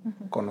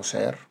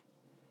 conocer.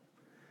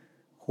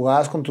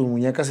 Jugabas con tus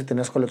muñecas y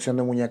tenías colección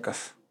de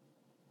muñecas.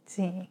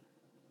 Sí.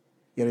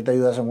 Y ahorita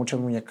ayudas a muchas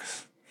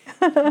muñecas.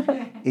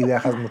 Y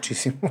viajas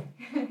muchísimo.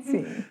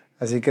 Sí.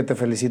 Así que te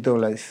felicito,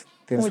 Gladys.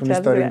 Tienes Muchas una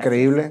historia gracias.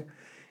 increíble.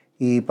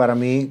 Y para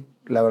mí,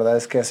 la verdad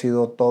es que ha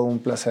sido todo un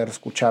placer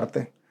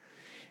escucharte.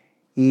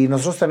 Y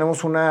nosotros tenemos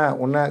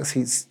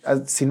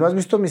si no has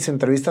visto mis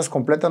entrevistas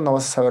completas, no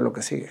vas a saber lo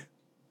que sigue.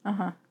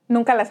 Ajá.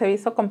 Nunca las he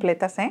visto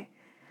completas, ¿eh?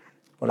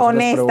 Por eso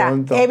les Honesta,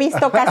 pregunto. he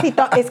visto casi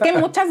todo. Es que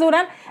muchas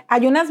duran,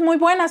 hay unas muy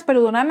buenas,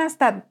 pero duran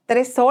hasta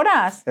 3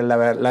 horas. La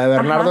de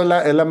Bernardo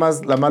es la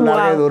más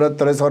larga y dura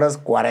 3 horas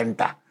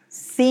 40.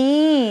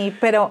 Sí,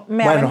 pero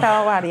me ha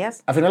aventado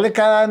varias. Al final de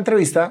cada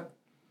entrevista,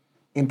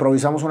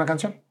 improvisamos una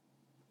canción.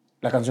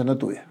 La canción de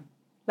tu vida.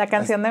 La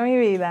canción de mi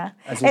vida.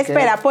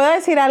 Espera, ¿puedo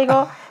decir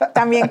algo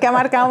también que ha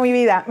marcado mi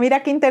vida?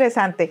 Mira qué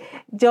interesante.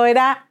 Yo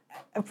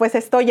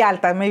estoy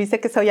alta, me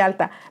dice que soy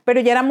alta, pero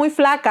yo era muy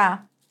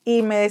flaca.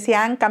 Y me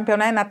decían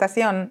campeona de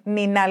natación,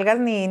 ni nalgas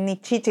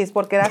ni chichis,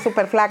 porque era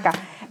súper flaca.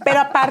 Pero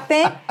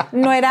aparte,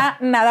 no era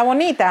nada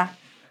bonita.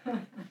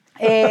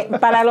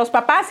 Para los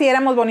papás sí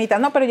éramos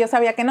bonitas, ¿no? Pero yo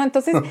sabía que no.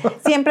 Entonces,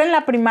 siempre en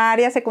la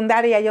primaria,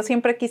 secundaria, yo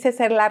siempre quise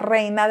ser la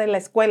reina de la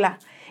escuela.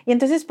 Y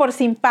entonces, por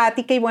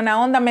simpática y buena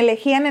onda, me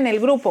elegían en el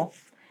grupo.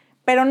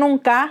 Pero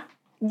nunca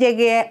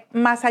llegué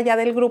más allá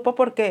del grupo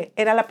porque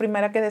era la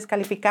primera que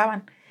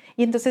descalificaban.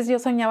 Y entonces yo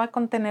soñaba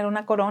con tener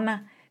una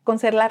corona, con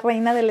ser la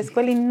reina de la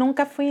escuela, y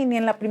nunca fui ni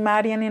en la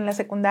primaria ni en la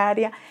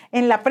secundaria.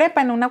 En la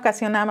prepa, en una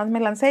ocasión nada más me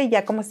lancé y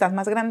ya como estás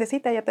más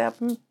grandecita, ya te da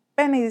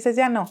pena y dices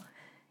ya no.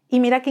 Y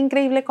mira qué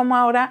increíble cómo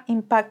ahora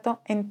impacto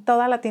en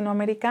toda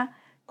Latinoamérica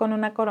con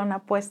una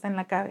corona puesta en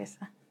la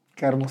cabeza.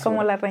 Qué hermoso.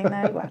 Como la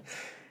reina del bar.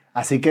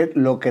 Así que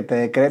lo que te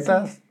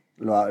decretas,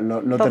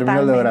 lo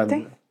terminas logrando.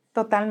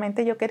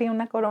 Totalmente. Yo quería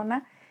una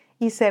corona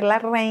y ser la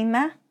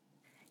reina,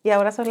 y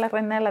ahora soy la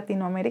reina de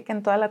Latinoamérica,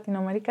 en toda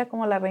Latinoamérica,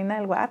 como la reina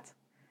del WhatsApp.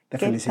 Te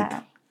felicito.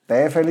 Tal?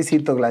 Te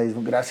felicito, Gladys.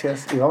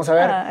 Gracias. Y vamos a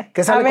ver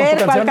qué sale con tu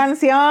canción. ¿Cuál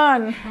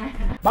canción?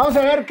 Vamos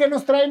a ver qué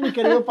nos trae mi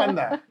querido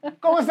Panda.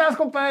 ¿Cómo estás,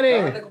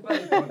 compadre? Hola,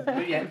 compadre.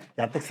 Muy bien.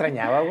 Ya te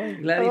extrañaba, güey.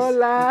 Gladys.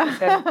 Hola.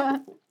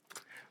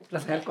 Un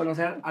placer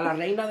conocer a la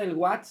reina del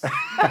WhatsApp.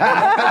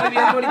 Estaba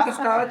viendo ahorita,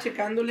 estaba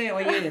checándole,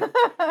 oye,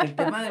 el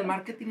tema del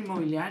marketing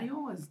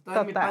inmobiliario, es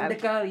todo mi pan de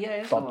cada día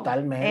eso.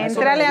 Totalmente.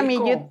 Éntrale a mi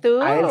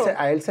YouTube.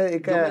 A él se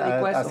dedica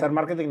a hacer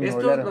marketing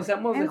inmobiliario. Esto lo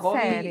hacemos de hobby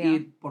y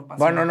por pasión.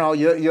 Bueno, no,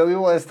 yo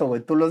vivo esto,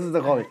 güey. Tú lo haces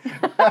de hobby.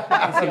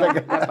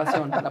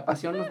 La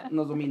pasión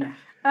nos domina.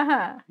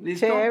 Ajá.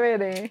 ¿Listo?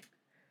 Chévere.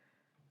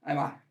 Ahí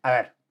va. A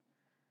ver.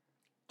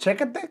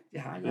 Chécate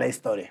la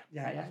historia.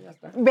 Ya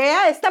está.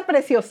 Vea esta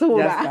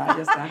preciosura.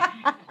 Ya está.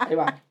 Ahí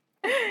va.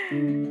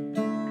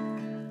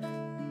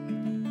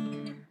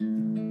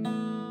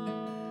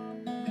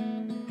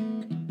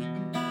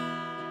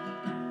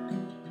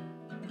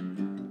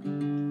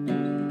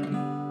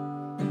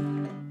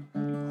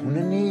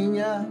 Una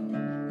niña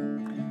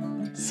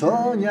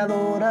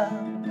soñadora.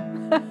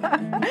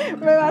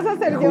 Me vas a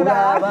hacer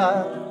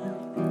llorar.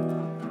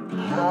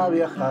 A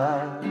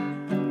viajar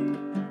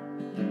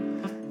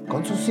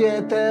con sus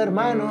 7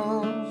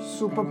 hermanos,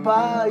 su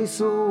papá y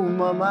su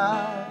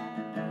mamá.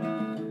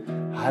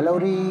 A la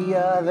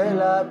orilla de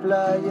la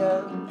playa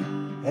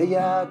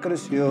ella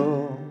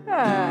creció.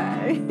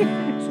 Ay.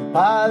 Su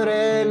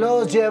padre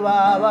los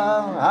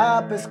llevaba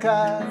a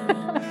pescar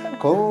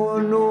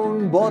con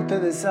un bote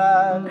de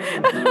sal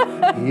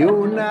y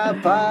una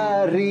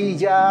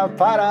parrilla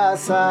para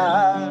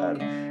asar.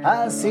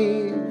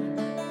 Así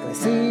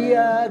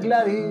crecía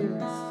Gladys,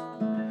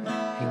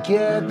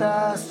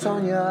 inquieta,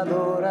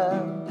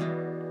 soñadora,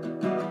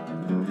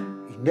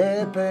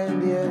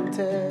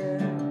 independiente.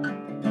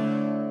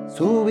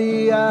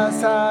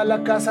 Subías a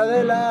la casa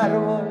del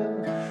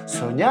árbol,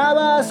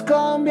 soñabas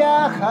con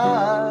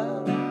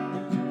viajar.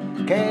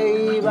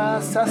 ¿Qué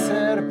ibas a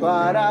hacer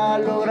para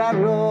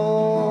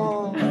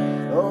lograrlo?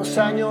 Los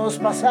años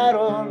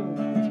pasaron,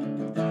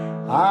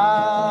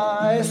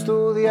 a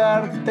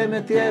estudiar te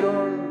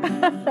metieron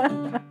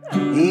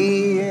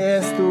y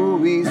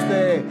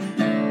estuviste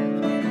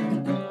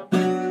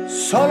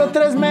solo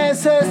 3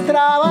 meses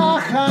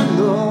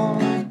trabajando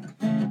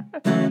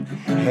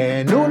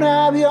en un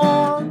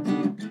avión,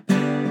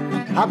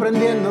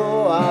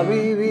 aprendiendo a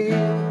vivir.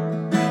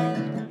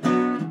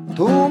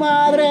 Tu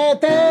madre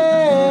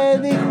te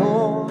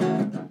dijo: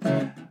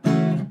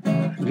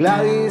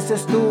 Gladys,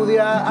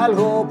 estudia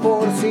algo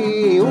por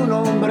si un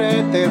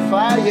hombre te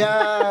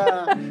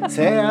falla.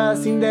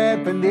 Seas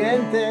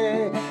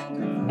independiente,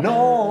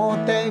 no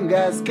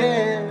tengas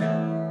que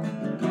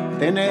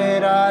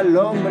tener al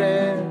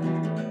hombre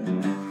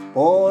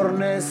por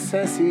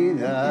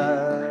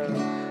necesidad.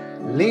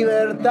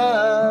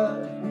 Libertad,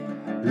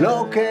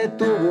 lo que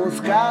tú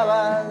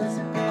buscabas,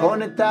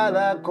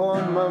 conectada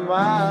con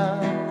mamá.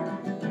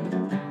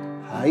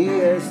 Ahí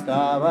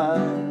estabas.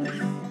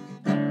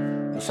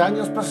 Los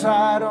años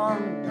pasaron,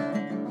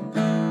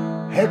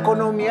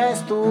 economía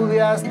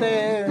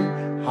estudiaste,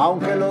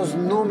 aunque los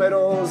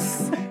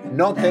números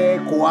no te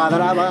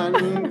cuadraban.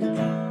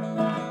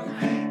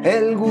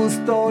 El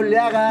gusto le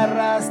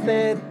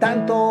agarraste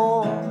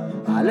tanto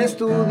al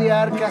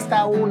estudiar que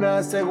hasta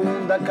una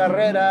segunda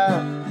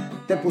carrera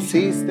te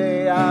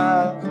pusiste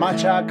a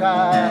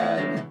machacar.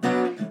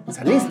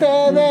 Saliste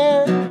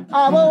de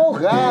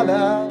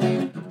abogada,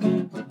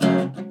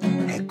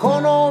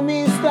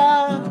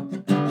 economista,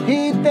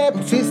 y te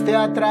pusiste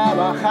a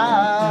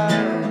trabajar.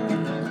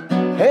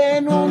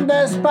 En un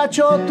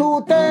despacho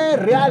tú te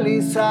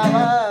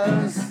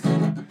realizabas,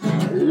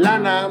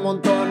 lana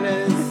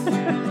montones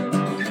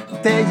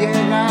te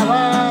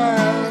llegaban.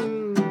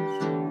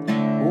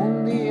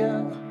 Un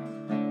día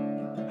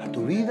a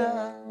tu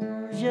vida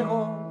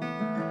llegó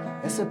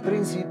ese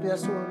príncipe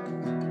azul,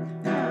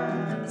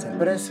 se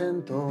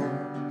presentó.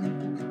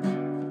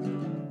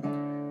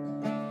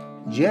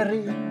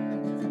 Jerry,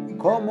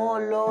 ¿cómo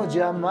lo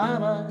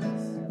llamabas?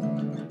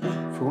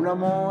 Fue un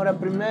amor a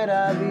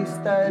primera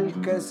vista el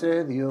que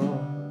se dio.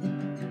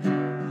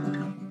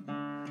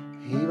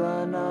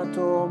 Iban a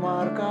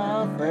tomar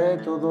café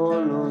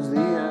todos los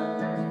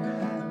días,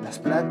 las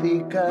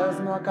pláticas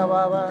no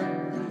acababan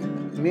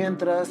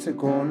mientras se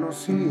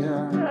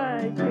conocían.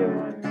 Ay, qué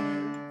bonito.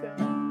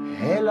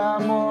 El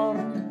amor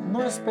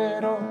no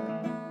esperó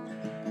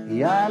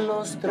y a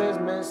los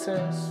 3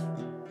 meses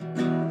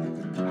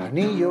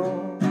anillo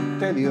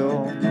te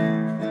dio.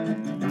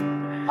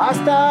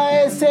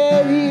 Hasta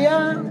ese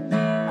día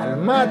al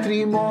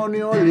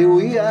matrimonio le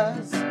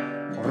huías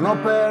por no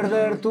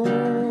perder tu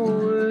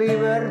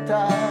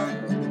libertad.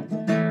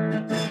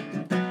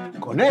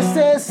 Con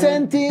ese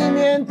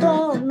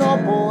sentimiento no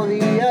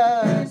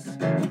podías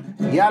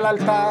y al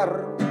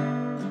altar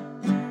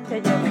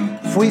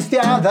fuiste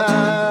a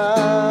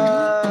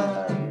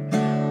dar.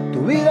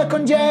 Tu vida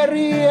con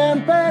Jerry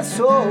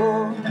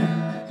empezó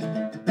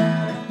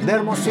de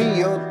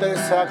Hermosillo te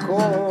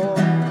sacó,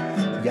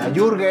 ya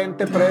Jürgen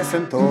te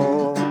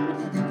presentó.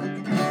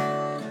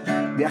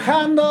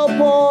 Viajando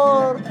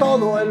por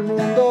todo el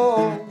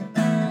mundo,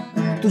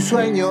 tu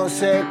sueño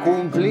se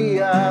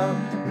cumplía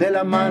de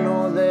la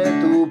mano de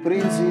tu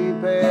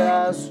príncipe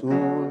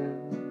azul.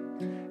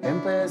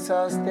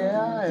 Empezaste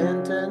a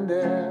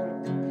entender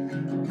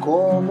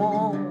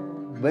cómo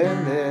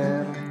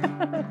vender.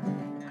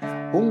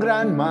 Un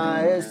gran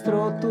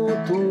maestro tú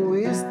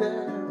tuviste,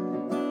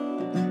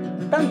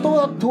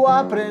 tanto tú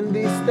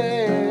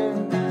aprendiste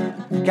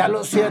que a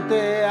los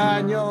 7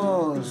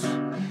 años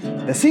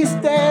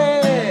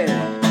decidiste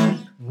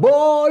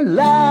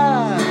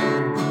volar.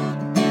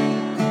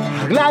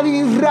 A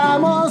Gladys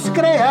Ramos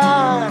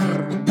crear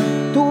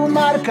tu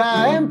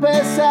marca,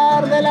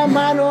 empezar de la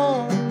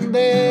mano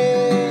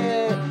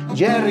de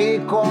Jerry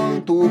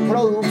con tu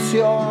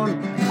producción,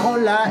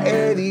 con la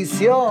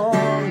edición.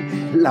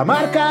 La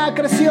marca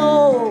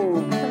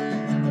creció,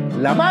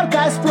 la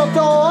marca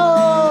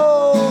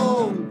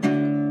explotó.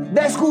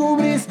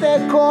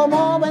 Descubriste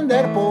cómo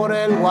vender por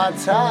el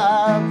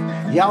WhatsApp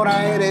y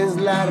ahora eres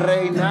la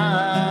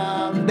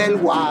reina del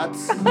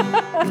WhatsApp.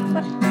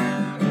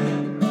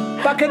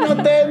 Pa' que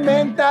no te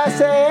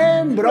metas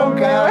en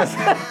broncas,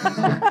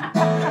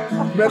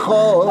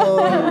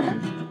 mejor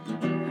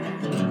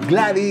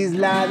Gladys,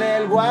 la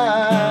del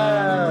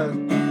WhatsApp.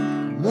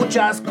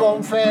 Muchas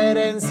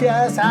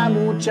conferencias, a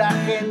mucha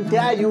gente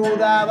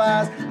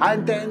ayudabas a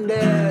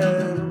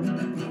entender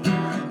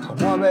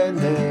cómo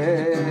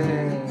vender.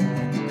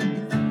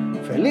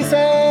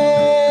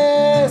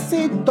 Felices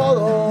y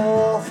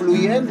todo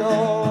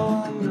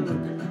fluyendo,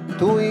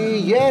 tú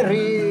y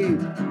Jerry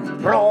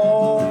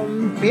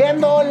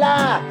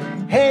rompiéndola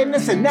en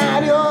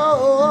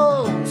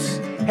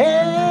escenarios,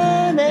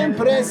 en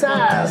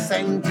empresas,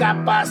 en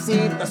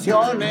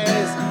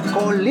capacitaciones,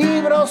 con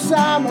libros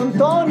a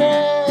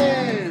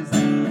montones.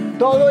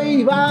 Todo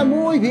iba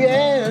muy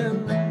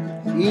bien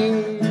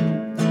y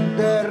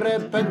de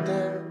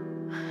repente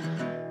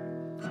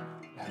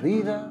la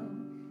vida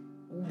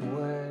un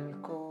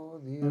vuelco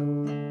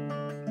dio.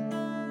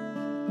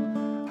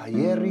 A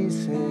Jerry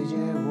se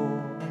llevó,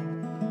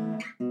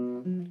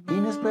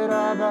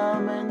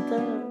 inesperadamente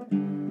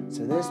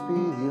se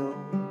despidió.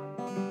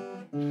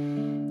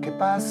 ¿Qué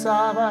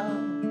pasaba?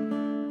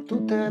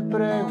 Tú te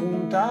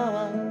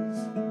preguntabas,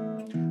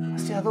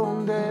 ¿hacia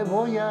dónde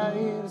voy a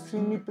ir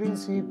sin mi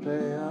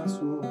príncipe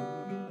azul?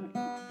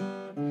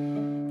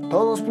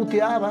 Todos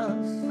puteabas,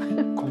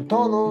 con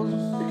todos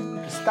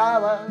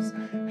estabas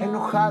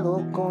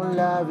enojado con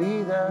la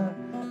vida,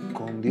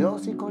 con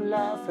Dios y con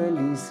la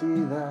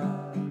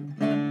felicidad.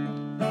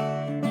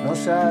 No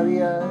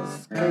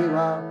sabías qué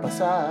iba a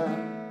pasar,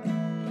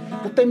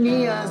 no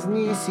tenías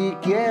ni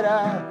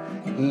siquiera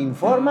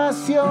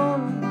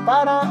información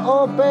para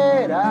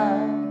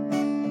operar.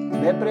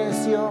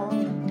 Depresión,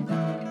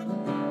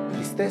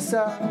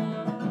 tristeza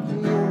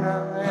y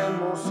una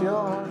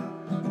emoción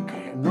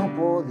que no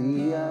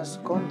podías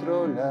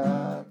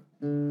controlar.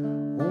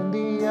 Un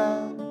día,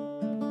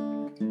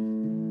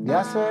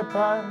 ya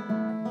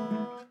sepan,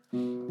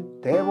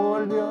 te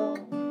volvió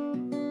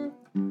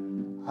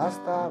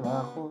hasta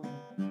abajo.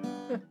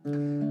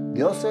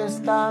 Dios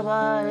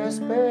estaba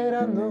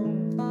esperando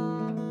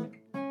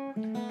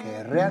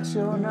que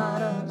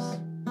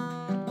reaccionaras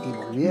y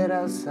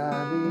volvieras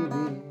a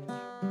vivir.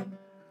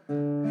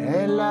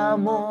 El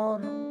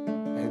amor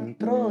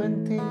entró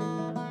en ti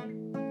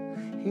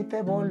y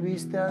te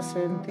volviste a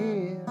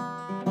sentir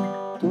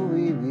tu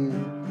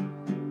vivir.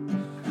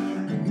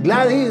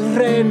 Gladys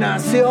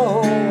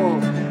renació,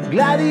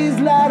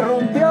 Gladys la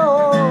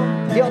rompió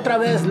y otra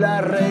vez la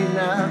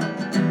reina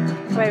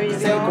revivió.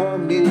 Se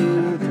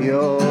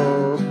convirtió.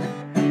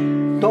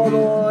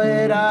 Todo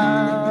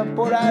era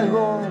por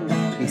algo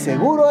y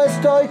seguro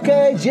estoy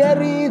que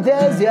Jerry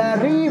desde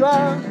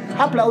arriba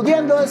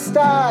aplaudiendo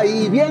está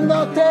y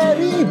viéndote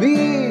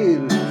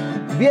vivir,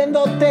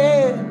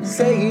 viéndote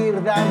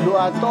seguir dando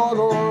a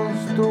todos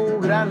tu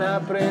gran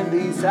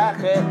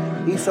aprendizaje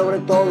y sobre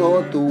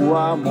todo tu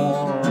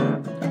amor.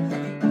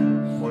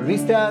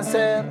 Volviste a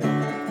ser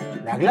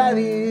la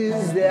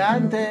Gladys de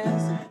antes,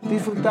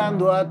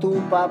 disfrutando a tu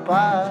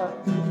papá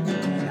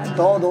y a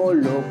todo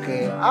lo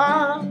que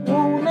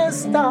aún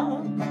está.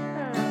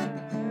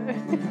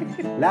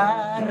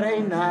 La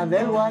reina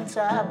del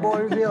WhatsApp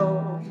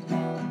volvió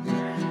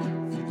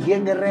y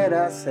en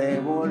guerrera se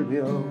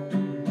volvió.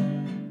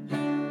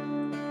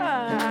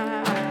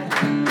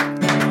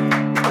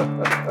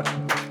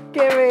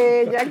 ¡Qué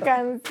bella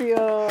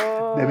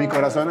canción! De mi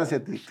corazón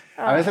hacia ti.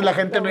 A veces la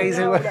gente me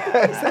dice, güey,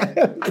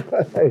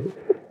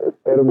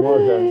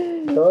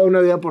 hermosa. Toda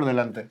una vida por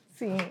delante.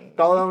 Sí.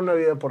 Toda una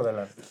vida por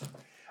delante.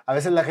 A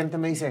veces la gente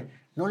me dice,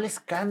 no les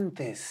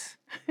cantes.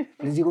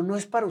 Les digo, no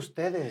es para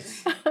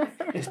ustedes,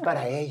 es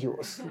para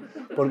ellos.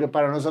 Porque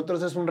para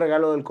nosotros es un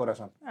regalo del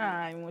corazón.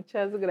 Ay,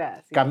 muchas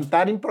gracias.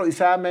 Cantar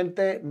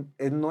improvisadamente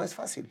no es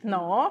fácil.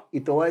 No. Y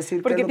te voy a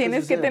decir porque qué es lo tienes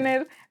que sucede.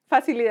 tener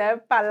facilidad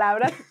de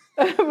palabras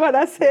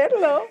para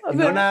hacerlo. Y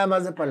no nada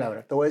más de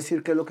palabra. Te voy a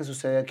decir qué es lo que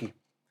sucede aquí.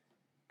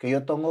 que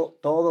yo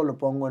todo lo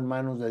pongo en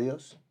manos de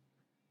Dios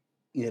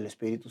y del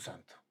Espíritu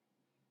Santo.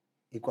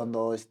 Y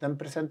cuando estén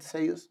presentes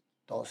ellos,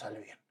 todo sale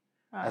bien.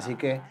 Así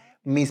que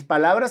mis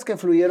palabras que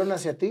fluyeron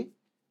hacia ti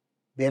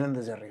vienen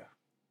desde arriba.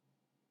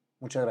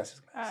 Muchas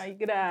gracias. Gladys. Ay,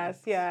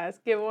 gracias.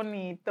 Qué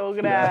bonito.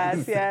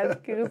 Gracias.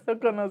 Qué gusto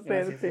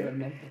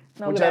conocerte.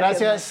 Muchas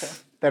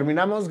gracias.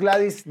 Terminamos,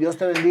 Gladys. Dios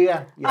te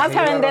bendiga. Vamos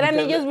a vender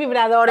anillos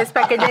vibradores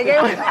para que llegue.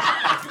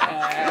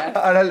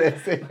 Órale,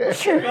 sí.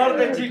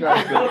 Corte, chicos.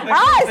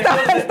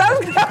 Estás.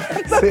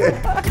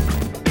 Sí.